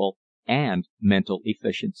physical and mental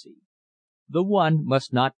efficiency. The one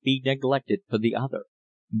must not be neglected for the other.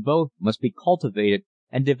 Both must be cultivated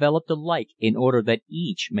and developed alike in order that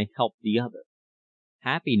each may help the other.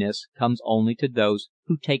 Happiness comes only to those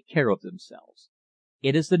who take care of themselves.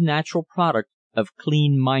 It is the natural product of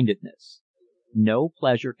clean-mindedness. No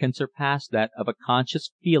pleasure can surpass that of a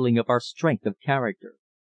conscious feeling of our strength of character.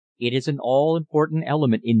 It is an all-important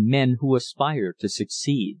element in men who aspire to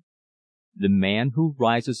succeed. The man who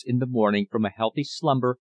rises in the morning from a healthy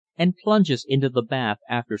slumber and plunges into the bath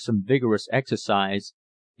after some vigorous exercise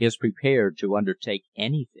is prepared to undertake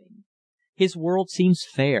anything. His world seems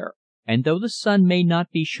fair, and though the sun may not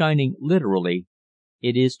be shining literally,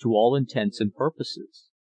 it is to all intents and purposes.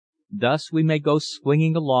 Thus we may go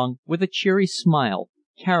swinging along with a cheery smile,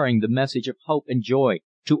 carrying the message of hope and joy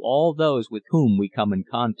to all those with whom we come in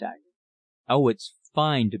contact. Oh, it's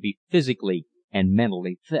fine to be physically and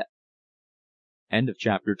mentally fit. End of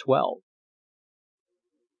chapter 12.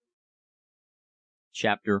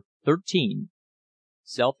 Chapter 13.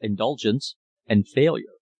 Self-indulgence and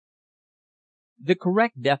failure. The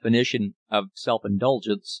correct definition of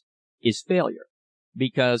self-indulgence is failure.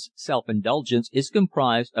 Because self-indulgence is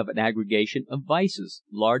comprised of an aggregation of vices,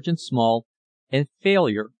 large and small, and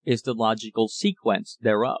failure is the logical sequence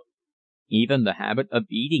thereof. Even the habit of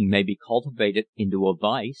eating may be cultivated into a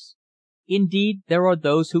vice. Indeed, there are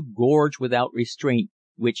those who gorge without restraint,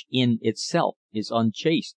 which in itself is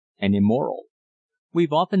unchaste and immoral.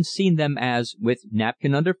 We've often seen them as, with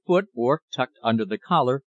napkin underfoot or tucked under the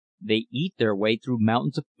collar, they eat their way through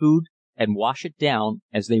mountains of food and wash it down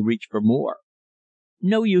as they reach for more.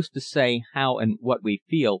 No use to say how and what we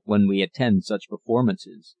feel when we attend such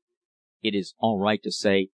performances. It is all right to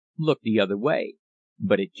say, "Look the other way,"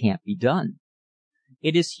 but it can't be done.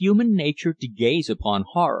 It is human nature to gaze upon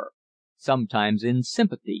horror, sometimes in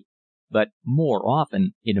sympathy, but more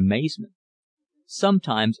often in amazement.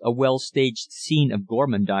 Sometimes a well-staged scene of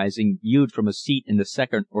gormandizing viewed from a seat in the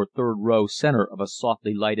second or third row center of a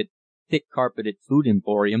softly lighted, thick-carpeted food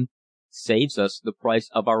emporium saves us the price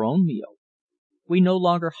of our own meal. We no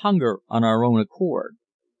longer hunger on our own accord.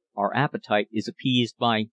 Our appetite is appeased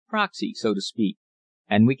by proxy, so to speak,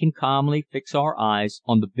 and we can calmly fix our eyes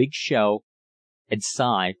on the big show and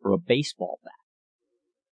sigh for a baseball bat.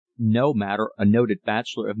 No matter, a noted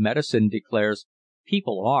bachelor of medicine declares,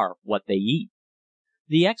 people are what they eat.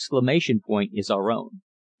 The exclamation point is our own.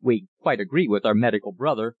 We quite agree with our medical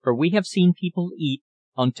brother, for we have seen people eat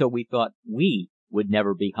until we thought we would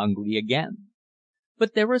never be hungry again.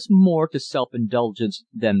 But there is more to self-indulgence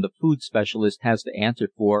than the food specialist has to answer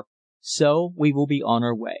for, so we will be on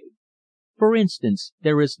our way. For instance,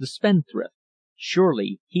 there is the spendthrift.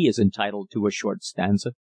 Surely he is entitled to a short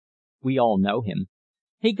stanza. We all know him.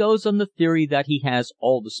 He goes on the theory that he has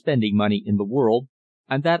all the spending money in the world,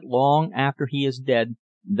 and that long after he is dead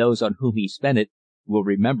those on whom he spent it will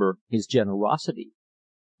remember his generosity.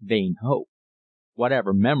 Vain hope.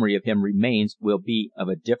 Whatever memory of him remains will be of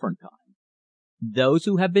a different kind. Those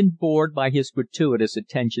who have been bored by his gratuitous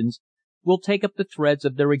attentions will take up the threads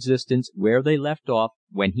of their existence where they left off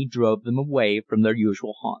when he drove them away from their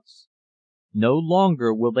usual haunts. No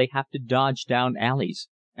longer will they have to dodge down alleys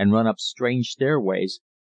and run up strange stairways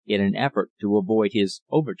in an effort to avoid his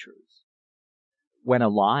overtures. When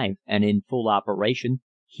alive and in full operation,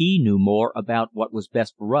 he knew more about what was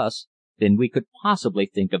best for us than we could possibly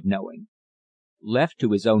think of knowing. Left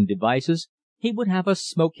to his own devices, he would have us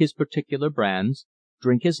smoke his particular brands,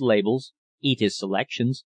 drink his labels, eat his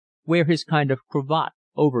selections, wear his kind of cravat,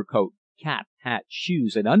 overcoat, cap, hat,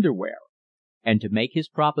 shoes, and underwear. And to make his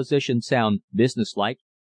proposition sound businesslike,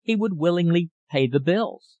 he would willingly pay the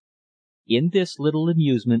bills. In this little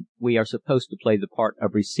amusement we are supposed to play the part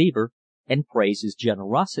of receiver and praise his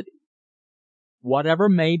generosity. Whatever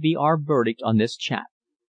may be our verdict on this chap,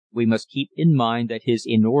 we must keep in mind that his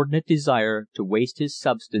inordinate desire to waste his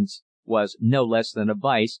substance was no less than a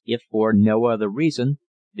vice, if for no other reason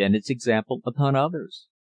than its example upon others.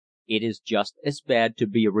 It is just as bad to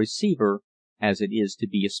be a receiver as it is to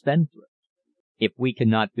be a spendthrift. If we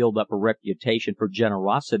cannot build up a reputation for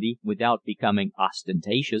generosity without becoming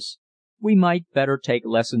ostentatious, we might better take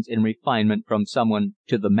lessons in refinement from someone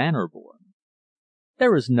to the manner born.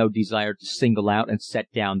 There is no desire to single out and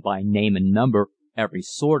set down by name and number every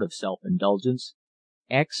sort of self-indulgence.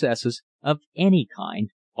 Excesses of any kind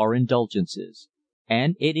are indulgences,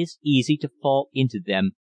 and it is easy to fall into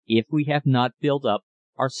them if we have not built up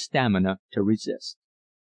our stamina to resist.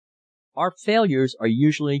 Our failures are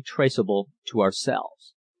usually traceable to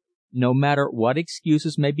ourselves. No matter what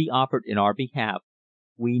excuses may be offered in our behalf,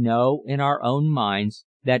 we know in our own minds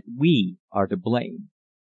that we are to blame.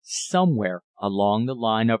 Somewhere along the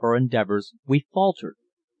line of our endeavors we faltered,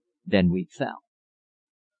 then we fell.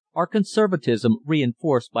 Our conservatism,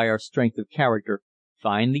 reinforced by our strength of character,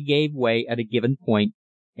 finally gave way at a given point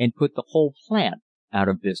and put the whole plant out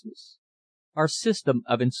of business. Our system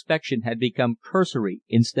of inspection had become cursory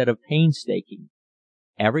instead of painstaking.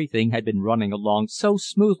 Everything had been running along so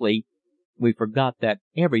smoothly we forgot that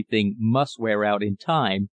everything must wear out in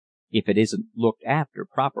time if it isn't looked after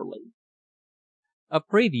properly. A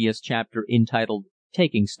previous chapter entitled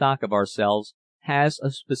 "Taking Stock of Ourselves" has a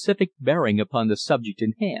specific bearing upon the subject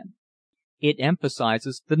in hand. It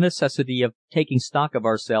emphasizes the necessity of taking stock of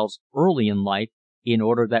ourselves early in life in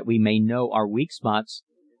order that we may know our weak spots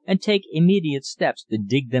and take immediate steps to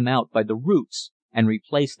dig them out by the roots and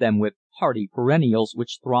replace them with hardy perennials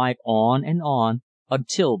which thrive on and on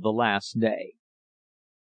until the last day.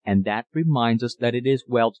 And that reminds us that it is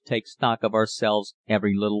well to take stock of ourselves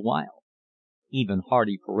every little while. Even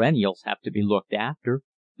hardy perennials have to be looked after,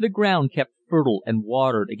 the ground kept fertile and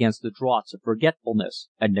watered against the draughts of forgetfulness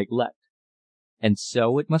and neglect. And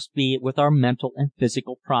so it must be with our mental and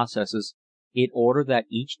physical processes, in order that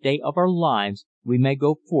each day of our lives we may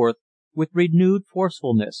go forth with renewed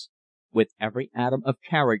forcefulness, with every atom of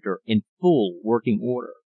character in full working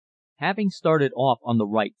order. Having started off on the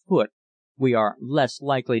right foot, we are less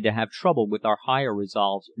likely to have trouble with our higher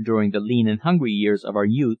resolves during the lean and hungry years of our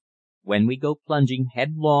youth, when we go plunging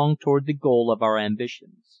headlong toward the goal of our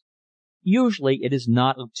ambitions. Usually it is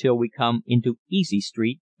not until we come into Easy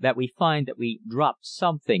Street that we find that we dropped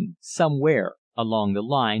something somewhere along the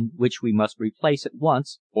line which we must replace at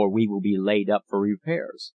once or we will be laid up for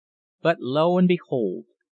repairs. But lo and behold,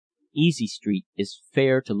 Easy Street is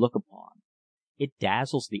fair to look upon. It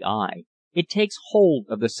dazzles the eye. It takes hold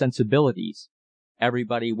of the sensibilities.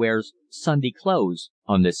 Everybody wears Sunday clothes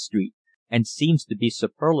on this street, and seems to be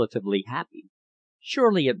superlatively happy.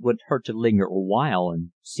 Surely it would hurt to linger a while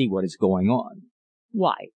and see what is going on.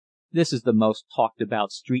 Why, this is the most talked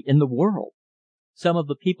about street in the world. Some of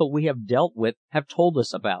the people we have dealt with have told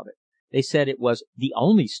us about it. They said it was the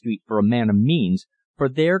only street for a man of means, for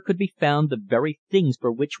there could be found the very things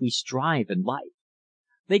for which we strive in life.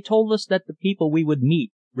 They told us that the people we would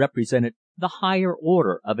meet represented the higher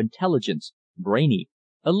order of intelligence, brainy,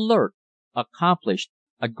 alert, accomplished,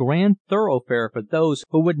 a grand thoroughfare for those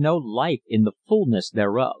who would know life in the fullness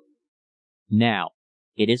thereof. Now,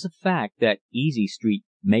 it is a fact that Easy Street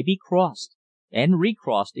may be crossed and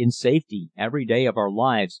recrossed in safety every day of our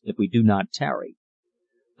lives if we do not tarry.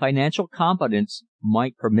 Financial competence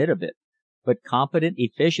might permit of it, but competent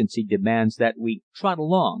efficiency demands that we trot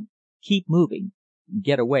along, keep moving,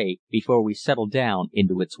 get away before we settle down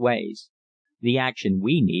into its ways. The action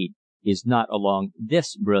we need is not along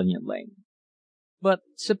this brilliant lane. But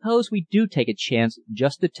suppose we do take a chance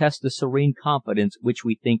just to test the serene confidence which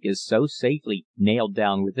we think is so safely nailed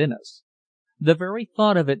down within us. The very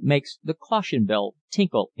thought of it makes the caution bell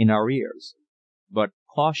tinkle in our ears. But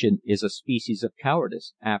caution is a species of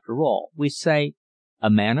cowardice, after all. We say,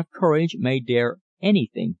 a man of courage may dare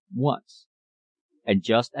anything once. And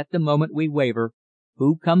just at the moment we waver,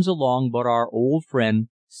 who comes along but our old friend,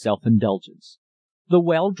 self-indulgence, the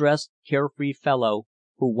well-dressed, carefree fellow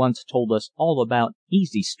who once told us all about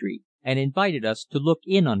Easy Street and invited us to look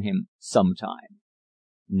in on him sometime.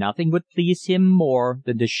 Nothing would please him more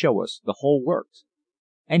than to show us the whole works.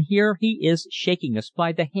 And here he is shaking us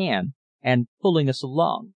by the hand and pulling us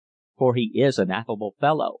along, for he is an affable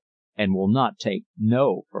fellow and will not take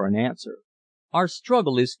no for an answer. Our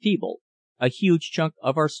struggle is feeble. A huge chunk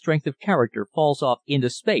of our strength of character falls off into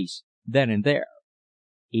space then and there.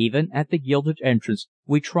 Even at the gilded entrance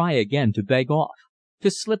we try again to beg off, to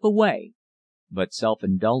slip away, but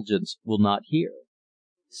self-indulgence will not hear.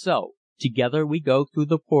 So together we go through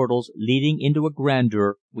the portals leading into a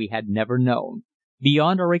grandeur we had never known,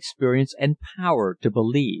 beyond our experience and power to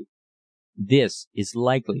believe. This is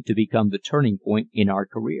likely to become the turning point in our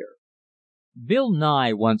career. Bill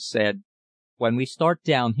Nye once said, "When we start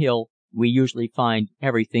downhill, we usually find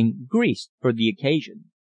everything greased for the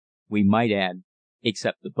occasion." We might add,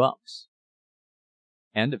 except the bumps.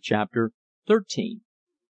 End of chapter 13.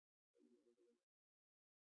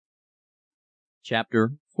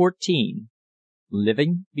 Chapter 14.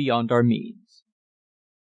 Living Beyond Our Means.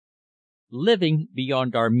 Living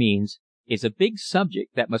beyond our means is a big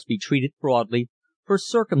subject that must be treated broadly, for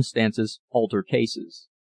circumstances alter cases.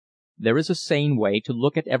 There is a sane way to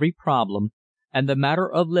look at every problem, and the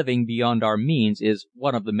matter of living beyond our means is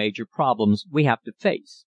one of the major problems we have to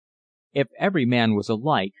face. If every man was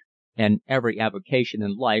alike, and every avocation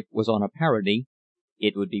in life was on a parity,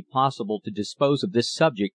 it would be possible to dispose of this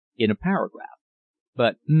subject in a paragraph.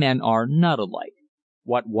 But men are not alike.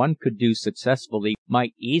 What one could do successfully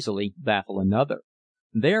might easily baffle another.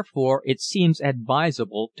 Therefore, it seems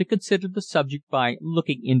advisable to consider the subject by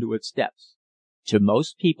looking into its depths. To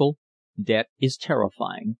most people, debt is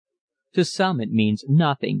terrifying. To some it means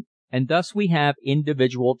nothing, and thus we have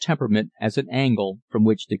individual temperament as an angle from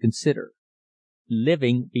which to consider.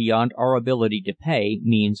 Living beyond our ability to pay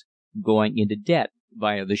means going into debt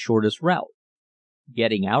via the shortest route.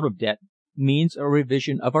 Getting out of debt means a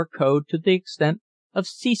revision of our code to the extent of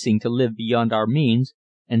ceasing to live beyond our means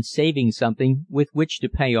and saving something with which to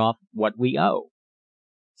pay off what we owe.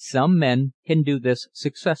 Some men can do this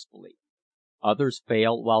successfully. Others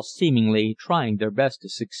fail while seemingly trying their best to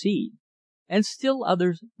succeed, and still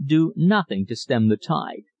others do nothing to stem the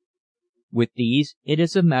tide. With these it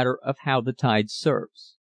is a matter of how the tide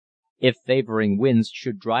serves. If favoring winds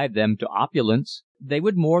should drive them to opulence, they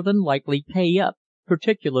would more than likely pay up,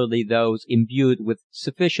 particularly those imbued with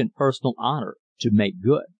sufficient personal honor to make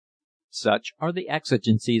good. Such are the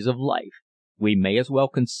exigencies of life. We may as well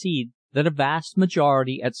concede that a vast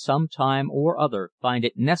majority at some time or other find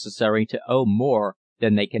it necessary to owe more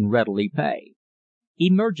than they can readily pay.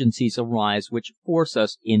 Emergencies arise which force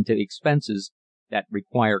us into expenses that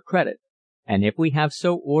require credit, and if we have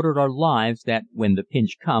so ordered our lives that when the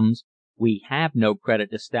pinch comes we have no credit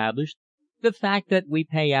established, the fact that we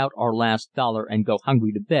pay out our last dollar and go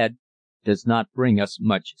hungry to bed does not bring us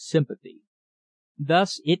much sympathy.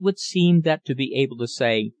 Thus it would seem that to be able to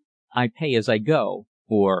say, "I pay as I go,"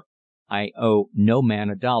 or "I owe no man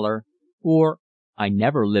a dollar," or "I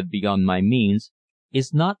never live beyond my means,"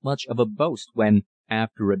 is not much of a boast when,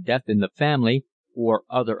 after a death in the family, or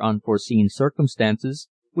other unforeseen circumstances,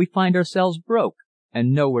 we find ourselves broke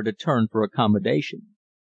and nowhere to turn for accommodation.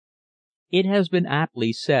 It has been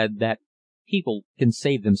aptly said that people can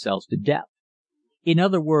save themselves to death. In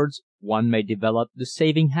other words, one may develop the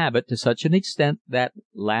saving habit to such an extent that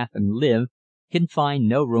Laugh and Live can find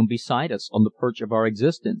no room beside us on the perch of our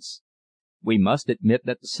existence. We must admit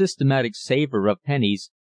that the systematic saver of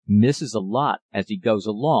pennies misses a lot as he goes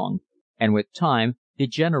along, and with time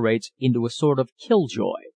degenerates into a sort of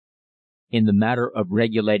killjoy. In the matter of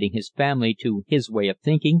regulating his family to his way of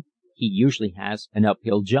thinking, he usually has an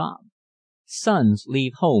uphill job. Sons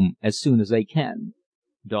leave home as soon as they can.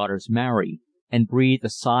 Daughters marry, and breathe a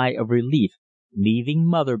sigh of relief, leaving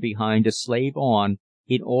mother behind to slave on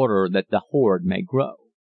in order that the hoard may grow.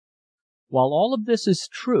 While all of this is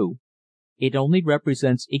true, it only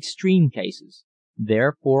represents extreme cases.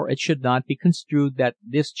 Therefore it should not be construed that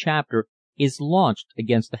this chapter is launched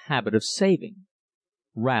against the habit of saving.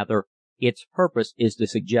 Rather, its purpose is to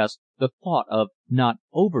suggest the thought of not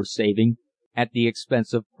over-saving at the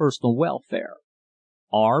expense of personal welfare.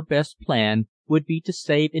 Our best plan would be to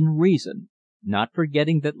save in reason, not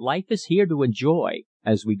forgetting that life is here to enjoy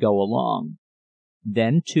as we go along.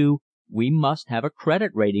 Then, too, we must have a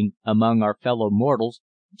credit rating among our fellow mortals,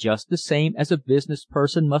 just the same as a business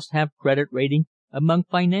person must have credit rating among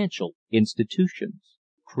financial institutions.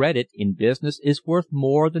 Credit in business is worth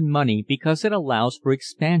more than money because it allows for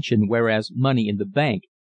expansion, whereas money in the bank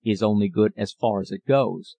is only good as far as it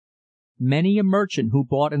goes. Many a merchant who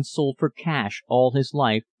bought and sold for cash all his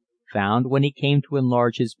life found when he came to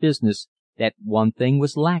enlarge his business that one thing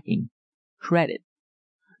was lacking: credit.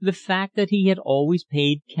 The fact that he had always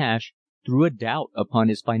paid cash threw a doubt upon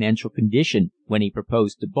his financial condition when he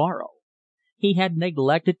proposed to borrow. He had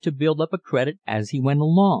neglected to build up a credit as he went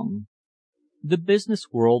along. The business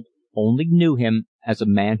world only knew him as a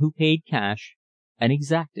man who paid cash and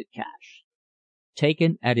exacted cash.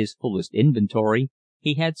 Taken at his fullest inventory,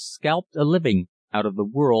 he had scalped a living out of the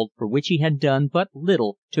world for which he had done but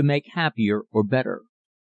little to make happier or better.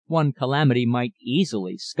 One calamity might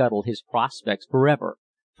easily scuttle his prospects forever,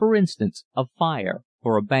 for instance, a fire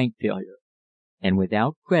or a bank failure. And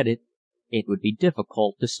without credit, it would be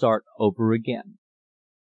difficult to start over again.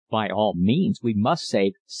 By all means, we must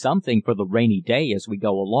save something for the rainy day as we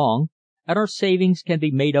go along, and our savings can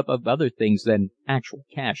be made up of other things than actual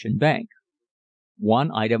cash in bank.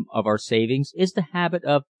 One item of our savings is the habit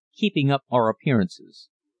of keeping up our appearances.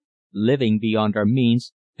 Living beyond our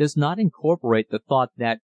means does not incorporate the thought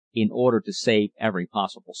that, in order to save every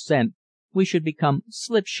possible cent, we should become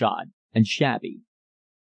slipshod and shabby.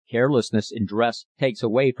 Carelessness in dress takes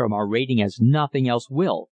away from our rating as nothing else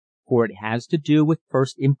will, for it has to do with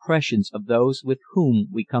first impressions of those with whom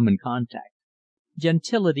we come in contact.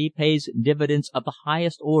 Gentility pays dividends of the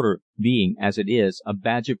highest order, being, as it is, a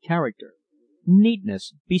badge of character.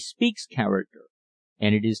 Neatness bespeaks character,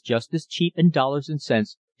 and it is just as cheap in dollars and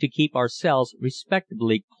cents to keep ourselves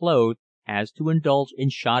respectably clothed as to indulge in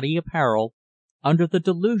shoddy apparel under the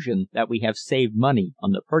delusion that we have saved money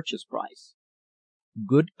on the purchase price.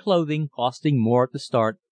 Good clothing, costing more at the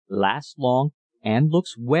start, lasts long and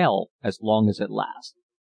looks well as long as it lasts.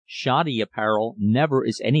 Shoddy apparel never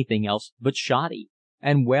is anything else but shoddy,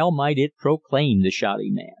 and well might it proclaim the shoddy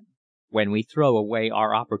man. When we throw away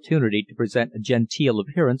our opportunity to present a genteel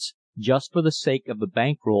appearance just for the sake of the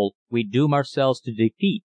bankroll, we doom ourselves to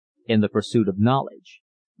defeat in the pursuit of knowledge.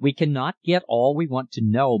 We cannot get all we want to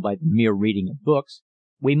know by the mere reading of books.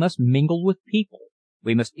 We must mingle with people.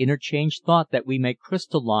 We must interchange thought that we may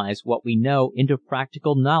crystallize what we know into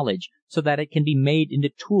practical knowledge so that it can be made into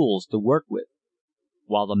tools to work with.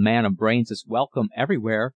 While the man of brains is welcome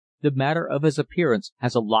everywhere, the matter of his appearance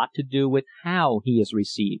has a lot to do with how he is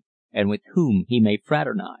received and with whom he may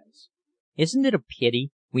fraternize. "Isn't it a pity,"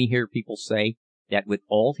 we hear people say, "that with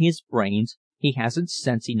all his brains he hasn't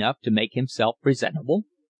sense enough to make himself presentable?"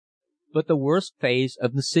 But the worst phase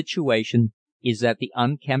of the situation is that the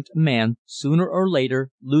unkempt man sooner or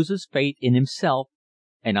later loses faith in himself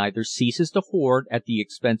and either ceases to hoard at the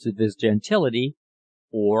expense of his gentility,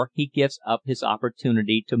 or he gives up his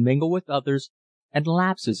opportunity to mingle with others and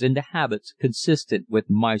lapses into habits consistent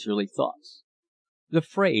with miserly thoughts. The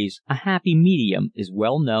phrase, "a happy medium," is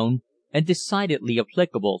well known and decidedly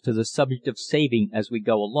applicable to the subject of saving as we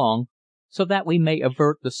go along, so that we may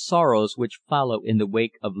avert the sorrows which follow in the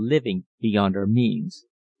wake of living beyond our means.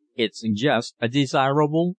 It suggests a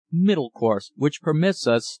desirable middle course which permits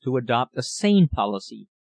us to adopt a sane policy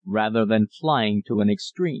rather than flying to an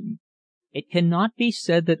extreme. It cannot be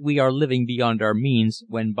said that we are living beyond our means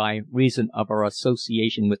when by reason of our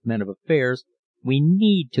association with men of affairs we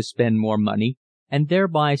need to spend more money and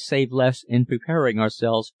thereby save less in preparing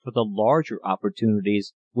ourselves for the larger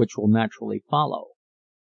opportunities which will naturally follow.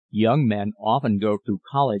 Young men often go through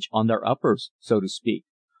college on their uppers, so to speak.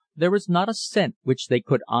 There is not a cent which they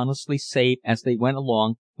could honestly save as they went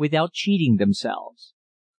along without cheating themselves.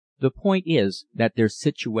 The point is that their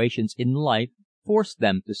situations in life force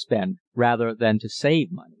them to spend rather than to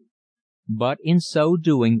save money. But in so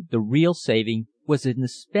doing the real saving was in the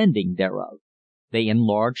spending thereof. They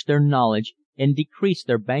enlarged their knowledge and decreased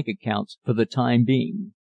their bank accounts for the time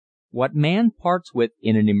being. What man parts with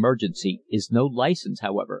in an emergency is no license,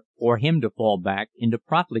 however, for him to fall back into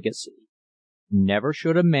profligacy. Never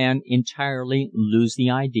should a man entirely lose the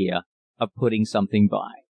idea of putting something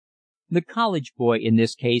by. The college boy in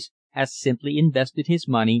this case has simply invested his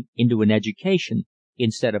money into an education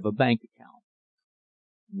instead of a bank account.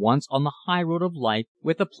 Once on the high road of life,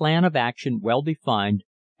 with a plan of action well defined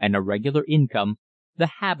and a regular income, the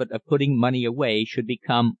habit of putting money away should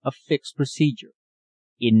become a fixed procedure.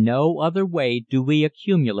 In no other way do we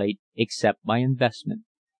accumulate except by investment,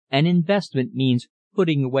 and investment means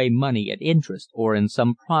putting away money at interest or in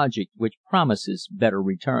some project which promises better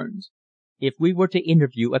returns. If we were to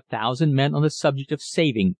interview 1,000 men on the subject of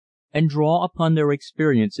saving and draw upon their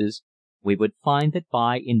experiences, we would find that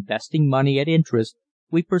by investing money at interest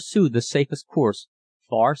we pursue the safest course,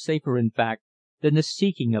 far safer in fact than the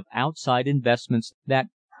seeking of outside investments that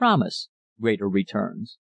promise greater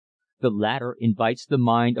returns. The latter invites the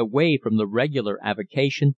mind away from the regular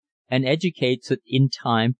avocation and educates it in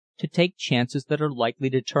time to take chances that are likely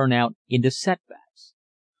to turn out into setbacks.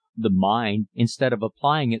 The mind, instead of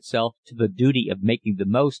applying itself to the duty of making the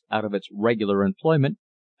most out of its regular employment,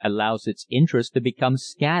 allows its interest to become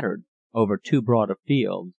scattered over too broad a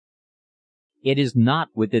field. It is not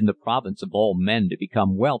within the province of all men to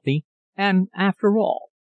become wealthy, and, after all,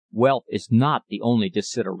 wealth is not the only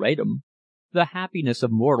desideratum. The happiness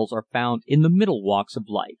of mortals are found in the middle walks of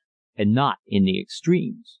life, and not in the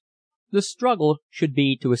extremes. The struggle should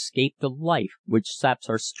be to escape the life which saps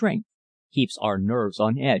our strength, keeps our nerves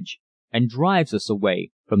on edge, and drives us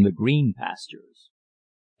away from the green pastures.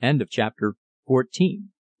 End of chapter 14.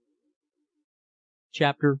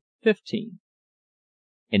 Chapter 15.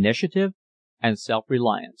 Initiative and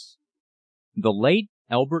Self-Reliance. The late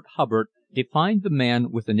Elbert Hubbard defined the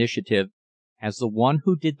man with initiative as the one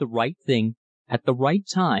who did the right thing at the right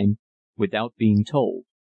time without being told.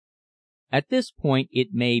 At this point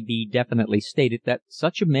it may be definitely stated that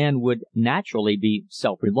such a man would naturally be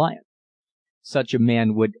self-reliant. Such a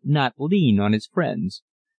man would not lean on his friends.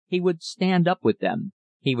 He would stand up with them.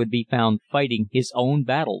 He would be found fighting his own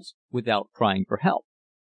battles without crying for help.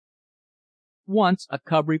 Once a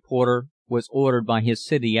cub reporter was ordered by his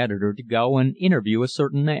city editor to go and interview a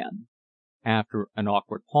certain man. After an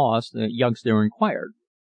awkward pause, the youngster inquired,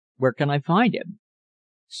 "Where can I find him?"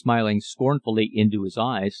 Smiling scornfully into his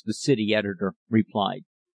eyes, the city editor replied,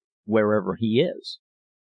 "Wherever he is."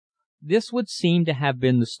 This would seem to have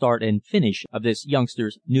been the start and finish of this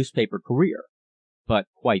youngster's newspaper career. But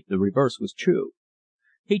quite the reverse was true.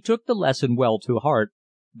 He took the lesson well to heart,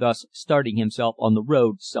 thus starting himself on the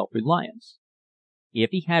road to self-reliance.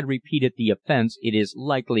 If he had repeated the offense it is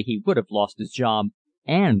likely he would have lost his job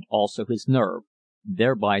and also his nerve,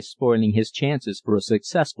 thereby spoiling his chances for a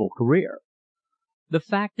successful career. The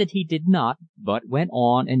fact that he did not, but went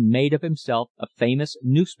on and made of himself a famous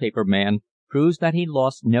newspaper man proves that he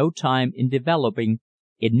lost no time in developing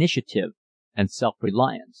initiative and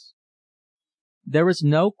self-reliance. There is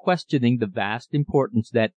no questioning the vast importance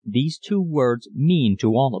that these two words mean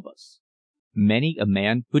to all of us. Many a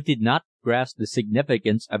man who did not grasp the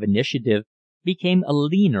significance of initiative became a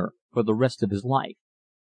leaner for the rest of his life.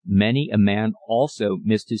 Many a man also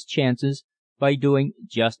missed his chances by doing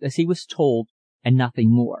just as he was told and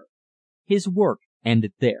nothing more. His work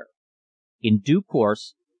ended there. In due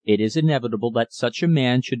course, it is inevitable that such a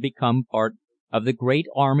man should become part of the great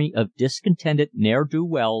army of discontented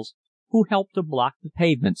ne'er-do-wells who help to block the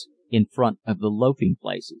pavements in front of the loafing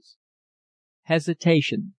places.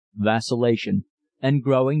 Hesitation, vacillation, and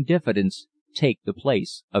growing diffidence take the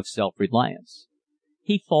place of self-reliance.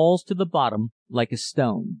 He falls to the bottom like a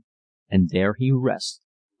stone, and there he rests,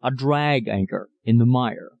 a drag anchor in the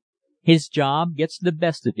mire. His job gets the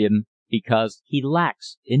best of him because he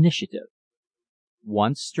lacks initiative.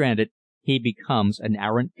 Once stranded, he becomes an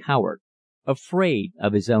arrant coward, afraid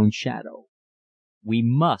of his own shadow. We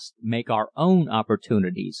must make our own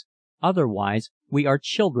opportunities, otherwise we are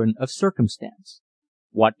children of circumstance.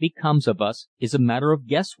 What becomes of us is a matter of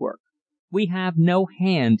guesswork. We have no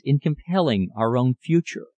hand in compelling our own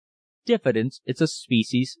future. Diffidence is a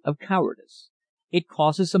species of cowardice. It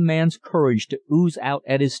causes a man's courage to ooze out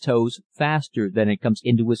at his toes faster than it comes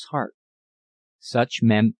into his heart. Such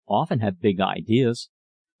men often have big ideas,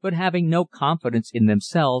 but having no confidence in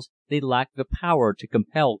themselves, they lack the power to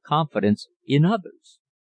compel confidence in others.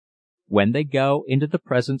 When they go into the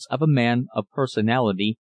presence of a man of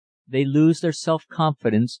personality, they lose their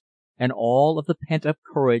self-confidence, and all of the pent-up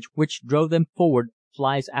courage which drove them forward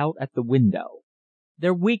flies out at the window.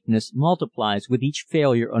 Their weakness multiplies with each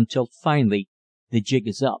failure until finally the jig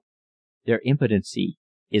is up. Their impotency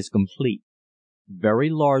is complete. Very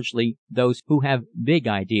largely, those who have big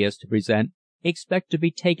ideas to present expect to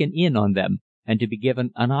be taken in on them and to be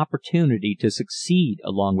given an opportunity to succeed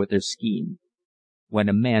along with their scheme. When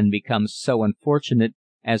a man becomes so unfortunate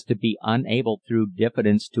as to be unable through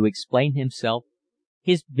diffidence to explain himself,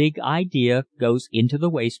 his big idea goes into the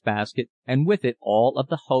wastebasket, and with it all of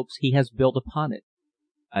the hopes he has built upon it.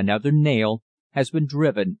 Another nail has been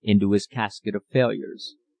driven into his casket of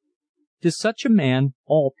failures. To such a man,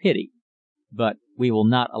 all pity, but we will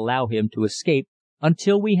not allow him to escape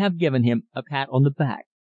until we have given him a pat on the back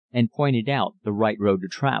and pointed out the right road to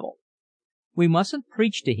travel. We mustn't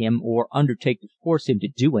preach to him or undertake to force him to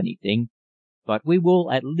do anything, but we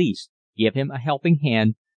will at least give him a helping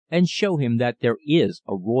hand and show him that there is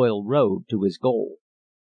a royal road to his goal.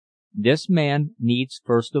 This man needs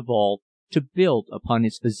first of all to build upon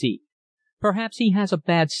his physique. Perhaps he has a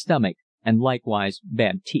bad stomach and likewise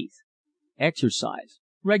bad teeth. Exercise,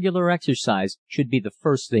 regular exercise, should be the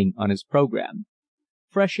first thing on his program.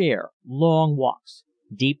 Fresh air, long walks,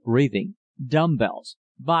 deep breathing, dumbbells,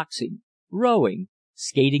 boxing, rowing,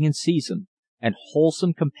 skating in season, and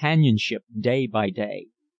wholesome companionship day by day.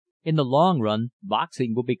 In the long run,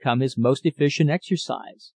 boxing will become his most efficient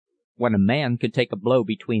exercise. When a man can take a blow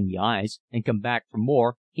between the eyes and come back for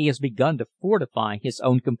more, he has begun to fortify his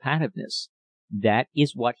own combativeness. That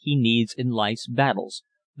is what he needs in life's battles,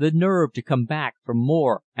 the nerve to come back for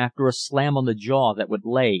more after a slam on the jaw that would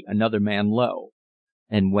lay another man low.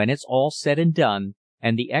 And when it's all said and done,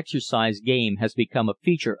 and the exercise game has become a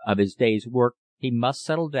feature of his day's work, he must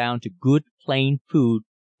settle down to good plain food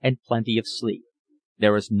and plenty of sleep.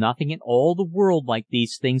 There is nothing in all the world like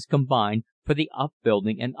these things combined for the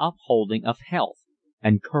upbuilding and upholding of health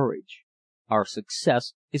and courage. Our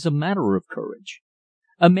success is a matter of courage.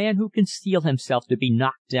 A man who can steel himself to be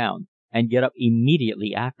knocked down and get up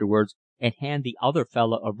immediately afterwards and hand the other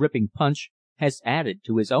fellow a ripping punch has added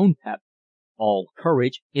to his own pep. All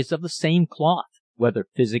courage is of the same cloth, whether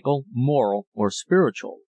physical, moral, or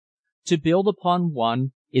spiritual. To build upon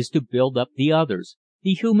one is to build up the others,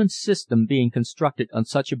 the human system being constructed on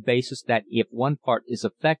such a basis that if one part is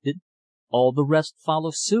affected, all the rest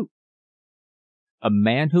follow suit. A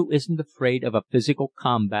man who isn't afraid of a physical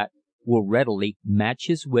combat will readily match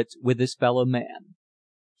his wits with his fellow man.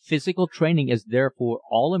 Physical training is therefore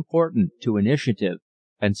all important to initiative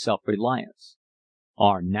and self-reliance.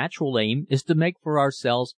 Our natural aim is to make for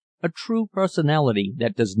ourselves a true personality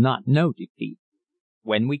that does not know defeat.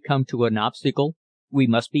 When we come to an obstacle, we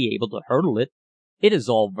must be able to hurdle it. It is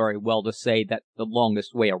all very well to say that the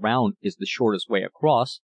longest way around is the shortest way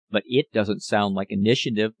across, but it doesn't sound like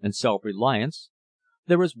initiative and self-reliance.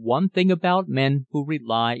 There is one thing about men who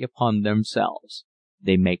rely upon themselves.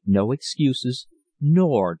 They make no excuses,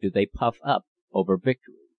 nor do they puff up over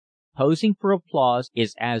victory. Posing for applause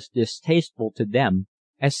is as distasteful to them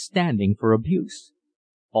as standing for abuse.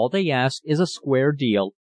 All they ask is a square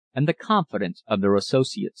deal and the confidence of their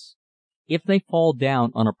associates. If they fall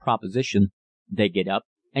down on a proposition, they get up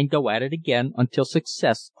and go at it again until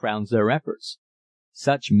success crowns their efforts.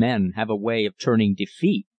 Such men have a way of turning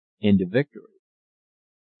defeat into victory.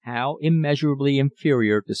 How immeasurably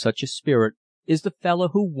inferior to such a spirit is the fellow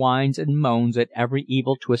who whines and moans at every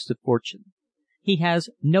evil twist of fortune. He has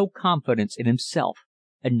no confidence in himself,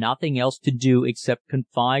 and nothing else to do except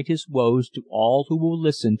confide his woes to all who will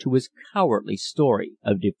listen to his cowardly story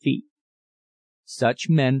of defeat. Such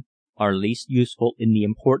men are least useful in the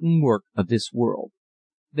important work of this world.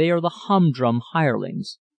 They are the humdrum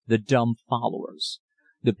hirelings, the dumb followers.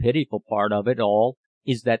 The pitiful part of it all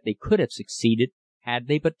is that they could have succeeded had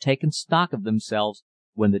they but taken stock of themselves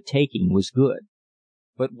when the taking was good.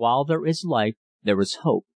 But while there is life, there is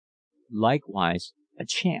hope, likewise a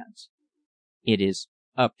chance. It is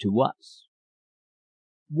up to us.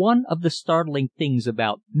 One of the startling things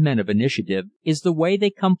about men of initiative is the way they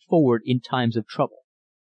come forward in times of trouble.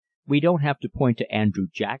 We don't have to point to Andrew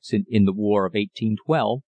Jackson in the War of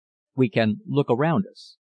 1812. We can look around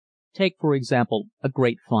us. Take, for example, a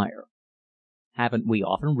great fire. Haven't we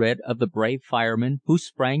often read of the brave fireman who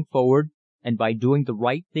sprang forward and by doing the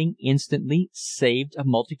right thing instantly saved a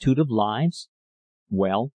multitude of lives?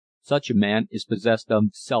 Well, such a man is possessed of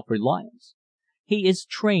self-reliance. He is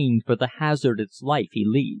trained for the hazardous life he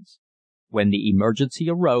leads. When the emergency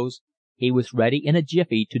arose, he was ready in a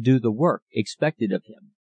jiffy to do the work expected of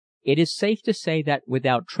him. It is safe to say that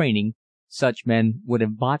without training, such men would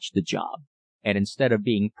have botched the job, and instead of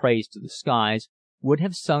being praised to the skies, would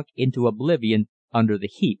have sunk into oblivion under the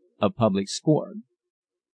heap of public scorn.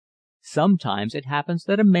 Sometimes it happens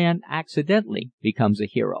that a man accidentally becomes a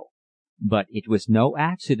hero, but it was no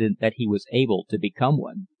accident that he was able to become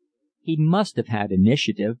one. He must have had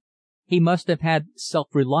initiative. He must have had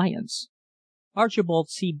self-reliance. Archibald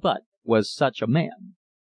C. Butt was such a man.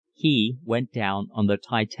 He went down on the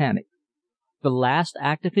Titanic. The last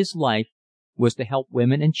act of his life was to help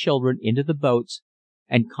women and children into the boats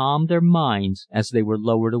and calm their minds as they were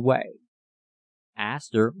lowered away.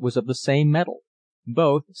 Astor was of the same metal,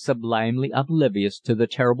 both sublimely oblivious to the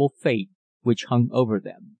terrible fate which hung over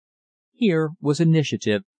them. Here was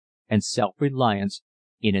initiative and self-reliance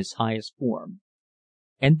in its highest form.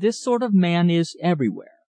 And this sort of man is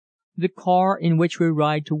everywhere. The car in which we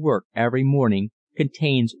ride to work every morning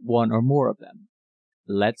contains one or more of them.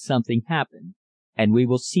 Let something happen, and we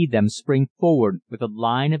will see them spring forward with a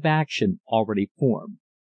line of action already formed.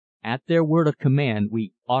 At their word of command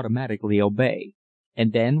we automatically obey,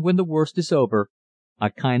 and then when the worst is over,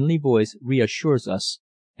 a kindly voice reassures us,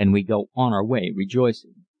 and we go on our way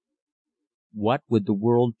rejoicing. What would the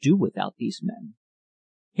world do without these men?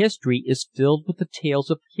 History is filled with the tales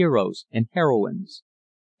of heroes and heroines,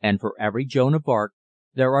 and for every Joan of Arc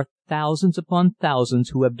there are thousands upon thousands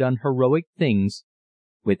who have done heroic things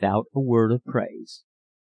without a word of praise.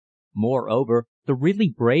 Moreover, the really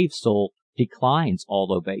brave soul declines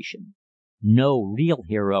all ovation. No real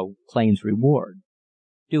hero claims reward.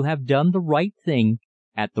 To have done the right thing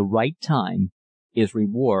at the right time is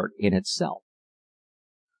reward in itself.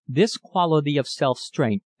 This quality of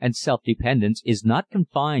self-strength and self-dependence is not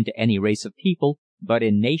confined to any race of people, but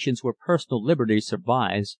in nations where personal liberty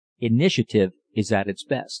survives, initiative is at its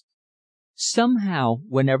best. Somehow,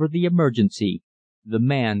 whenever the emergency, the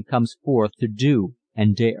man comes forth to do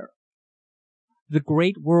and dare. The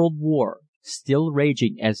Great World War, still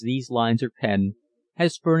raging as these lines are penned,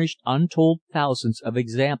 has furnished untold thousands of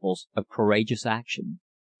examples of courageous action,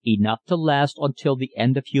 enough to last until the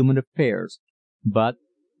end of human affairs, but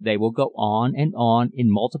they will go on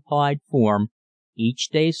in multiplied form, each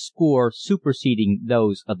day's score superseding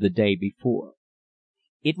those of the day before.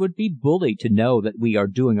 It would be bully to know that we are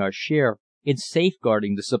doing our share in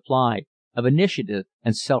safeguarding the supply of initiative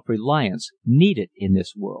and self-reliance needed in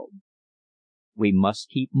this world. We must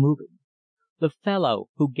keep moving. The fellow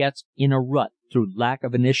who gets in a rut through lack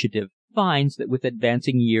of initiative finds that with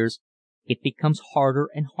advancing years it becomes harder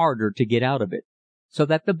and harder to get out of it, so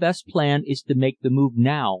that the best plan is to make the move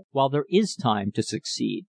now while there is time to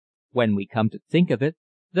succeed. When we come to think of it,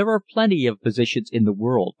 there are plenty of positions in the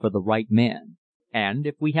world for the right man, and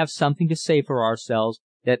if we have something to say for ourselves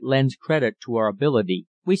that lends credit to our ability,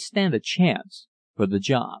 we stand a chance for the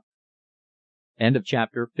job. End of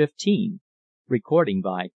chapter 15. Recording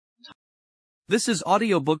by This is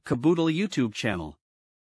Audiobook Caboodle YouTube channel.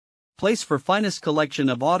 Place for finest collection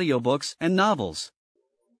of audiobooks and novels.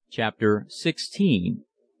 Chapter 16.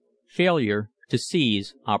 Failure to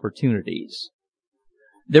Seize Opportunities.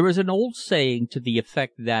 There is an old saying to the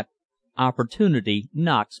effect that opportunity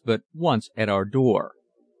knocks but once at our door,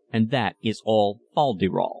 and that is all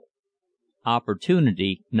falderall.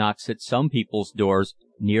 Opportunity knocks at some people's doors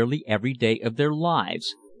nearly every day of their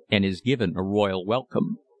lives, and is given a royal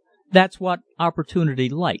welcome. That's what opportunity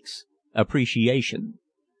likes, appreciation.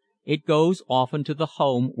 It goes often to the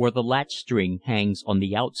home where the latch string hangs on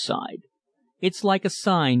the outside. It's like a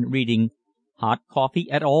sign reading, "Hot coffee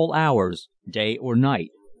at all hours, day or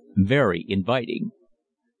night," very inviting.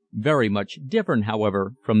 Very much different,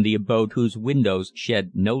 however, from the abode whose windows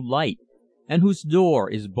shed no light and whose door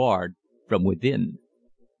is barred from within.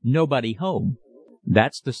 Nobody home.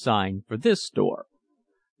 That's the sign for this store.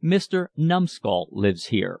 Mr. Numbskull lives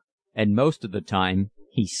here, and most of the time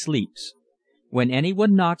he sleeps. When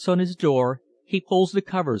anyone knocks on his door, he pulls the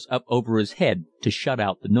covers up over his head to shut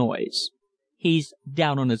out the noise. He's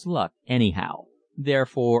down on his luck anyhow.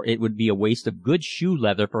 Therefore it would be a waste of good shoe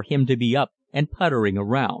leather for him to be up and puttering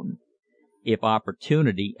around. If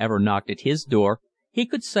opportunity ever knocked at his door, he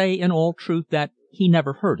could say in all truth that he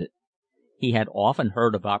never heard it. He had often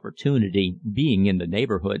heard of opportunity being in the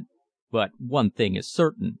neighborhood, but one thing is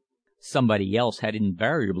certain, somebody else had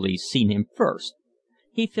invariably seen him first.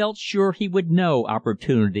 He felt sure he would know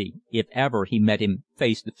opportunity if ever he met him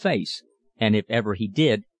face to face, and if ever he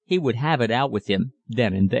did, he would have it out with him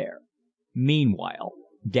then and there. Meanwhile,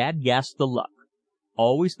 dadgast the luck.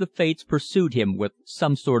 Always the fates pursued him with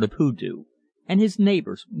some sort of hoodoo, and his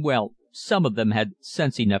neighbors, well, some of them had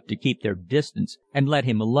sense enough to keep their distance and let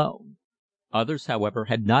him alone. Others, however,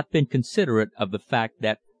 had not been considerate of the fact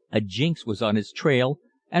that a jinx was on his trail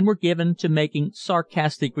and were given to making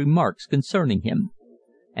sarcastic remarks concerning him.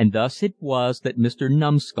 And thus it was that Mr.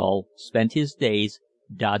 Numbskull spent his days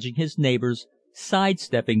dodging his neighbors,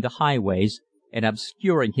 sidestepping the highways, and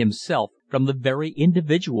obscuring himself from the very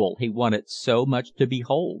individual he wanted so much to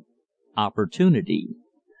behold — opportunity.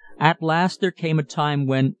 At last there came a time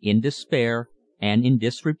when, in despair and in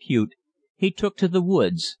disrepute, he took to the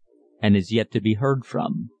woods, and is yet to be heard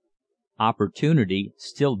from. Opportunity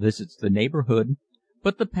still visits the neighborhood,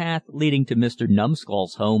 but the path leading to Mr.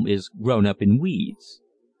 Numbskull's home is grown up in weeds.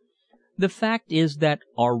 The fact is that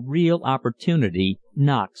our real opportunity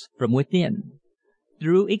knocks from within.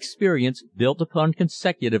 Through experience, built upon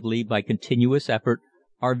consecutively by continuous effort,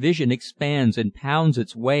 our vision expands and pounds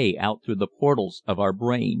its way out through the portals of our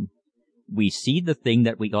brain. We see the thing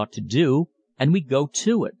that we ought to do, and we go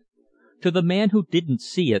to it. To the man who didn't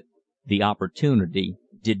see it, the opportunity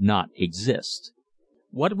did not exist.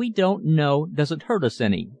 What we don't know doesn't hurt us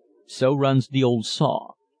any, so runs the old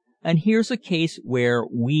saw. And here's a case where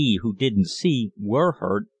we who didn't see were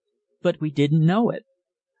hurt, but we didn't know it.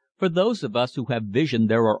 For those of us who have vision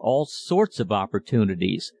there are all sorts of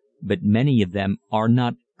opportunities, but many of them are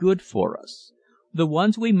not good for us. The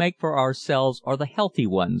ones we make for ourselves are the healthy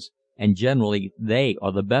ones, and generally they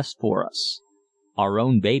are the best for us. Our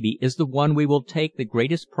own baby is the one we will take the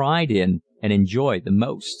greatest pride in and enjoy the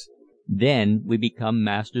most. Then we become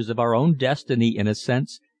masters of our own destiny in a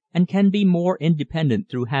sense, and can be more independent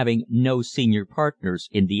through having no senior partners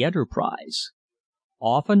in the enterprise.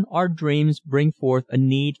 Often our dreams bring forth a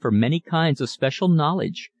need for many kinds of special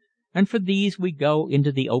knowledge, and for these we go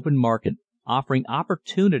into the open market, offering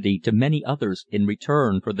opportunity to many others in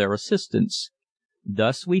return for their assistance.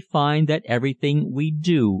 Thus we find that everything we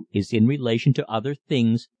do is in relation to other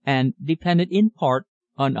things and dependent in part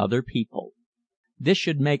on other people. This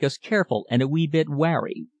should make us careful and a wee bit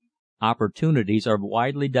wary. Opportunities are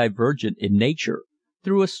widely divergent in nature.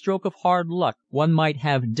 Through a stroke of hard luck one might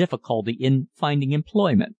have difficulty in finding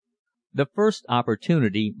employment. The first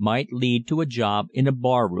opportunity might lead to a job in a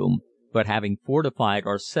bar room, but having fortified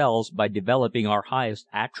ourselves by developing our highest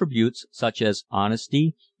attributes such as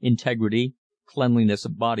honesty, integrity, cleanliness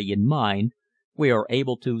of body and mind, we are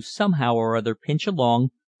able to somehow or other pinch along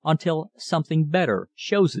until something better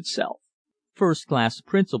shows itself. First-class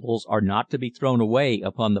principles are not to be thrown away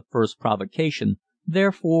upon the first provocation.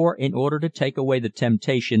 Therefore, in order to take away the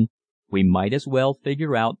temptation, we might as well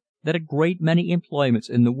figure out that a great many employments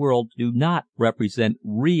in the world do not represent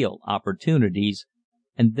real opportunities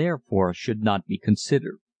and therefore should not be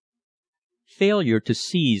considered. Failure to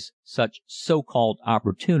seize such so-called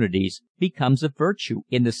opportunities becomes a virtue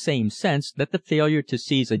in the same sense that the failure to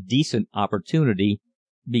seize a decent opportunity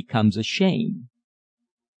becomes a shame.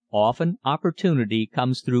 Often opportunity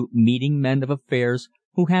comes through meeting men of affairs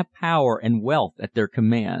who have power and wealth at their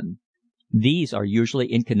command. These are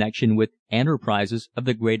usually in connection with enterprises of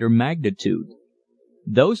the greater magnitude.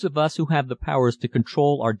 Those of us who have the powers to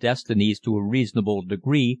control our destinies to a reasonable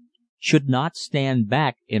degree should not stand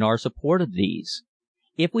back in our support of these.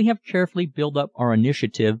 If we have carefully built up our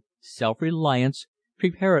initiative, self-reliance,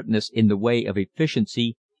 preparedness in the way of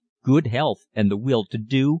efficiency, good health and the will to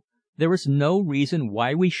do, there is no reason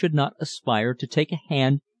why we should not aspire to take a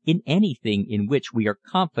hand in anything in which we are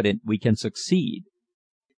confident we can succeed.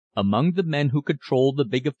 Among the men who control the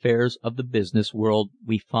big affairs of the business world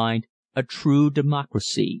we find a true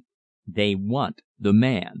democracy. They want the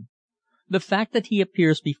man. The fact that he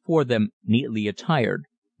appears before them neatly attired,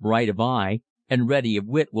 bright of eye, and ready of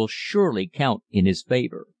wit will surely count in his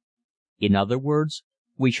favor. In other words,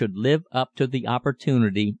 we should live up to the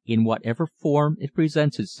opportunity in whatever form it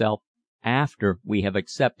presents itself after we have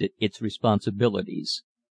accepted its responsibilities.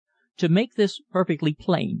 To make this perfectly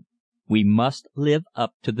plain, we must live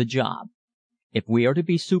up to the job. If we are to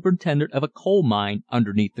be superintendent of a coal mine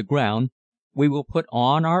underneath the ground, we will put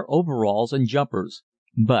on our overalls and jumpers,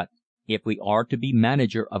 but if we are to be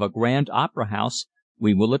manager of a grand opera house,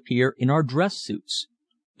 we will appear in our dress suits.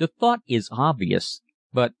 The thought is obvious.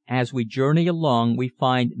 But as we journey along we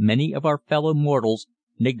find many of our fellow mortals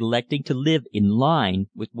neglecting to live in line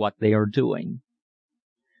with what they are doing.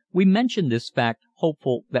 We mention this fact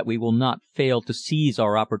hopeful that we will not fail to seize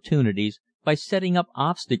our opportunities by setting up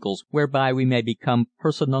obstacles whereby we may become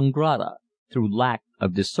persona non grata through lack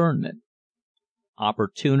of discernment.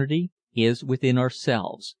 Opportunity is within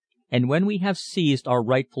ourselves, and when we have seized our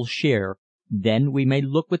rightful share, then we may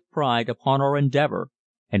look with pride upon our endeavor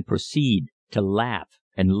and proceed to laugh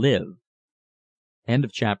and live. End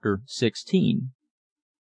of chapter 16.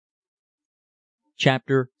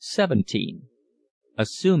 Chapter 17.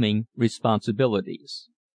 Assuming Responsibilities.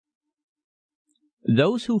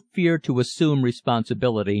 Those who fear to assume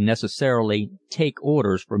responsibility necessarily take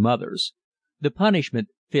orders from others. The punishment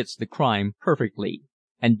fits the crime perfectly,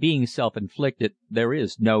 and being self-inflicted, there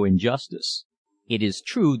is no injustice. It is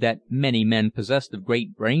true that many men possessed of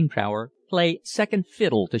great brain power play second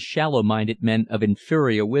fiddle to shallow-minded men of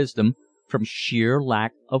inferior wisdom from sheer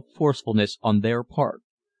lack of forcefulness on their part.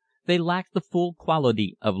 They lack the full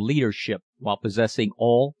quality of leadership while possessing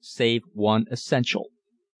all save one essential: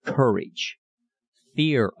 courage.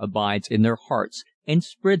 Fear abides in their hearts and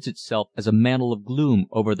spreads itself as a mantle of gloom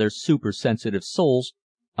over their supersensitive souls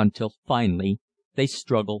until finally they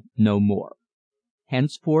struggle no more.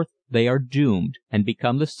 Henceforth they are doomed and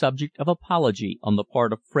become the subject of apology on the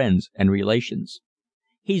part of friends and relations.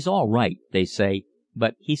 He's all right, they say,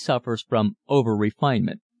 but he suffers from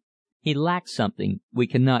over-refinement. He lacks something, we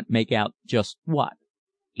cannot make out just what.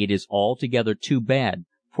 It is altogether too bad,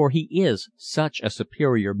 for he is such a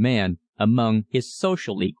superior man among his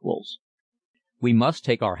social equals. We must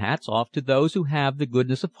take our hats off to those who have the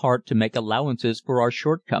goodness of heart to make allowances for our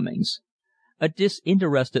shortcomings. A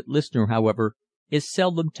disinterested listener, however, is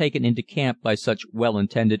seldom taken into camp by such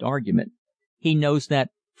well-intended argument. He knows that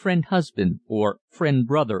friend husband, or friend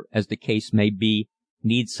brother, as the case may be,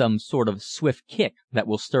 needs some sort of swift kick that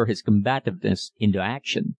will stir his combativeness into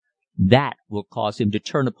action. That will cause him to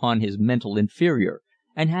turn upon his mental inferior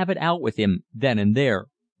and have it out with him then and there,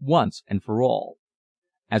 once and for all.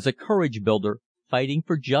 As a courage builder, fighting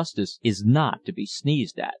for justice is not to be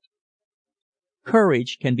sneezed at.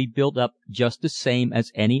 Courage can be built up just the same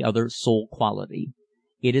as any other soul quality.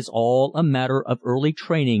 It is all a matter of early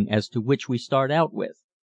training as to which we start out with,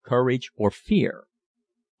 courage or fear.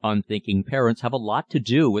 Unthinking parents have a lot to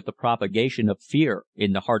do with the propagation of fear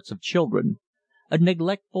in the hearts of children. A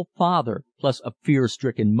neglectful father plus a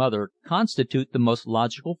fear-stricken mother constitute the most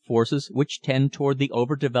logical forces which tend toward the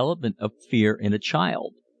overdevelopment of fear in a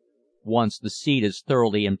child. Once the seed is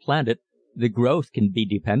thoroughly implanted, the growth can be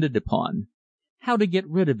depended upon. How to get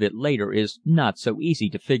rid of it later is not so easy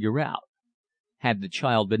to figure out. Had the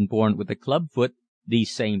child been born with a club foot, these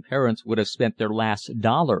same parents would have spent their last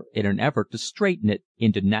dollar in an effort to straighten it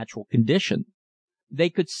into natural condition. They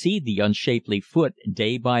could see the unshapely foot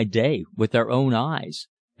day by day with their own eyes,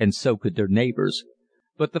 and so could their neighbors.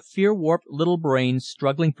 But the fear-warped little brain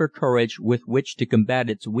struggling for courage with which to combat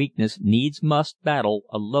its weakness needs must battle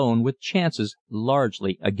alone with chances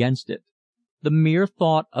largely against it. The mere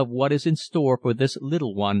thought of what is in store for this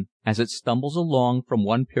little one as it stumbles along from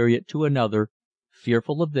one period to another,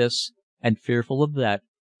 fearful of this and fearful of that,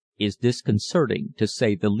 is disconcerting to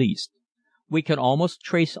say the least. We can almost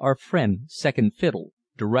trace our friend Second Fiddle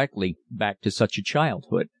directly back to such a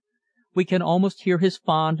childhood. We can almost hear his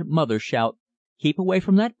fond mother shout, "Keep away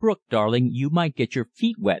from that brook, darling, you might get your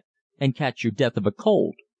feet wet and catch your death of a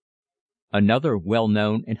cold." Another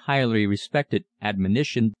well-known and highly respected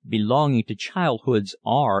admonition belonging to childhood's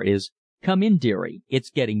hour is, "Come in, dearie, it's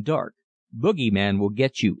getting dark. Boogeyman will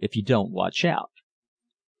get you if you don't watch out."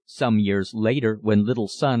 Some years later, when little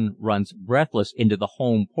son runs breathless into the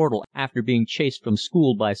home portal after being chased from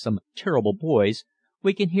school by some terrible boys,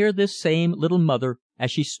 we can hear this same little mother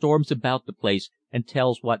as she storms about the place and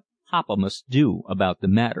tells what Papa must do about the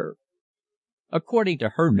matter. According to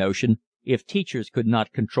her notion, if teachers could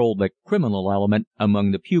not control the criminal element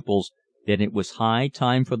among the pupils, then it was high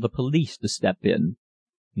time for the police to step in.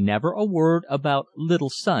 Never a word about little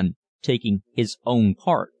son taking his own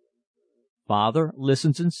part. Father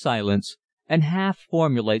listens in silence and half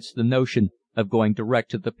formulates the notion of going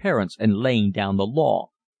direct to the parents and laying down the law,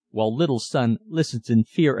 while little son listens in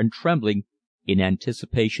fear and trembling in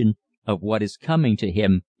anticipation of what is coming to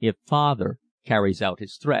him if father carries out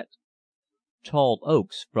his threat. Tall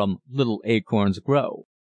oaks from little acorns grow,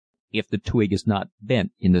 if the twig is not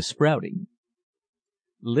bent in the sprouting.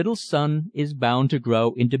 Little son is bound to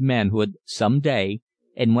grow into manhood some day,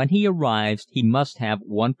 and when he arrives he must have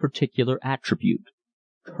one particular attribute: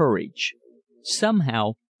 courage.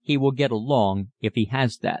 Somehow he will get along if he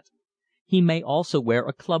has that. He may also wear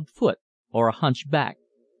a club foot or a hunch back,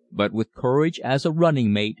 but with courage as a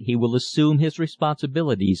running mate he will assume his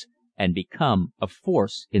responsibilities and become a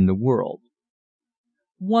force in the world.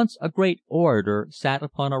 Once a great orator sat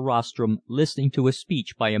upon a rostrum listening to a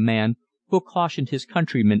speech by a man who cautioned his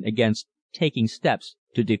countrymen against taking steps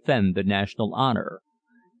to defend the national honor.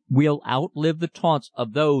 "We'll outlive the taunts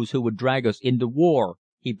of those who would drag us into war,"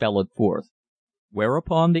 he bellowed forth.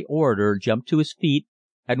 Whereupon the orator jumped to his feet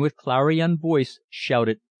and with clarion voice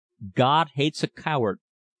shouted, "God hates a coward,"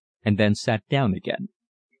 and then sat down again.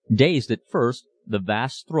 Dazed at first, the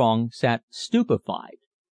vast throng sat stupefied,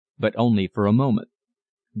 but only for a moment.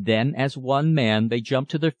 Then as one man they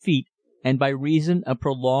jumped to their feet and by reason of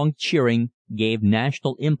prolonged cheering gave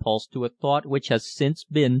national impulse to a thought which has since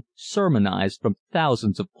been sermonized from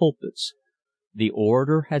thousands of pulpits. The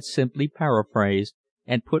orator had simply paraphrased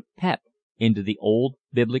and put pep into the old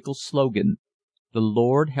biblical slogan, "The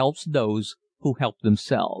Lord helps those who help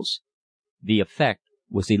themselves." The effect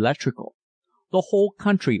was electrical. The whole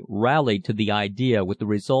country rallied to the idea with the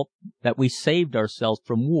result that we saved ourselves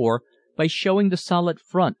from war by showing the solid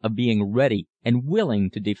front of being ready and willing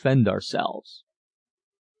to defend ourselves.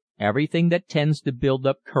 Everything that tends to build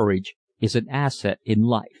up courage is an asset in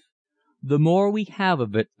life. The more we have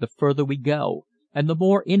of it, the further we go, and the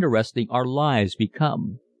more interesting our lives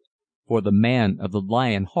become. For the man of the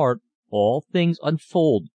lion heart, all things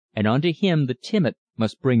unfold, and unto him the timid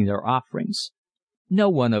must bring their offerings. No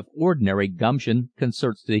one of ordinary gumption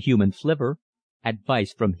concerts the human flivver.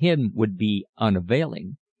 Advice from him would be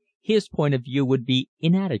unavailing. His point of view would be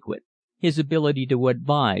inadequate, his ability to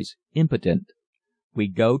advise impotent. We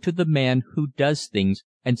go to the man who does things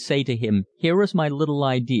and say to him, "Here is my little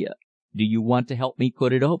idea. Do you want to help me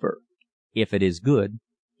put it over?" If it is good,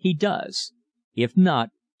 he does. If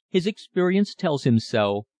not, his experience tells him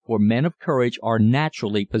so, for men of courage are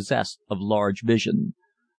naturally possessed of large vision.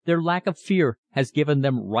 Their lack of fear has given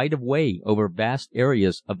them right of way over vast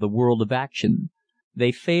areas of the world of action.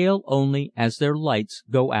 They fail only as their lights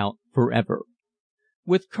go out forever.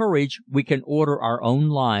 With courage we can order our own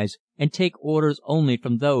lives and take orders only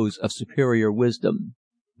from those of superior wisdom.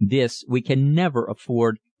 This we can never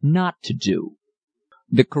afford not to do.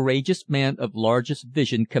 The courageous man of largest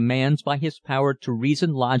vision commands by his power to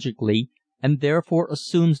reason logically and therefore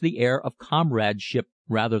assumes the air of comradeship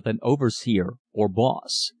rather than overseer or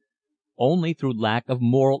boss. Only through lack of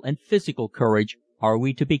moral and physical courage are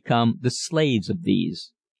we to become the slaves of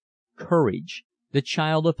these. Courage, the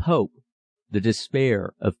child of hope, the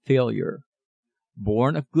despair of failure.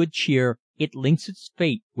 Born of good cheer, it links its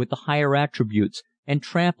fate with the higher attributes and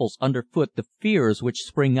tramples underfoot the fears which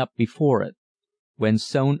spring up before it. When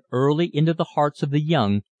sown early into the hearts of the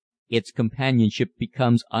young, its companionship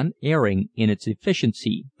becomes unerring in its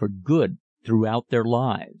efficiency for good throughout their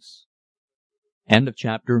lives. End of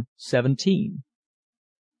chapter 17.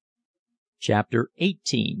 Chapter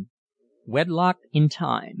 18. Wedlock in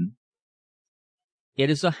Time. It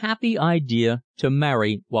is a happy idea to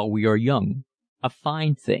marry while we are young, a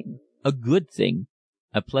fine thing, a good thing,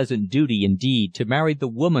 a pleasant duty indeed to marry the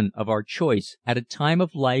woman of our choice at a time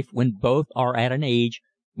of life when both are at an age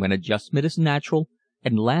when adjustment is natural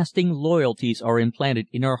and lasting loyalties are implanted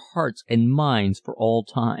in our hearts and minds for all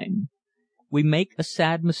time. We make a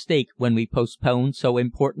sad mistake when we postpone so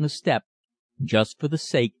important a step just for the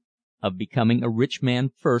sake of becoming a rich man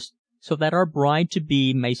first, so that our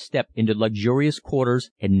bride-to-be may step into luxurious quarters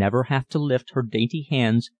and never have to lift her dainty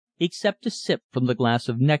hands except to sip from the glass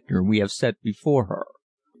of nectar we have set before her.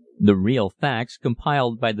 The real facts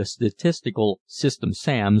compiled by the statistical System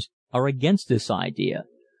Sams are against this idea.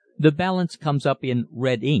 The balance comes up in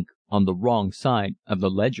red ink on the wrong side of the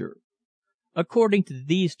ledger. According to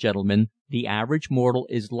these gentlemen, the average mortal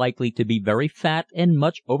is likely to be very fat and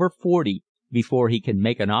much over 40 before he can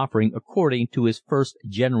make an offering according to his first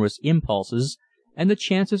generous impulses, and the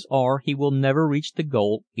chances are he will never reach the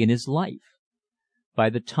goal in his life. By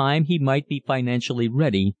the time he might be financially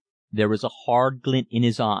ready, there is a hard glint in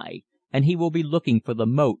his eye, and he will be looking for the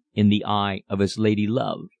mote in the eye of his lady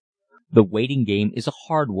love. The waiting game is a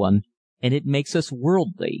hard one, and it makes us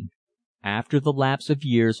worldly. After the lapse of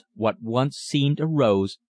years, what once seemed a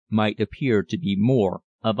rose might appear to be more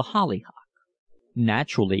of a hollyhock.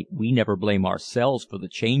 Naturally, we never blame ourselves for the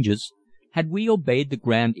changes. Had we obeyed the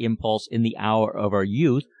grand impulse in the hour of our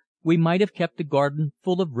youth, we might have kept the garden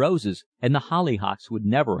full of roses, and the hollyhocks would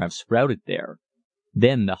never have sprouted there.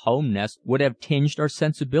 Then the home nest would have tinged our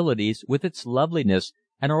sensibilities with its loveliness,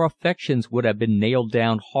 and our affections would have been nailed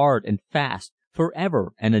down hard and fast,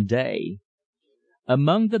 forever and a day.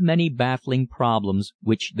 Among the many baffling problems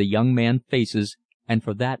which the young man faces, and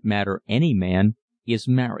for that matter any man, is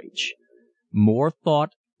marriage. More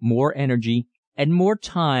thought, more energy, and more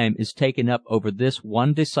time is taken up over this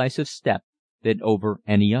one decisive step than over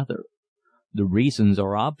any other. The reasons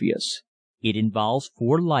are obvious. It involves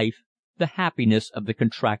for life the happiness of the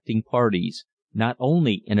contracting parties, not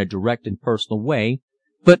only in a direct and personal way,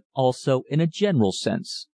 but also in a general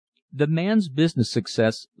sense. The man's business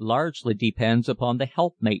success largely depends upon the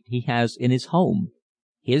helpmate he has in his home.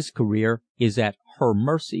 His career is at her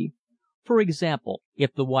mercy. For example,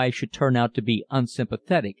 if the wife should turn out to be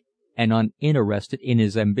unsympathetic and uninterested in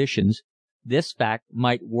his ambitions, this fact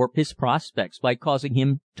might warp his prospects by causing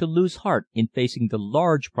him to lose heart in facing the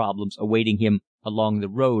large problems awaiting him along the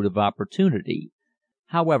road of opportunity.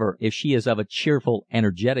 However, if she is of a cheerful,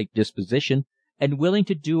 energetic disposition, and willing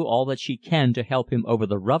to do all that she can to help him over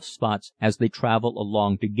the rough spots as they travel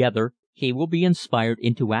along together, he will be inspired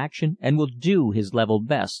into action and will do his level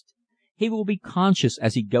best. He will be conscious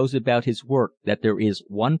as he goes about his work that there is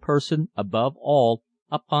one person above all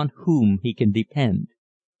upon whom he can depend,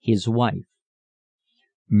 his wife.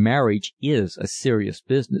 Marriage is a serious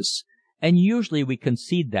business, and usually we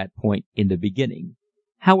concede that point in the beginning.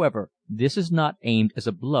 However, this is not aimed as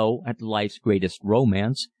a blow at life's greatest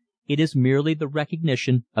romance. It is merely the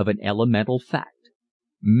recognition of an elemental fact.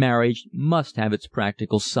 Marriage must have its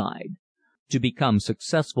practical side. To become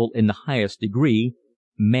successful in the highest degree,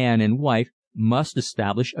 man and wife must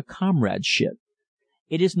establish a comradeship.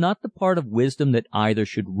 It is not the part of wisdom that either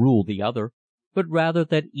should rule the other, but rather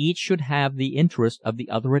that each should have the interest of the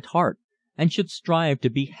other at heart, and should strive to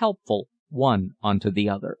be helpful one unto the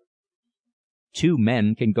other. Two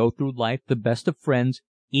men can go through life the best of friends,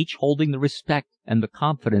 each holding the respect and the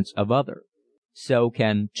confidence of other. So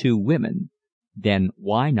can two women. Then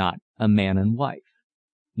why not a man and wife?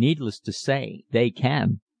 Needless to say, they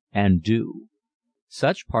can and do.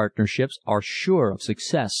 Such partnerships are sure of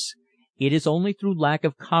success. It is only through lack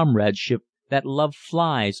of comradeship that love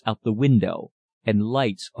flies out the window and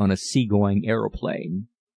lights on a seagoing aeroplane.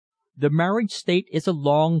 The marriage state is a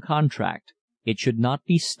long contract. It should not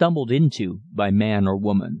be stumbled into by man or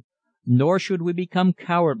woman, nor should we become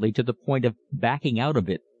cowardly to the point of backing out of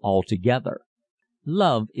it altogether.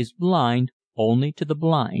 Love is blind only to the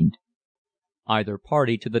blind. Either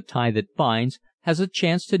party to the tie that binds has a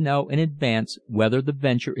chance to know in advance whether the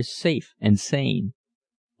venture is safe and sane.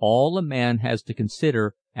 All a man has to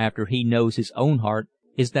consider after he knows his own heart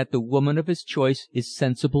is that the woman of his choice is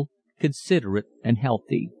sensible, considerate, and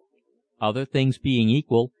healthy. Other things being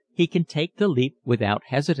equal, he can take the leap without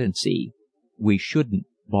hesitancy. We shouldn't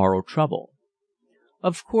borrow trouble.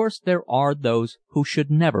 Of course, there are those who should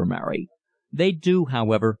never marry. They do,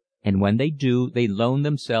 however, and when they do, they loan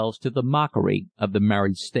themselves to the mockery of the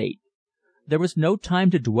married state. There is no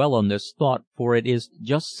time to dwell on this thought, for it is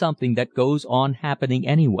just something that goes on happening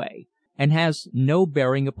anyway, and has no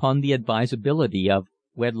bearing upon the advisability of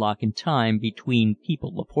wedlock in time between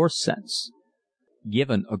people of horse sense.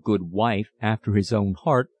 Given a good wife after his own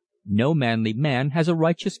heart, no manly man has a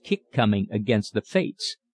righteous kick coming against the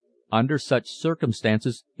fates. Under such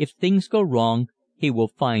circumstances, if things go wrong, he will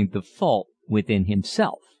find the fault within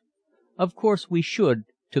himself. Of course, we should,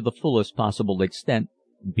 to the fullest possible extent,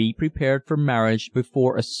 be prepared for marriage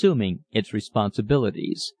before assuming its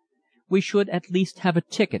responsibilities. We should at least have a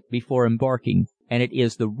ticket before embarking, and it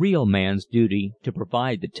is the real man's duty to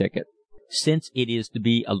provide the ticket. Since it is to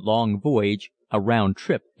be a long voyage, a round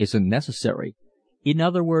trip isn't necessary. In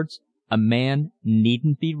other words, a man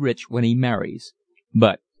needn't be rich when he marries,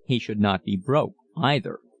 but he should not be broke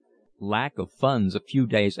either. Lack of funds a few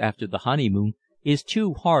days after the honeymoon is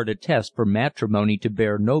too hard a test for matrimony to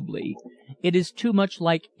bear nobly. It is too much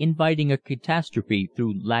like inviting a catastrophe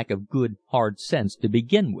through lack of good, hard sense to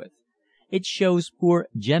begin with. It shows poor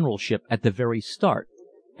generalship at the very start,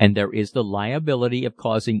 and there is the liability of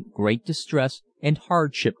causing great distress and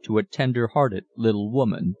hardship to a tender-hearted little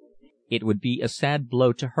woman. It would be a sad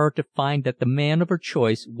blow to her to find that the man of her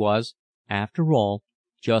choice was, after all,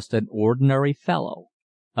 just an ordinary fellow,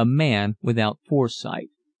 a man without foresight.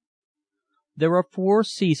 There are 4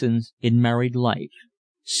 seasons in married life: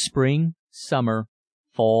 spring, summer,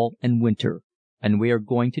 fall, and winter, and we are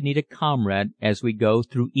going to need a comrade as we go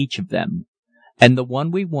through each of them. And the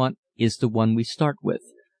one we want is the one we start with,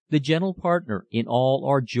 the gentle partner in all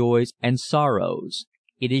our joys and sorrows.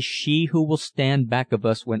 It is she who will stand back of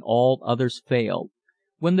us when all others fail.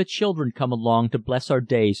 When the children come along to bless our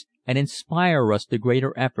days and inspire us to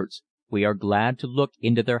greater efforts, we are glad to look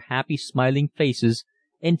into their happy, smiling faces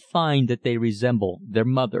and find that they resemble their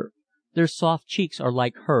mother. Their soft cheeks are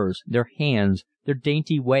like hers, their hands, their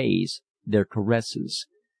dainty ways, their caresses.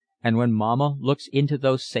 And when Mama looks into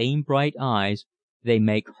those same bright eyes, they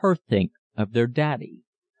make her think of their daddy.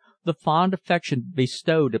 The fond affection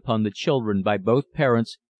bestowed upon the children by both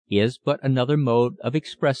parents is but another mode of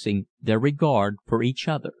expressing their regard for each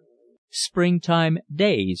other. Springtime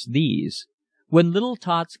days, these, when little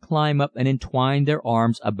tots climb up and entwine their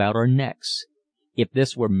arms about our necks. If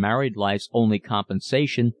this were married life's only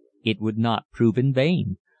compensation, it would not prove in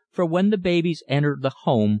vain, for when the babies enter the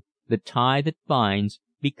home, the tie that binds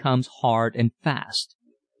becomes hard and fast,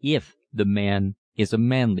 if the man is a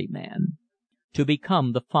manly man. To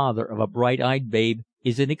become the father of a bright-eyed babe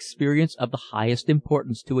is an experience of the highest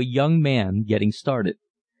importance to a young man getting started.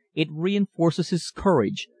 It reinforces his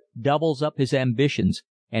courage, doubles up his ambitions,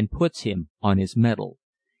 and puts him on his mettle.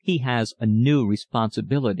 He has a new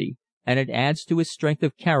responsibility, and it adds to his strength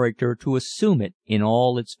of character to assume it in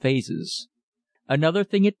all its phases. Another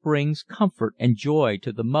thing, it brings comfort and joy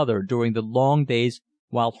to the mother during the long days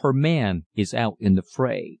while her man is out in the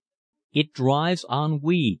fray. It drives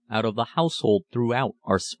ennui out of the household throughout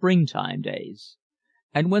our springtime days.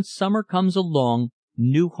 And when summer comes along,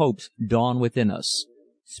 new hopes dawn within us.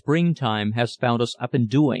 Springtime has found us up and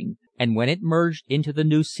doing, and when it merged into the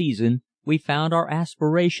new season, we found our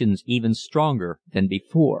aspirations even stronger than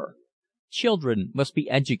before. Children must be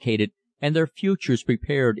educated and their futures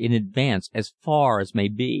prepared in advance as far as may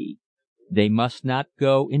be. They must not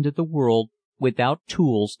go into the world without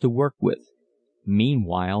tools to work with.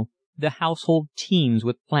 Meanwhile, the household teems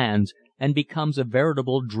with plans and becomes a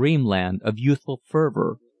veritable dreamland of youthful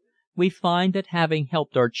fervor. We find that having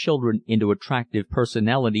helped our children into attractive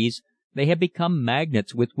personalities, they have become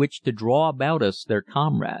magnets with which to draw about us their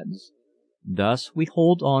comrades. Thus we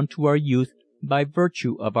hold on to our youth by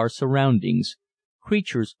virtue of our surroundings,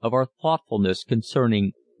 creatures of our thoughtfulness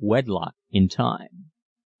concerning wedlock in time.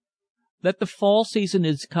 That the fall season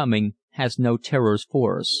is coming has no terrors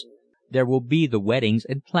for us. There will be the weddings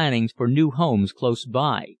and plannings for new homes close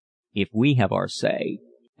by, if we have our say,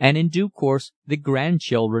 and in due course the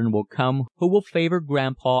grandchildren will come who will favor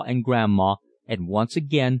grandpa and grandma, and once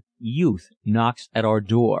again youth knocks at our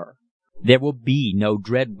door. There will be no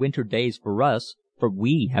dread winter days for us, for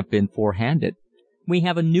we have been forehanded. We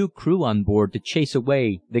have a new crew on board to chase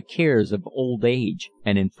away the cares of old age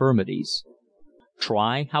and infirmities.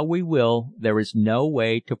 Try how we will, there is no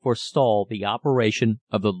way to forestall the operation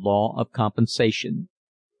of the law of compensation.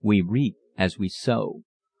 We reap as we sow.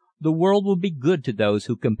 The world will be good to those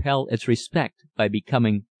who compel its respect by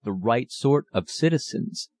becoming the right sort of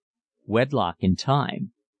citizens. Wedlock in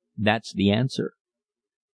time. That's the answer.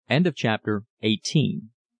 End of chapter 18.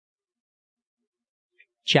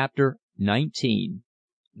 Chapter 19.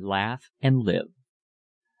 Laugh and Live.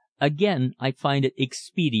 Again, I find it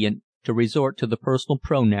expedient to resort to the personal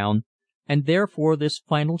pronoun, and therefore this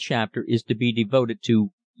final chapter is to be devoted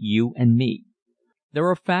to you and me. There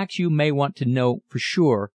are facts you may want to know for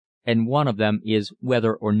sure, and one of them is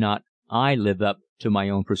whether or not I live up to my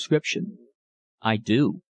own prescription. I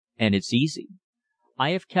do, and it's easy.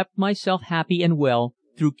 I have kept myself happy and well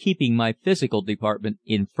through keeping my physical department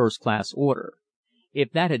in first-class order.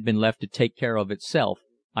 If that had been left to take care of itself,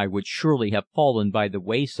 I would surely have fallen by the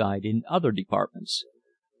wayside in other departments.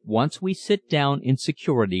 Once we sit down in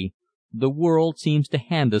security, the world seems to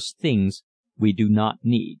hand us things we do not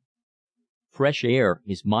need. Fresh air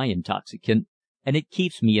is my intoxicant, and it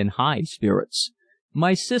keeps me in high spirits.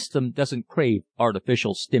 My system doesn't crave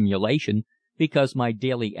artificial stimulation because my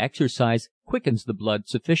daily exercise quickens the blood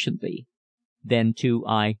sufficiently. Then, too,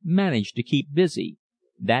 I manage to keep busy.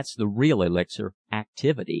 That's the real elixir,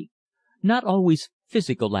 activity. Not always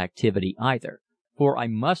physical activity either, for I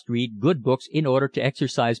must read good books in order to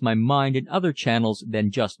exercise my mind in other channels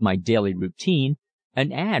than just my daily routine,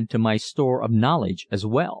 and add to my store of knowledge as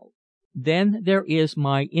well. Then there is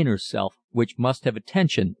my inner self, which must have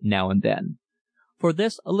attention now and then. For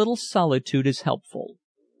this a little solitude is helpful.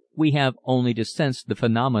 We have only to sense the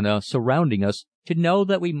phenomena surrounding us to know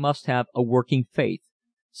that we must have a working faith,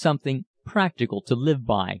 something practical to live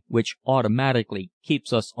by, which automatically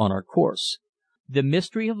keeps us on our course. The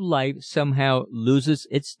mystery of life somehow loses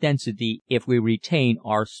its density if we retain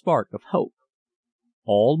our spark of hope.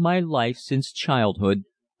 All my life since childhood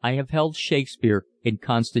I have held Shakespeare in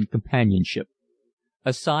constant companionship.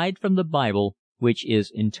 Aside from the Bible, which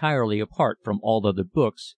is entirely apart from all other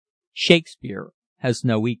books, Shakespeare has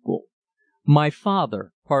no equal. My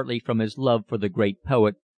father, partly from his love for the great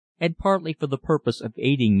poet, and partly for the purpose of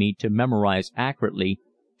aiding me to memorize accurately,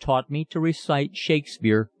 taught me to recite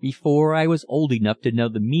Shakespeare before I was old enough to know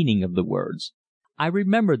the meaning of the words. I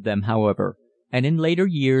remembered them, however, and in later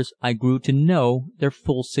years I grew to know their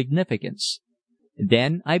full significance.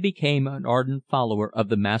 Then I became an ardent follower of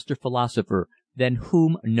the master philosopher than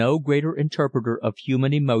whom no greater interpreter of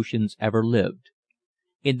human emotions ever lived.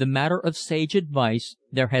 In the matter of sage advice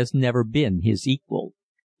there has never been his equal.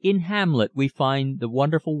 In Hamlet we find the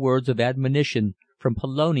wonderful words of admonition from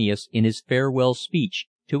Polonius in his farewell speech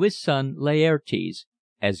to his son Laertes,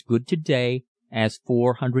 as good today as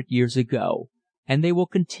 400 years ago, and they will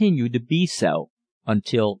continue to be so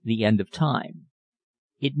until the end of time.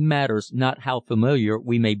 It matters not how familiar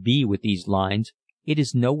we may be with these lines, it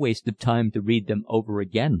is no waste of time to read them over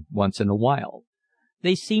again once in a while.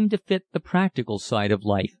 They seem to fit the practical side of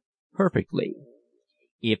life perfectly.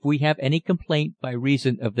 If we have any complaint by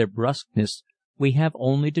reason of their brusqueness, we have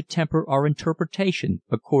only to temper our interpretation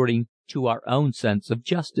according to our own sense of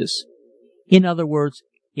justice. In other words,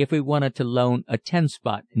 if we wanted to loan a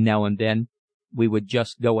 10-spot now and then, we would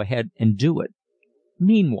just go ahead and do it.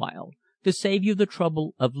 Meanwhile, to save you the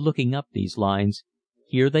trouble of looking up these lines,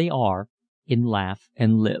 here they are in Laugh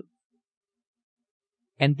and Live.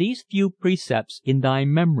 And these few precepts in thy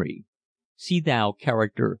memory. See thou,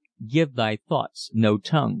 character, give thy thoughts no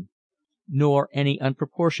tongue, nor any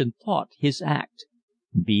unproportioned thought his act.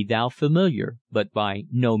 Be thou familiar, but by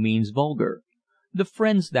no means vulgar. The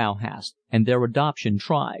friends thou hast, and their adoption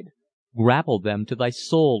tried, grapple them to thy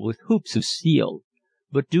soul with hoops of steel,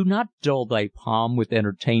 but do not dull thy palm with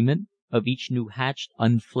entertainment of each new-hatched,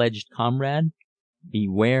 unfledged comrade.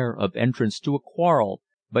 Beware of entrance to a quarrel,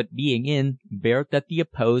 but being in, bear that the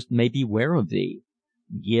opposed may beware of thee.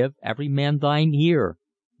 Give every man thine ear,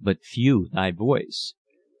 but few thy voice.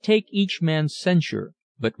 Take each man's censure,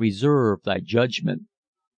 but reserve thy judgment.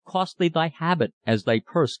 Costly thy habit as thy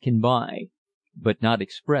purse can buy, but not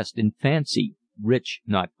expressed in fancy, rich,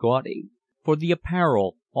 not gaudy. For the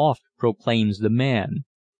apparel oft proclaims the man,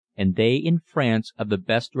 and they in France of the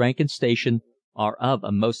best rank and station are of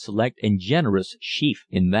a most select and generous sheaf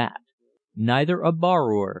in that. Neither a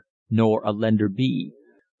borrower nor a lender be,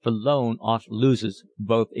 for loan oft loses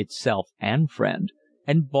both itself and friend,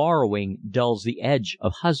 and borrowing dulls the edge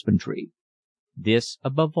of husbandry. This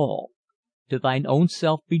above all, to thine own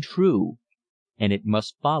self be true, and it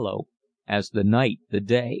must follow as the night the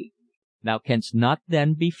day. Thou canst not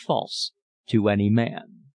then be false to any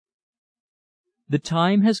man. The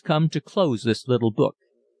time has come to close this little book.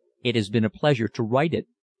 It has been a pleasure to write it,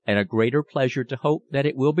 and a greater pleasure to hope that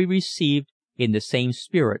it will be received in the same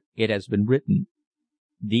spirit it has been written.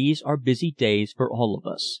 These are busy days for all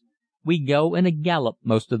of us. We go in a gallop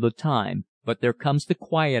most of the time, but there comes the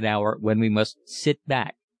quiet hour when we must sit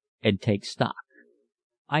back and take stock.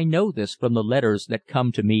 I know this from the letters that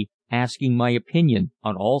come to me asking my opinion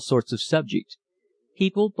on all sorts of subjects.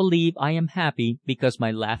 People believe I am happy because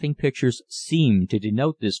my laughing pictures seem to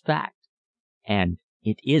denote this fact. And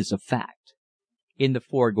it is a fact. In the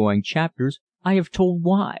foregoing chapters I have told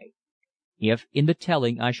why. If in the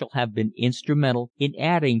telling I shall have been instrumental in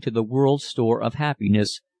adding to the world's store of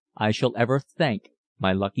happiness, I shall ever thank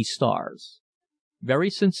my lucky stars. Very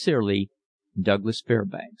sincerely, Douglas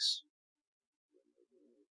Fairbanks.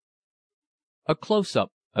 A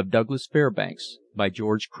Close-Up of Douglas Fairbanks by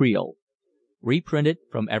George Creel. Reprinted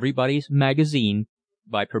from Everybody's Magazine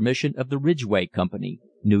by permission of the Ridgway Company,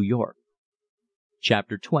 New York.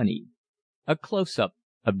 Chapter 20. A Close-Up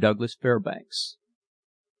of Douglas Fairbanks.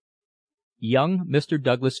 Young Mr.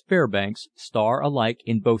 Douglas Fairbanks, star alike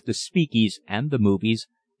in both the speakies and the movies,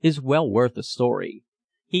 is well worth a story.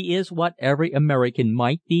 He is what every American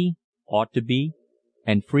might be, ought to be,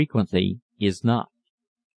 and frequently is not.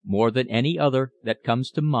 More than any other that comes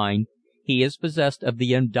to mind, he is possessed of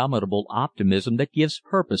the indomitable optimism that gives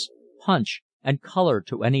purpose, punch, and color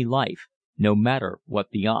to any life, no matter what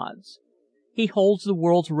the odds. He holds the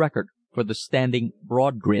world's record for the standing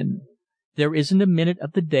broad grin. There isn't a minute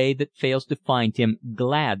of the day that fails to find him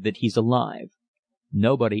glad that he's alive.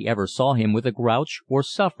 Nobody ever saw him with a grouch or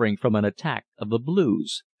suffering from an attack of the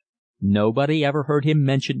blues. Nobody ever heard him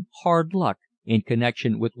mention hard luck in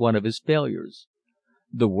connection with one of his failures.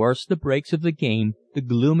 The worse the breaks of the game, the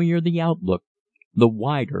gloomier the outlook, the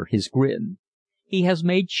wider his grin. He has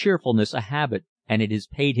made cheerfulness a habit, and it has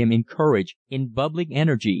paid him in courage, in bubbling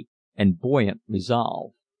energy, and buoyant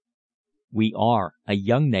resolve. We are a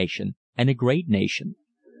young nation and a great nation.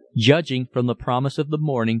 Judging from the promise of the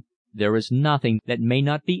morning, there is nothing that may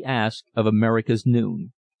not be asked of America's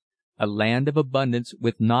noon. A land of abundance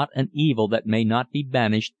with not an evil that may not be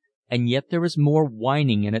banished, and yet there is more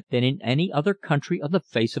whining in it than in any other country on the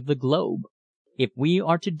face of the globe. If we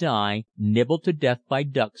are to die, nibbled to death by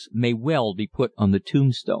ducks may well be put on the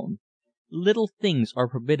tombstone. Little things are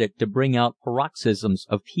permitted to bring out paroxysms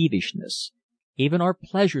of peevishness. Even our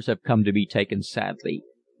pleasures have come to be taken sadly.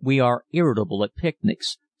 We are irritable at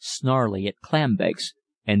picnics, snarly at clambakes,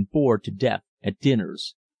 and bored to death at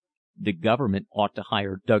dinners. The government ought to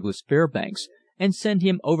hire Douglas Fairbanks and send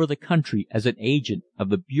him over the country as an agent of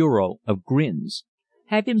the Bureau of Grins.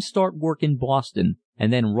 Have him start work in Boston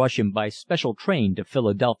and then rush him by special train to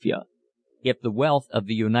Philadelphia. If the wealth of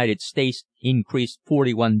the United States increased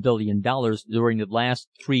 $41 billion during the last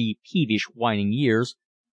 3 peevish, whining years,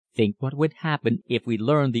 think what would happen if we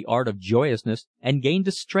learned the art of joyousness and gained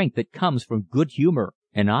the strength that comes from good humor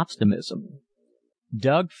and optimism.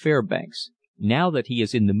 Doug Fairbanks, now that he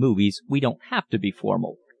is in the movies, we don't have to be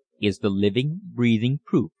formal, is the living, breathing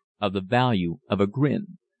proof of the value of a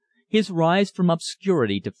grin. His rise from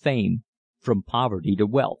obscurity to fame, from poverty to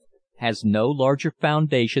wealth, has no larger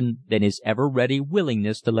foundation than his ever-ready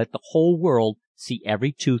willingness to let the whole world see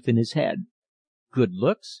every tooth in his head. Good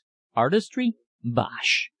looks? Artistry?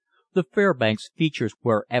 Bosh! The Fairbanks features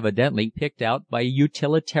were evidently picked out by a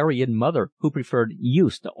utilitarian mother who preferred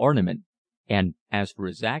use to ornament. And as for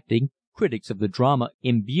his acting, critics of the drama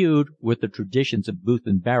imbued with the traditions of Booth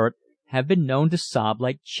and Barrett have been known to sob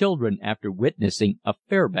like children after witnessing a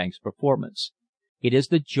Fairbanks performance. It is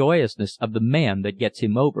the joyousness of the man that gets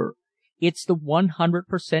him over. It's the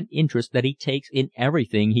 100% interest that he takes in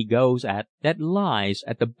everything he goes at that lies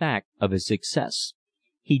at the back of his success.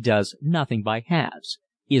 He does nothing by halves,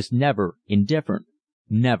 is never indifferent,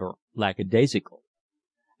 never lackadaisical.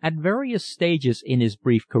 At various stages in his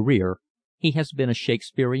brief career, he has been a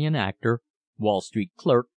Shakespearean actor, Wall Street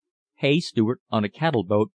clerk, hay steward on a cattle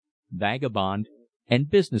boat, vagabond, and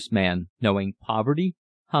businessman, knowing poverty,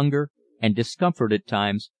 hunger, and discomfort at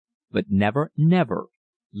times, but never, never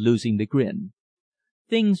losing the grin.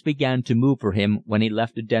 Things began to move for him when he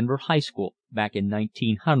left a Denver high school back in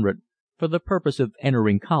 1900 for the purpose of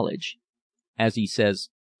entering college. As he says,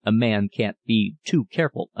 a man can't be too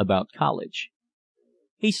careful about college.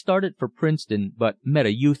 He started for Princeton, but met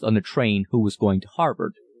a youth on the train who was going to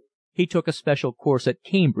Harvard. He took a special course at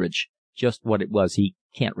Cambridge, just what it was he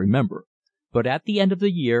can't remember. But at the end of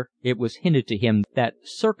the year it was hinted to him that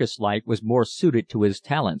circus life was more suited to his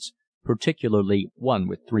talents, particularly one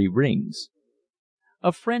with 3 rings.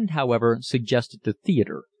 A friend, however, suggested the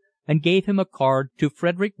theater, and gave him a card to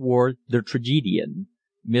Frederick Ward, the tragedian.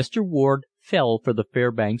 Mr. Ward fell for the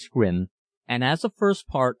Fairbanks grin, and as a first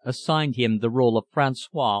part assigned him the role of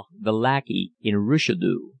François the lackey in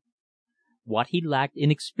Richelieu. What he lacked in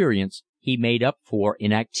experience he made up for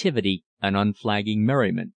in activity and unflagging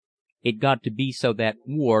merriment. It got to be so that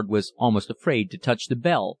Ward was almost afraid to touch the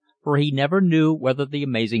bell, for he never knew whether the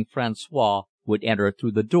amazing François would enter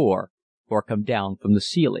through the door or come down from the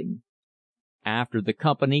ceiling. After the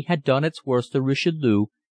company had done its worst to Richelieu,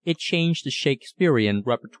 it changed the Shakespearean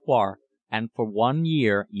repertoire, and for 1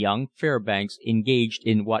 year young Fairbanks engaged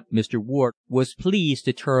in what Mr. Ward was pleased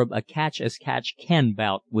to term a catch-as-catch-can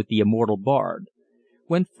bout with the immortal bard.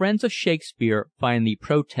 When friends of Shakespeare finally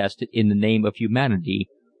protested in the name of humanity,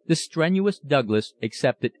 the strenuous Douglas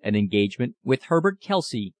accepted an engagement with Herbert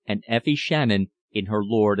Kelsey and Effie Shannon in her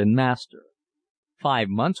Lord and Master. 5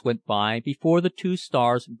 months went by before the 2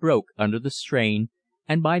 stars broke under the strain,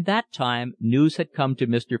 and by that time news had come to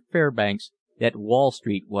Mr. Fairbanks that Wall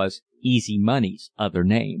Street was Easy Money's other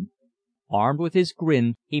name. Armed with his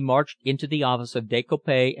grin, he marched into the office of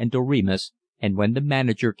Decopé and Doremus, and when the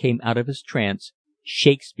manager came out of his trance,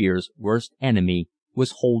 Shakespeare's worst enemy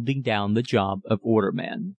was holding down the job of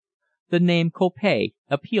orderman. The name Coppée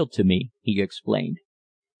appealed to me, he explained.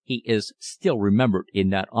 He is still remembered in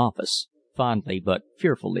that office, fondly but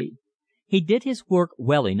fearfully. He did his work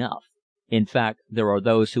well enough. In fact, there are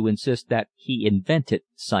those who insist that he invented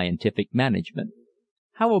scientific management.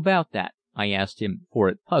 How about that? I asked him, for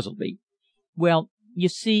it puzzled me. Well, you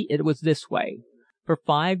see, it was this way. For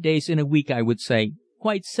 5 days in a week I would say,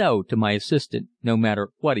 "Quite so," to my assistant, no matter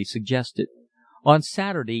what he suggested. On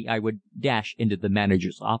Saturday I would dash into the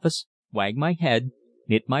manager's office, wag my head,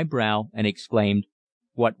 knit my brow, and exclaimed,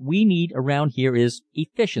 "What we need around here is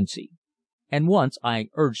efficiency." And once I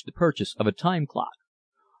urged the purchase of a time clock.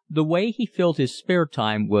 The way he filled his spare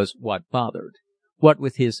time was what bothered. What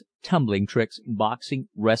with his tumbling tricks, boxing,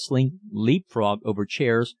 wrestling, leapfrog over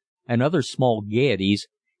chairs, and other small gaieties,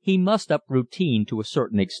 he mussed up routine to a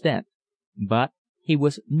certain extent. But he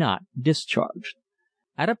was not discharged.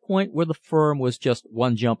 At a point where the firm was just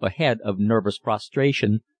 1 jump ahead of nervous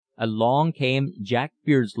prostration, along came Jack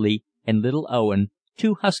Beardsley and Little Owen,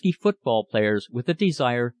 2 husky football players with a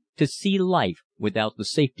desire to see life without the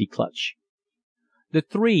safety clutch. The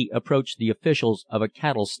 3 approached the officials of a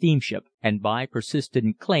cattle steamship, and by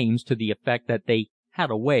persistent claims to the effect that they had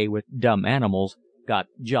a way with dumb animals, got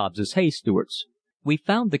jobs as hay stewards. "We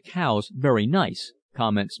found the cows very nice,"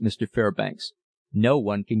 comments Mr. Fairbanks. "No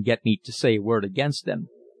one can get me to say a word against them.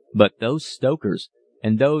 But those stokers,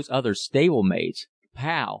 and those other stable maids,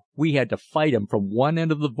 pow! We had to fight 'em from one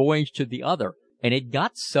end of the voyage to the other, and it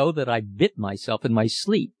got so that I bit myself in my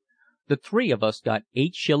sleep. The three of us got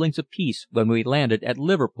 8 shillings apiece when we landed at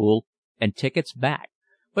Liverpool, and tickets back,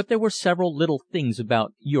 but there were several little things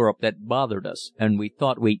about Europe that bothered us, and we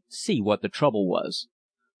thought we'd see what the trouble was.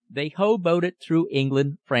 They hoboed through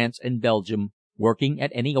England, France, and Belgium, working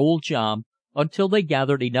at any old job, until they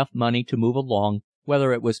gathered enough money to move along,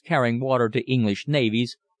 whether it was carrying water to English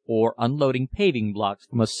navies or unloading paving blocks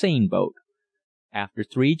from a seine boat. After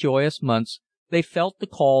 3 joyous months, they felt the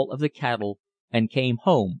call of the cattle and came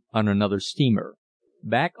home on another steamer.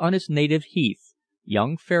 Back on his native heath,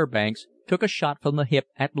 young Fairbanks took a shot from the hip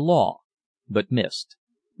at law, but missed.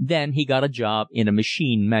 Then he got a job in a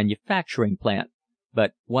machine manufacturing plant,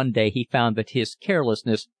 but one day he found that his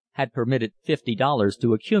carelessness had permitted $50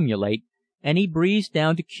 to accumulate, and he breezed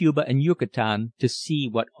down to Cuba and Yucatan to see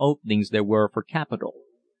what openings there were for capital.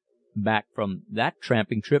 Back from that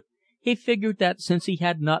tramping trip, he figured that since he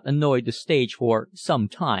had not annoyed the stage for some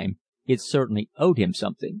time, it certainly owed him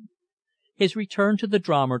something. His return to the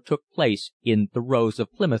drama took place in The Rose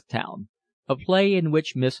of Plymouth Town, a play in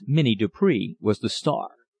which Miss Minnie Dupree was the star.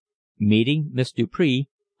 Meeting Miss Dupree,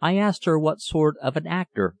 I asked her what sort of an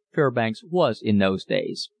actor Fairbanks was in those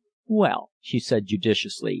days. "Well," she said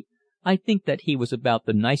judiciously, "I think that he was about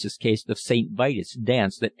the nicest case of St. Vitus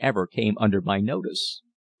dance that ever came under my notice.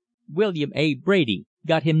 William A. Brady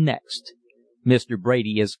got him next. Mr.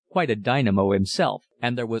 Brady is quite a dynamo himself,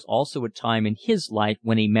 and there was also a time in his life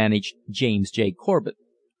when he managed James J. Corbett.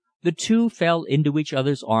 The two fell into each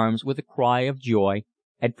other's arms with a cry of joy,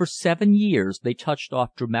 and for 7 years they touched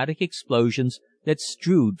off dramatic explosions that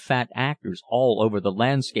strewed fat actors all over the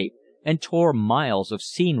landscape and tore miles of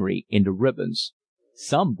scenery into ribbons.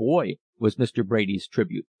 'Some boy,' was Mr. Brady's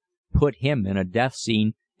tribute. 'Put him in a death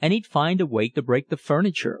scene, and he'd find a way to break the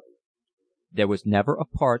furniture.' There was never a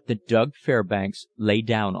part that Doug Fairbanks lay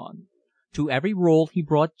down on. To every role he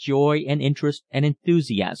brought joy and interest and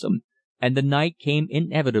enthusiasm, and the night came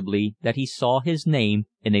inevitably that he saw his name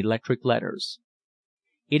in electric letters.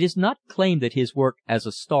 It is not claimed that his work as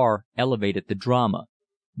a star elevated the drama,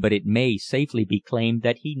 but it may safely be claimed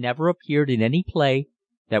that he never appeared in any play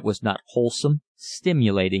that was not wholesome,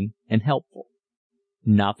 stimulating, and helpful.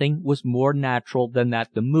 Nothing was more natural than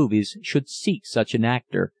that the movies should seek such an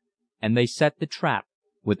actor, and they set the trap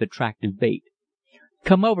with attractive bait.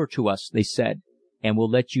 'Come over to us,' they said, 'and we'll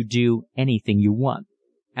let you do anything you want.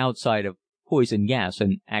 Outside of poison gas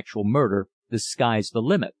and actual murder, the sky's the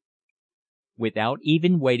limit.' Without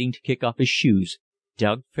even waiting to kick off his shoes,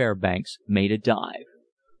 Doug Fairbanks made a dive.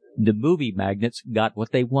 The movie magnates got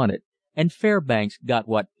what they wanted, and Fairbanks got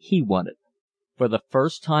what he wanted. For the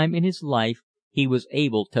first time in his life, he was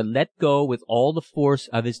able to let go with all the force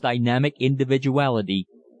of his dynamic individuality,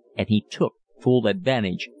 and he took full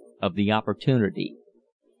advantage of the opportunity.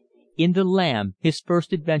 In The Lamb, his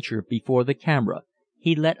first adventure before the camera,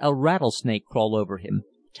 he let a rattlesnake crawl over him,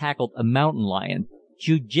 tackled a mountain lion,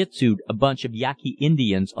 jiu-jitsu'd a bunch of Yaqui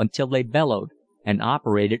Indians until they bellowed, and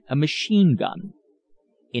operated a machine gun.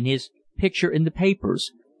 In his Picture in the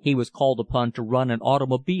Papers, he was called upon to run an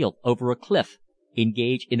automobile over a cliff,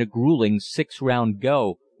 engage in a grueling 6-round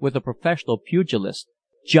go with a professional pugilist,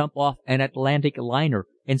 jump off an Atlantic liner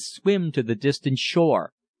and swim to the distant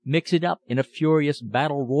shore, mix it up in a furious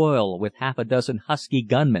battle royal with half a dozen husky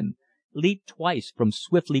gunmen, leap twice from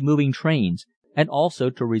swiftly moving trains, and also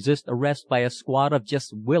to resist arrest by a squad of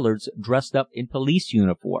just willards dressed up in police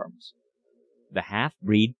uniforms. The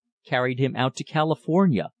half-breed carried him out to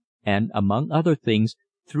California and, among other things,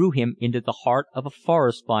 threw him into the heart of a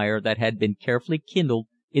forest fire that had been carefully kindled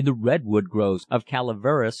in the redwood groves of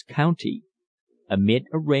Calaveras County. Amid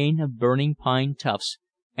a rain of burning pine tufts,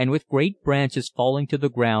 and with great branches falling to the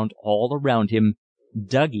ground all around him,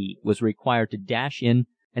 Dougie was required to dash in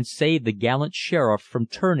and save the gallant sheriff from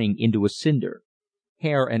turning into a cinder.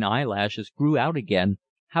 Hair and eyelashes grew out again,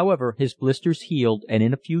 however his blisters healed, and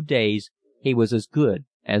in a few days he was as good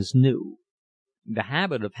as new. The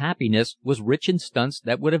Habit of Happiness was rich in stunts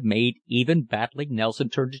that would have made even Battling Nelson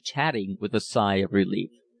turn to tatting with a sigh of relief.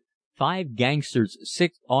 5 gangsters,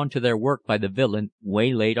 sicked on to their work by the villain,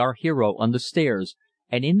 waylaid our hero on the stairs,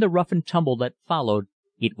 and in the rough and tumble that followed,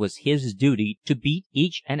 it was his duty to beat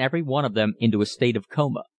each and every one of them into a state of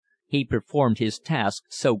coma. He performed his task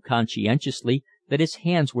so conscientiously that his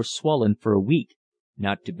hands were swollen for a week,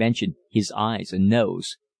 not to mention his eyes and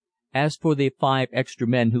nose. As for the 5 extra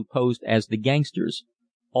men who posed as the gangsters,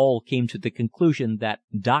 all came to the conclusion that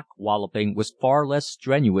dock walloping was far less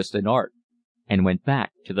strenuous than art, and went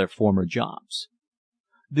back to their former jobs.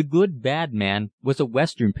 The Good Bad Man was a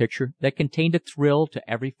Western picture that contained a thrill to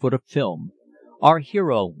every foot of film. Our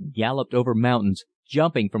hero galloped over mountains,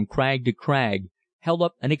 jumping from crag to crag, held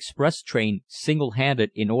up an express train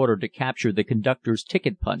single-handed in order to capture the conductor's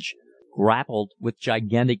ticket punch, grappled with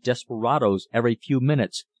gigantic desperadoes every few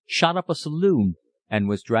minutes, shot up a saloon, and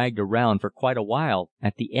was dragged around for quite a while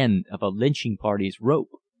at the end of a lynching party's rope.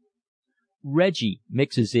 Reggie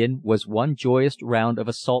mixes in was one joyous round of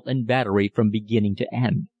assault and battery from beginning to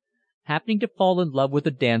end. Happening to fall in love with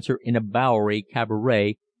a dancer in a Bowery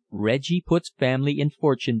cabaret, Reggie puts family and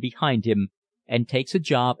fortune behind him and takes a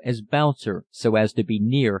job as bouncer so as to be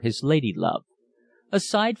near his lady-love.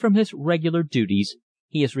 Aside from his regular duties,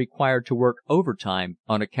 he is required to work overtime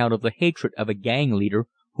on account of the hatred of a gang leader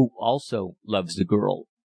who also loves the girl.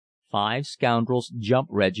 5 scoundrels jump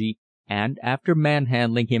Reggie, and after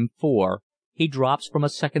manhandling him 4, he drops from a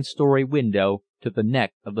second-story window to the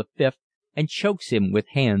neck of the 5th and chokes him with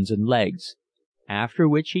hands and legs, after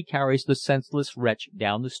which he carries the senseless wretch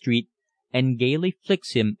down the street and gaily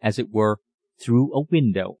flicks him, as it were, through a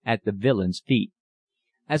window at the villain's feet.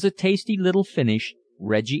 As a tasty little finish,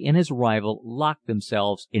 Reggie and his rival lock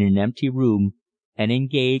themselves in an empty room and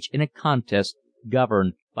engage in a contest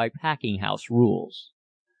governed by packing-house rules.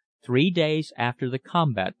 3 days after the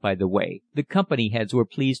combat, by the way, the company heads were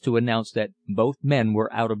pleased to announce that both men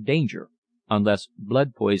were out of danger, unless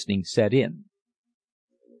blood poisoning set in.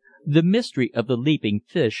 The mystery of the leaping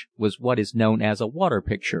fish was what is known as a water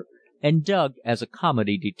picture, and Doug, as a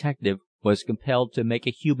comedy detective, was compelled to make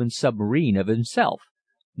a human submarine of himself,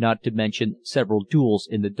 not to mention several duels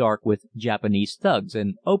in the dark with Japanese thugs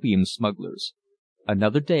and opium smugglers.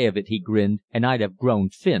 Another day of it, he grinned, and I'd have grown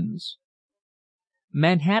fins.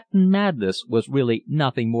 Manhattan Madness was really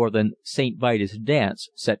nothing more than St. Vitus' dance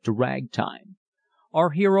set to ragtime.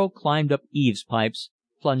 Our hero climbed up eaves pipes,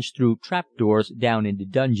 plunged through trapdoors down into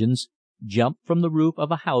dungeons, jumped from the roof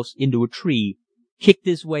of a house into a tree, kicked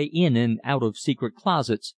his way in and out of secret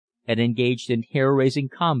closets, and engaged in hair-raising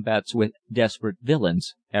combats with desperate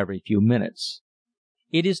villains every few minutes.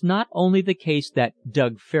 It is not only the case that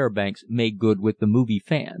Doug Fairbanks made good with the movie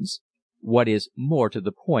fans. What is more to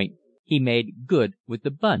the point, he made good with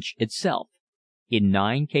the bunch itself. In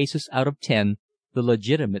 9 cases out of 10, the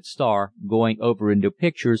legitimate star, going over into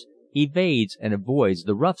pictures, evades and avoids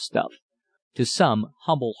the rough stuff. To some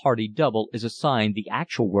humble-hearty double is assigned the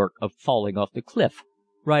actual work of falling off the cliff,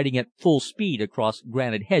 riding at full speed across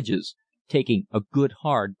granite hedges, taking a good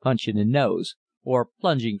hard punch in the nose, or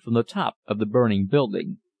plunging from the top of the burning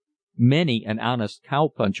building. Many an honest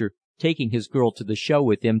cow-puncher, taking his girl to the show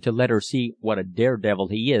with him to let her see what a daredevil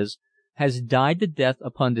he is, has died the death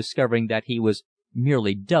upon discovering that he was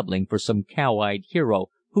merely doubling for some cow-eyed hero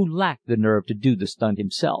who lacked the nerve to do the stunt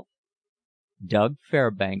himself. Doug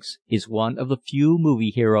Fairbanks is one of the few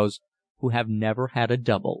movie heroes who have never had a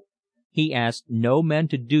double. He asks no men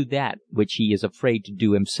to do that which he is afraid to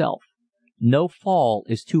do himself. No fall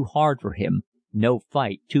is too hard for him, no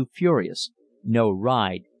fight too furious, no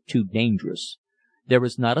ride too dangerous. There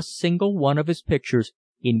is not a single one of his pictures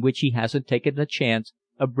in which he hasn't taken a chance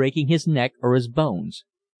of breaking his neck or his bones.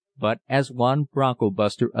 But as one bronco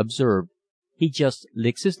buster observed, he just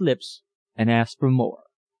licks his lips and asks for more.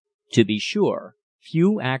 To be sure,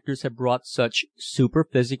 few actors have brought such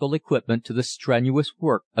superphysical equipment to the strenuous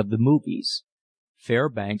work of the movies.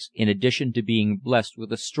 Fairbanks, in addition to being blessed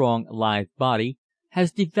with a strong, lithe body,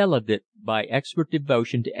 has developed it by expert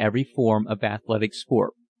devotion to every form of athletic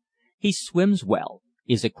sport. He swims well,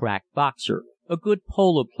 is a crack boxer, a good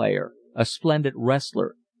polo player, a splendid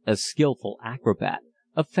wrestler, a skillful acrobat,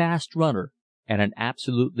 a fast runner, and an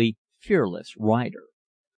absolutely fearless rider.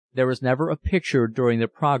 There is never a picture during the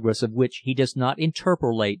progress of which he does not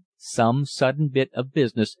interpolate some sudden bit of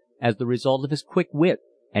business as the result of his quick wit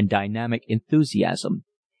and dynamic enthusiasm.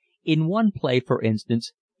 In one play, for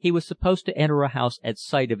instance, he was supposed to enter a house at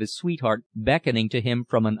sight of his sweetheart beckoning to him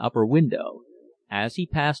from an upper window. As he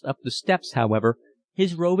passed up the steps, however,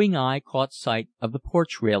 his roving eye caught sight of the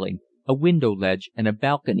porch railing, a window ledge, and a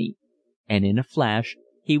balcony, and in a flash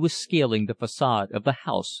he was scaling the facade of the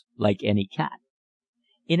house like any cat.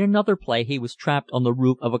 In another play he was trapped on the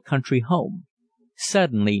roof of a country home.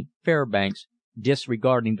 Suddenly Fairbanks,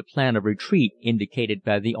 disregarding the plan of retreat indicated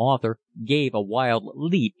by the author, gave a wild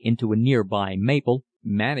leap into a nearby maple,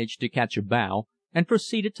 managed to catch a bough, and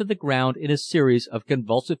proceeded to the ground in a series of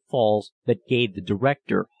convulsive falls that gave the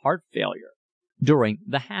director heart failure. During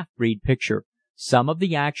the half-breed picture, some of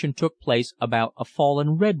the action took place about a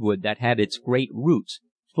fallen redwood that had its great roots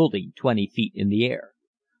fully 20 feet in the air.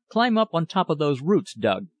 "Climb up on top of those roots,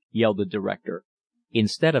 Doug," yelled the director.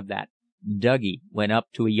 Instead of that, Dougie went up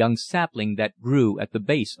to a young sapling that grew at the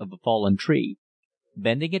base of the fallen tree.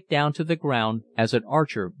 Bending it down to the ground as an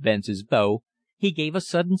archer bends his bow, He gave a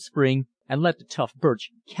sudden spring and let the tough birch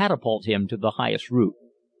catapult him to the highest root.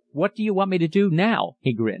 "What do you want me to do now?"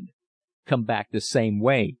 he grinned. "Come back the same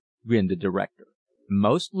way," grinned the director.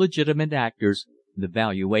 Most legitimate actors, the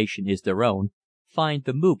valuation is their own, find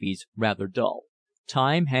the movies rather dull.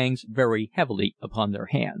 Time hangs very heavily upon their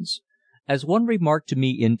hands. As one remarked to me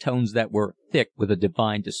in tones that were thick with a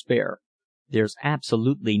divine despair, "There's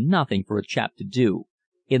absolutely nothing for a chap to do.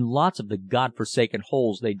 In lots of the God-forsaken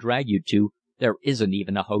holes they drag you to, there isn't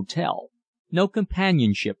even a hotel. No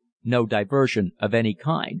companionship, no diversion of any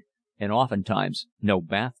kind, and oftentimes no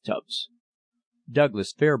bathtubs."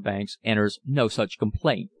 Douglas Fairbanks enters no such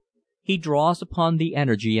complaint. He draws upon the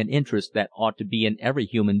energy and interest that ought to be in every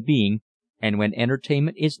human being, and when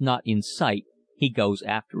entertainment is not in sight, he goes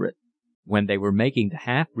after it. When they were making the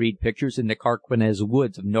half-breed pictures in the Carquinez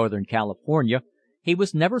woods of Northern California, he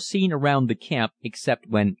was never seen around the camp except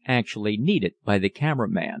when actually needed by the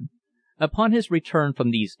cameraman. Upon his return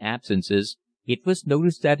from these absences, it was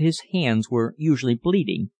noticed that his hands were usually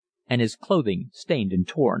bleeding, and his clothing stained and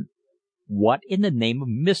torn. "What in the name of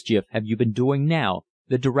mischief have you been doing now?"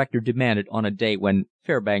 the director demanded on a day when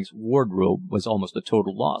Fairbanks' wardrobe was almost a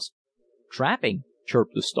total loss. "Trapping,"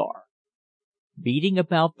 chirped the star. Beating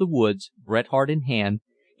about the woods, Bret Harte in hand,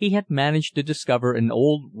 he had managed to discover an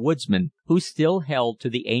old woodsman who still held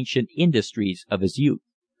to the ancient industries of his youth.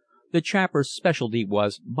 The trapper's specialty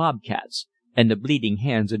was bobcats, and the bleeding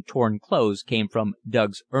hands and torn clothes came from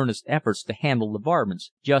Doug's earnest efforts to handle the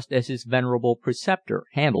varmints just as his venerable preceptor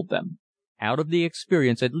handled them. Out of the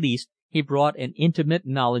experience, at least, he brought an intimate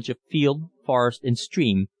knowledge of field, forest, and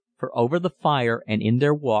stream, for over the fire and in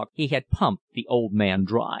their walk he had pumped the old man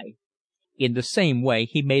dry. In the same way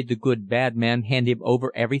he made the good bad man hand him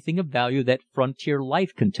over everything of value that frontier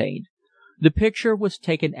life contained. The picture was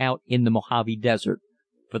taken out in the Mojave Desert.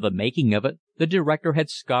 For the making of it, the director had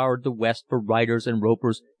scoured the West for riders and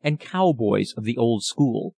ropers and cowboys of the old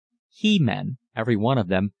school. He-men, every one of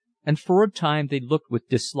them, and for a time they looked with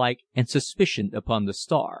dislike and suspicion upon the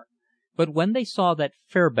star. But when they saw that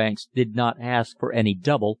Fairbanks did not ask for any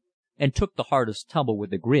double, and took the hardest tumble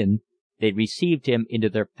with a grin, they received him into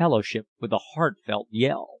their fellowship with a heartfelt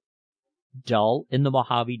yell. Dull in the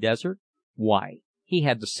Mojave Desert? Why, he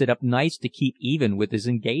had to sit up nights to keep even with his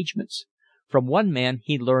engagements. From one man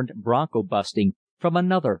he learned bronco busting, from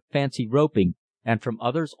another fancy roping, and from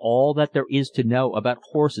others all that there is to know about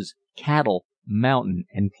horses, cattle, mountain,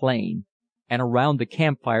 and plain. And around the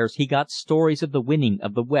campfires he got stories of the winning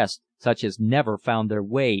of the West such as never found their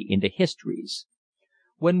way into histories.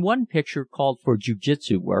 When one picture called for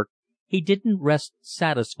jiu-jitsu work, he didn't rest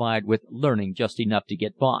satisfied with learning just enough to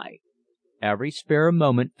get by. Every spare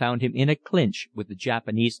moment found him in a clinch with the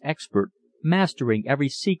Japanese expert, mastering every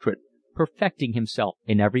secret, perfecting himself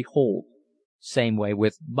in every hold. Same way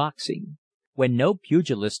with boxing. When no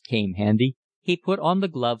pugilist came handy, he put on the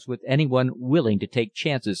gloves with anyone willing to take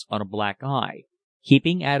chances on a black eye,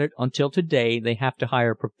 keeping at it until today they have to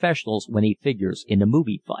hire professionals when he figures in a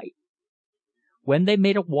movie fight. When they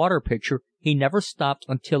made a water picture, he never stopped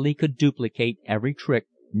until he could duplicate every trick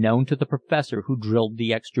known to the professor who drilled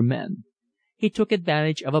the extra men. He took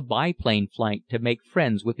advantage of a biplane flight to make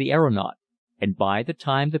friends with the aeronaut, and by the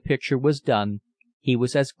time the picture was done, he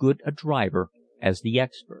was as good a driver as the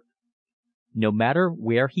expert. No matter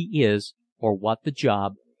where he is or what the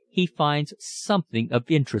job, he finds something of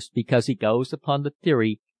interest because he goes upon the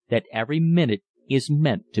theory that every minute is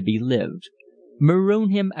meant to be lived. Maroon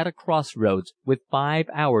him at a crossroads with 5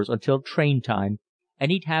 hours until train time,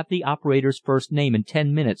 and he'd have the operator's first name in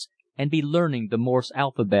 10 minutes and be learning the Morse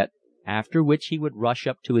alphabet, after which he would rush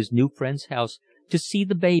up to his new friend's house to see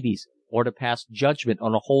the babies or to pass judgment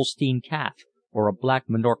on a Holstein calf or a black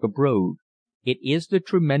Minorca brood. It is the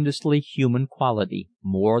tremendously human quality,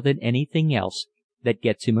 more than anything else, that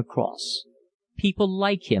gets him across. People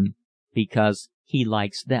like him because he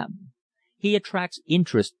likes them. He attracts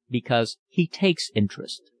interest because he takes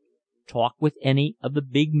interest. Talk with any of the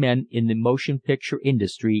big men in the motion picture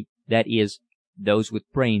industry, that is, those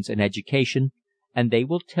with brains and education, and they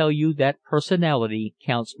will tell you that personality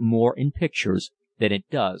counts more in pictures than it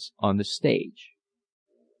does on the stage.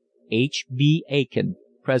 H.B. Aiken,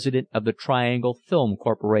 president of the Triangle Film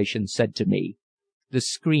Corporation, said to me, "The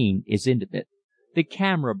screen is intimate. The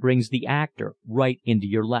camera brings the actor right into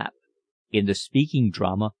your lap. In the speaking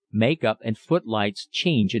drama, makeup and footlights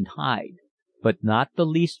change and hide, but not the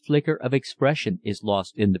least flicker of expression is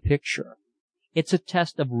lost in the picture. It's a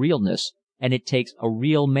test of realness, and it takes a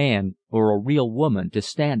real man or a real woman to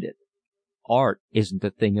stand it. Art isn't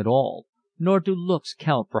the thing at all, nor do looks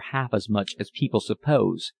count for half as much as people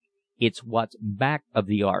suppose. It's what's back of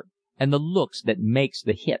the art and the looks that makes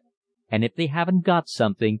the hit, And if they haven't got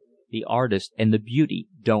something, the artist and the beauty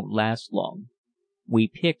don't last long. We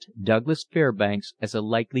picked Douglas Fairbanks as a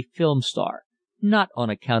likely film star, not on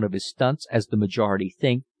account of his stunts as the majority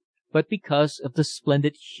think, but because of the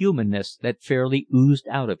splendid humanness that fairly oozed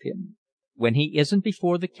out of him. When he isn't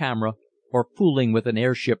before the camera, or fooling with an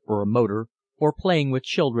airship or a motor, or playing with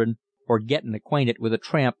children, or getting acquainted with a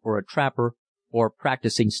tramp or a trapper, or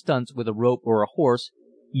practicing stunts with a rope or a horse,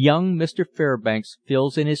 young Mr. Fairbanks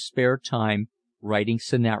fills in his spare time writing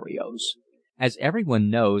scenarios. As everyone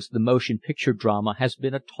knows, the motion picture drama has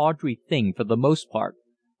been a tawdry thing for the most part,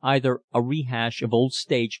 either a rehash of old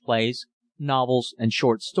stage plays, novels, and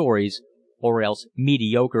short stories, or else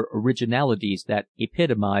mediocre originalities that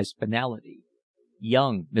epitomize banality.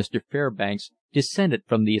 Young Mr. Fairbanks dissented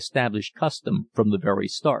from the established custom from the very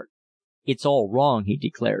start. "It's all wrong," he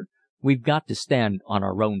declared. "We've got to stand on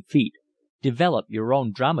our own feet. Develop your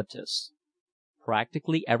own dramatists."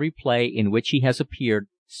 Practically every play in which he has appeared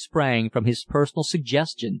sprang from his personal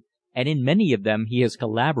suggestion, and in many of them he has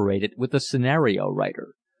collaborated with the scenario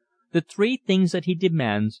writer. The three things that he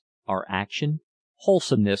demands are action,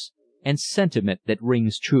 wholesomeness, and sentiment that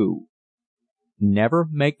rings true. Never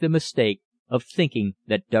make the mistake of thinking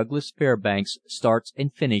that Douglas Fairbanks starts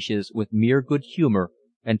and finishes with mere good humor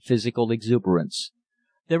and physical exuberance.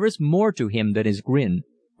 There is more to him than his grin,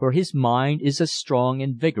 for his mind is as strong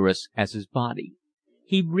and vigorous as his body.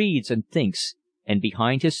 He reads and thinks, and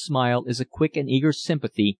behind his smile is a quick and eager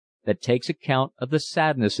sympathy that takes account of the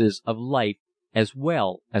sadnesses of life as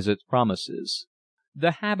well as its promises.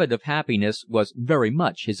 The habit of happiness was very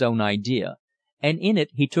much his own idea, and in it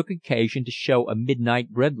he took occasion to show a midnight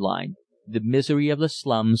bread line, the misery of the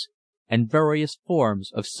slums, and various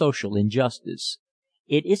forms of social injustice.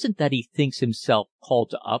 It isn't that he thinks himself called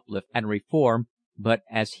to uplift and reform, but,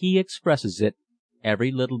 as he expresses it,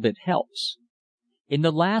 every little bit helps. In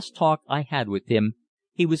the last talk I had with him,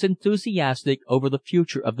 he was enthusiastic over the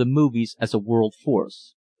future of the movies as a world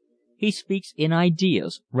force. He speaks in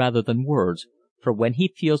ideas rather than words, for when he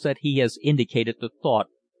feels that he has indicated the thought,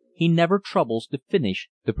 he never troubles to finish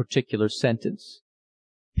the particular sentence.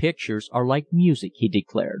 Pictures are like music, he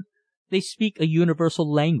declared. They speak a universal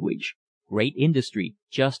language. Great industry,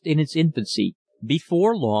 just in its infancy.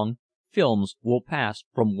 Before long, films will pass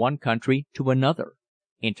from one country to another.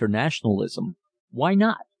 Internationalism. Why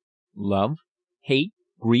not? Love, hate,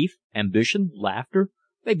 grief, ambition, laughter,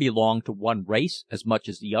 they belong to one race as much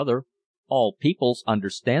as the other. All peoples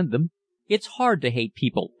understand them. It's hard to hate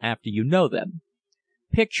people after you know them.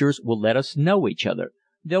 Pictures will let us know each other.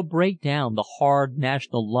 They'll break down the hard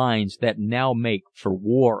national lines that now make for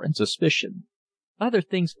war and suspicion. Other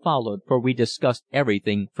things followed, for we discussed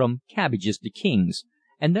everything from cabbages to kings,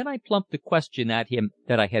 and then I plumped the question at him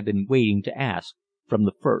that I had been waiting to ask from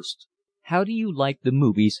the first. How do you like the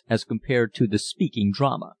movies as compared to the speaking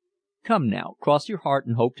drama? Come now, cross your heart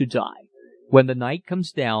and hope to die. When the night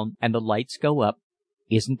comes down and the lights go up,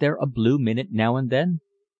 isn't there a blue minute now and then?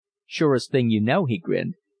 Surest thing you know, he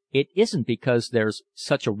grinned. It isn't because there's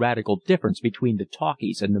such a radical difference between the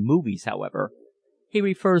talkies and the movies, however. He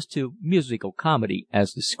refers to musical comedy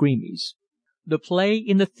as the screamies. The play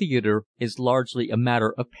in the theater is largely a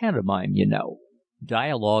matter of pantomime, you know.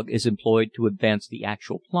 Dialogue is employed to advance the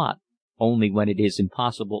actual plot, only when it is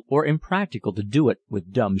impossible or impractical to do it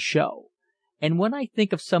with dumb show. And when I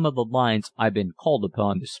think of some of the lines I've been called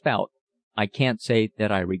upon to spout, I can't say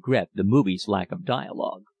that I regret the movie's lack of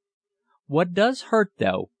dialogue. What does hurt,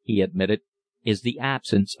 though, he admitted, is the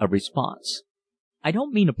absence of response. I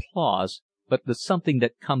don't mean applause, but the something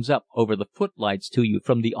that comes up over the footlights to you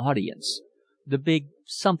from the audience. The big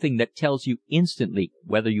something that tells you instantly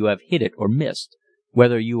whether you have hit it or missed,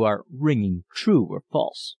 whether you are ringing true or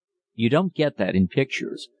false. You don't get that in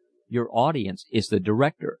pictures. Your audience is the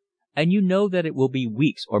director, and you know that it will be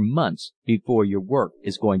weeks or months before your work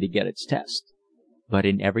is going to get its test. But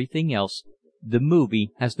in everything else, the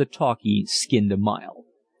movie has the talkie skinned a mile.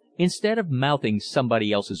 Instead of mouthing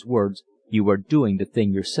somebody else's words, you are doing the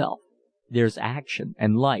thing yourself. There's action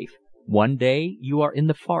and life. One day you are in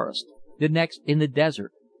the forest, the next in the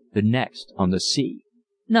desert, the next on the sea.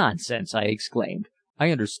 Nonsense, I exclaimed.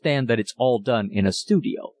 I understand that it's all done in a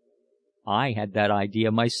studio. I had that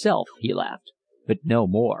idea myself, he laughed, but no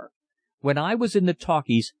more. When I was in the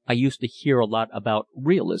talkies, I used to hear a lot about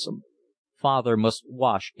realism. Father must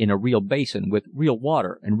wash in a real basin with real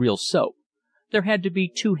water and real soap. There had to be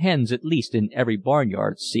 2 hens at least in every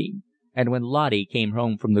barnyard scene, and when Lottie came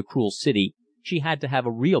home from the cruel city, she had to have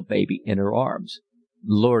a real baby in her arms.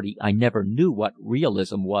 Lordy, I never knew what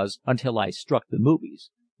realism was until I struck the movies.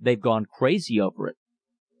 They've gone crazy over it.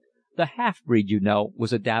 The Half-Breed, you know,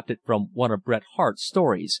 was adapted from one of Bret Harte's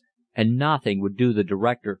stories, and nothing would do the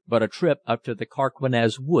director but a trip up to the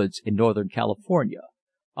Carquinez Woods in Northern California.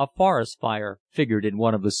 A forest fire figured in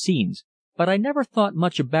one of the scenes, but I never thought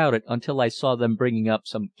much about it until I saw them bringing up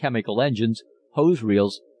some chemical engines, hose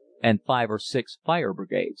reels, and 5 or 6 fire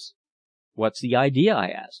brigades. "What's the idea?" I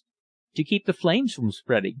asked. "To keep the flames from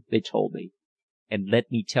spreading," they told me. And let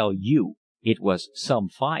me tell you, it was some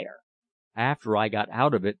fire. After I got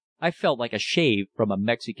out of it, I felt like a shave from a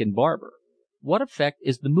Mexican barber. "What effect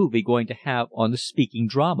is the movie going to have on the speaking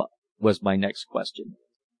drama?" was my next question.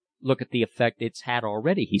 "Look at the effect it's had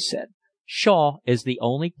already," he said. "Shaw is the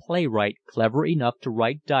only playwright clever enough to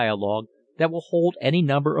write dialogue that will hold any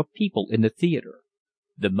number of people in the theater.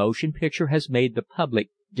 The motion picture has made the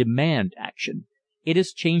public demand action. It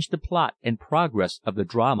has changed the plot and progress of the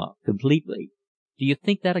drama completely. Do you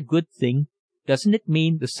think that a good thing? Doesn't it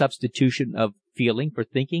mean the substitution of feeling for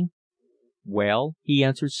thinking?" "Well," he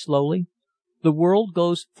answered slowly, "the world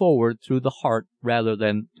goes forward through the heart rather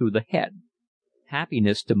than through the head.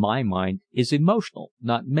 Happiness, to my mind, is emotional,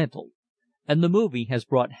 not mental. And the movie has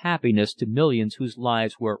brought happiness to millions whose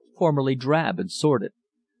lives were formerly drab and sordid.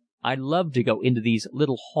 I love to go into these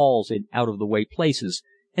little halls in out-of-the-way places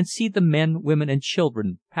and see the men, women, and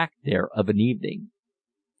children packed there of an evening.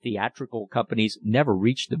 Theatrical companies never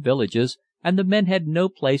reached the villages, and the men had no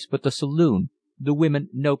place but the saloon, the women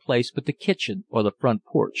no place but the kitchen or the front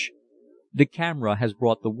porch. The camera has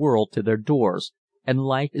brought the world to their doors, and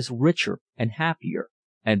life is richer and happier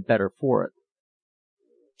and better for it."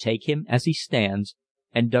 Take him as he stands,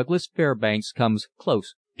 and Douglas Fairbanks comes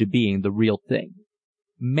close to being the real thing.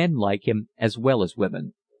 Men like him as well as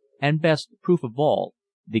women, and best proof of all,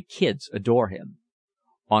 the kids adore him.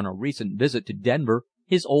 On a recent visit to Denver,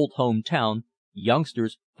 his old hometown,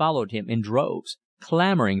 youngsters followed him in droves,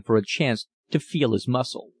 clamoring for a chance to feel his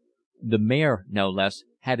muscle. The mayor, no less,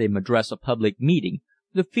 had him address a public meeting,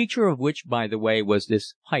 the feature of which, by the way, was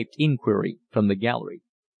this piped inquiry from the gallery: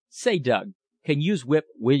 "Say, Doug, can youse whip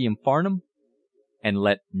William Farnham?" And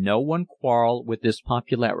let no one quarrel with this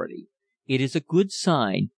popularity. It is a good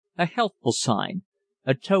sign, a healthful sign,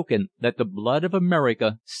 a token that the blood of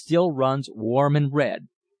America still runs warm and red,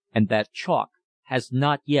 and that chalk has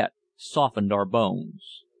not yet softened our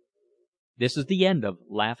bones. This is the end of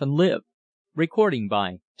Laugh and Live. Recording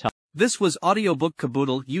by Tom. This was Audiobook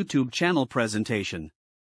Caboodle YouTube channel presentation.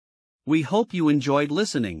 We hope you enjoyed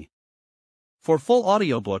listening. For full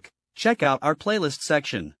audiobook, check out our playlist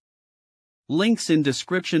section. Links in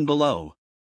description below.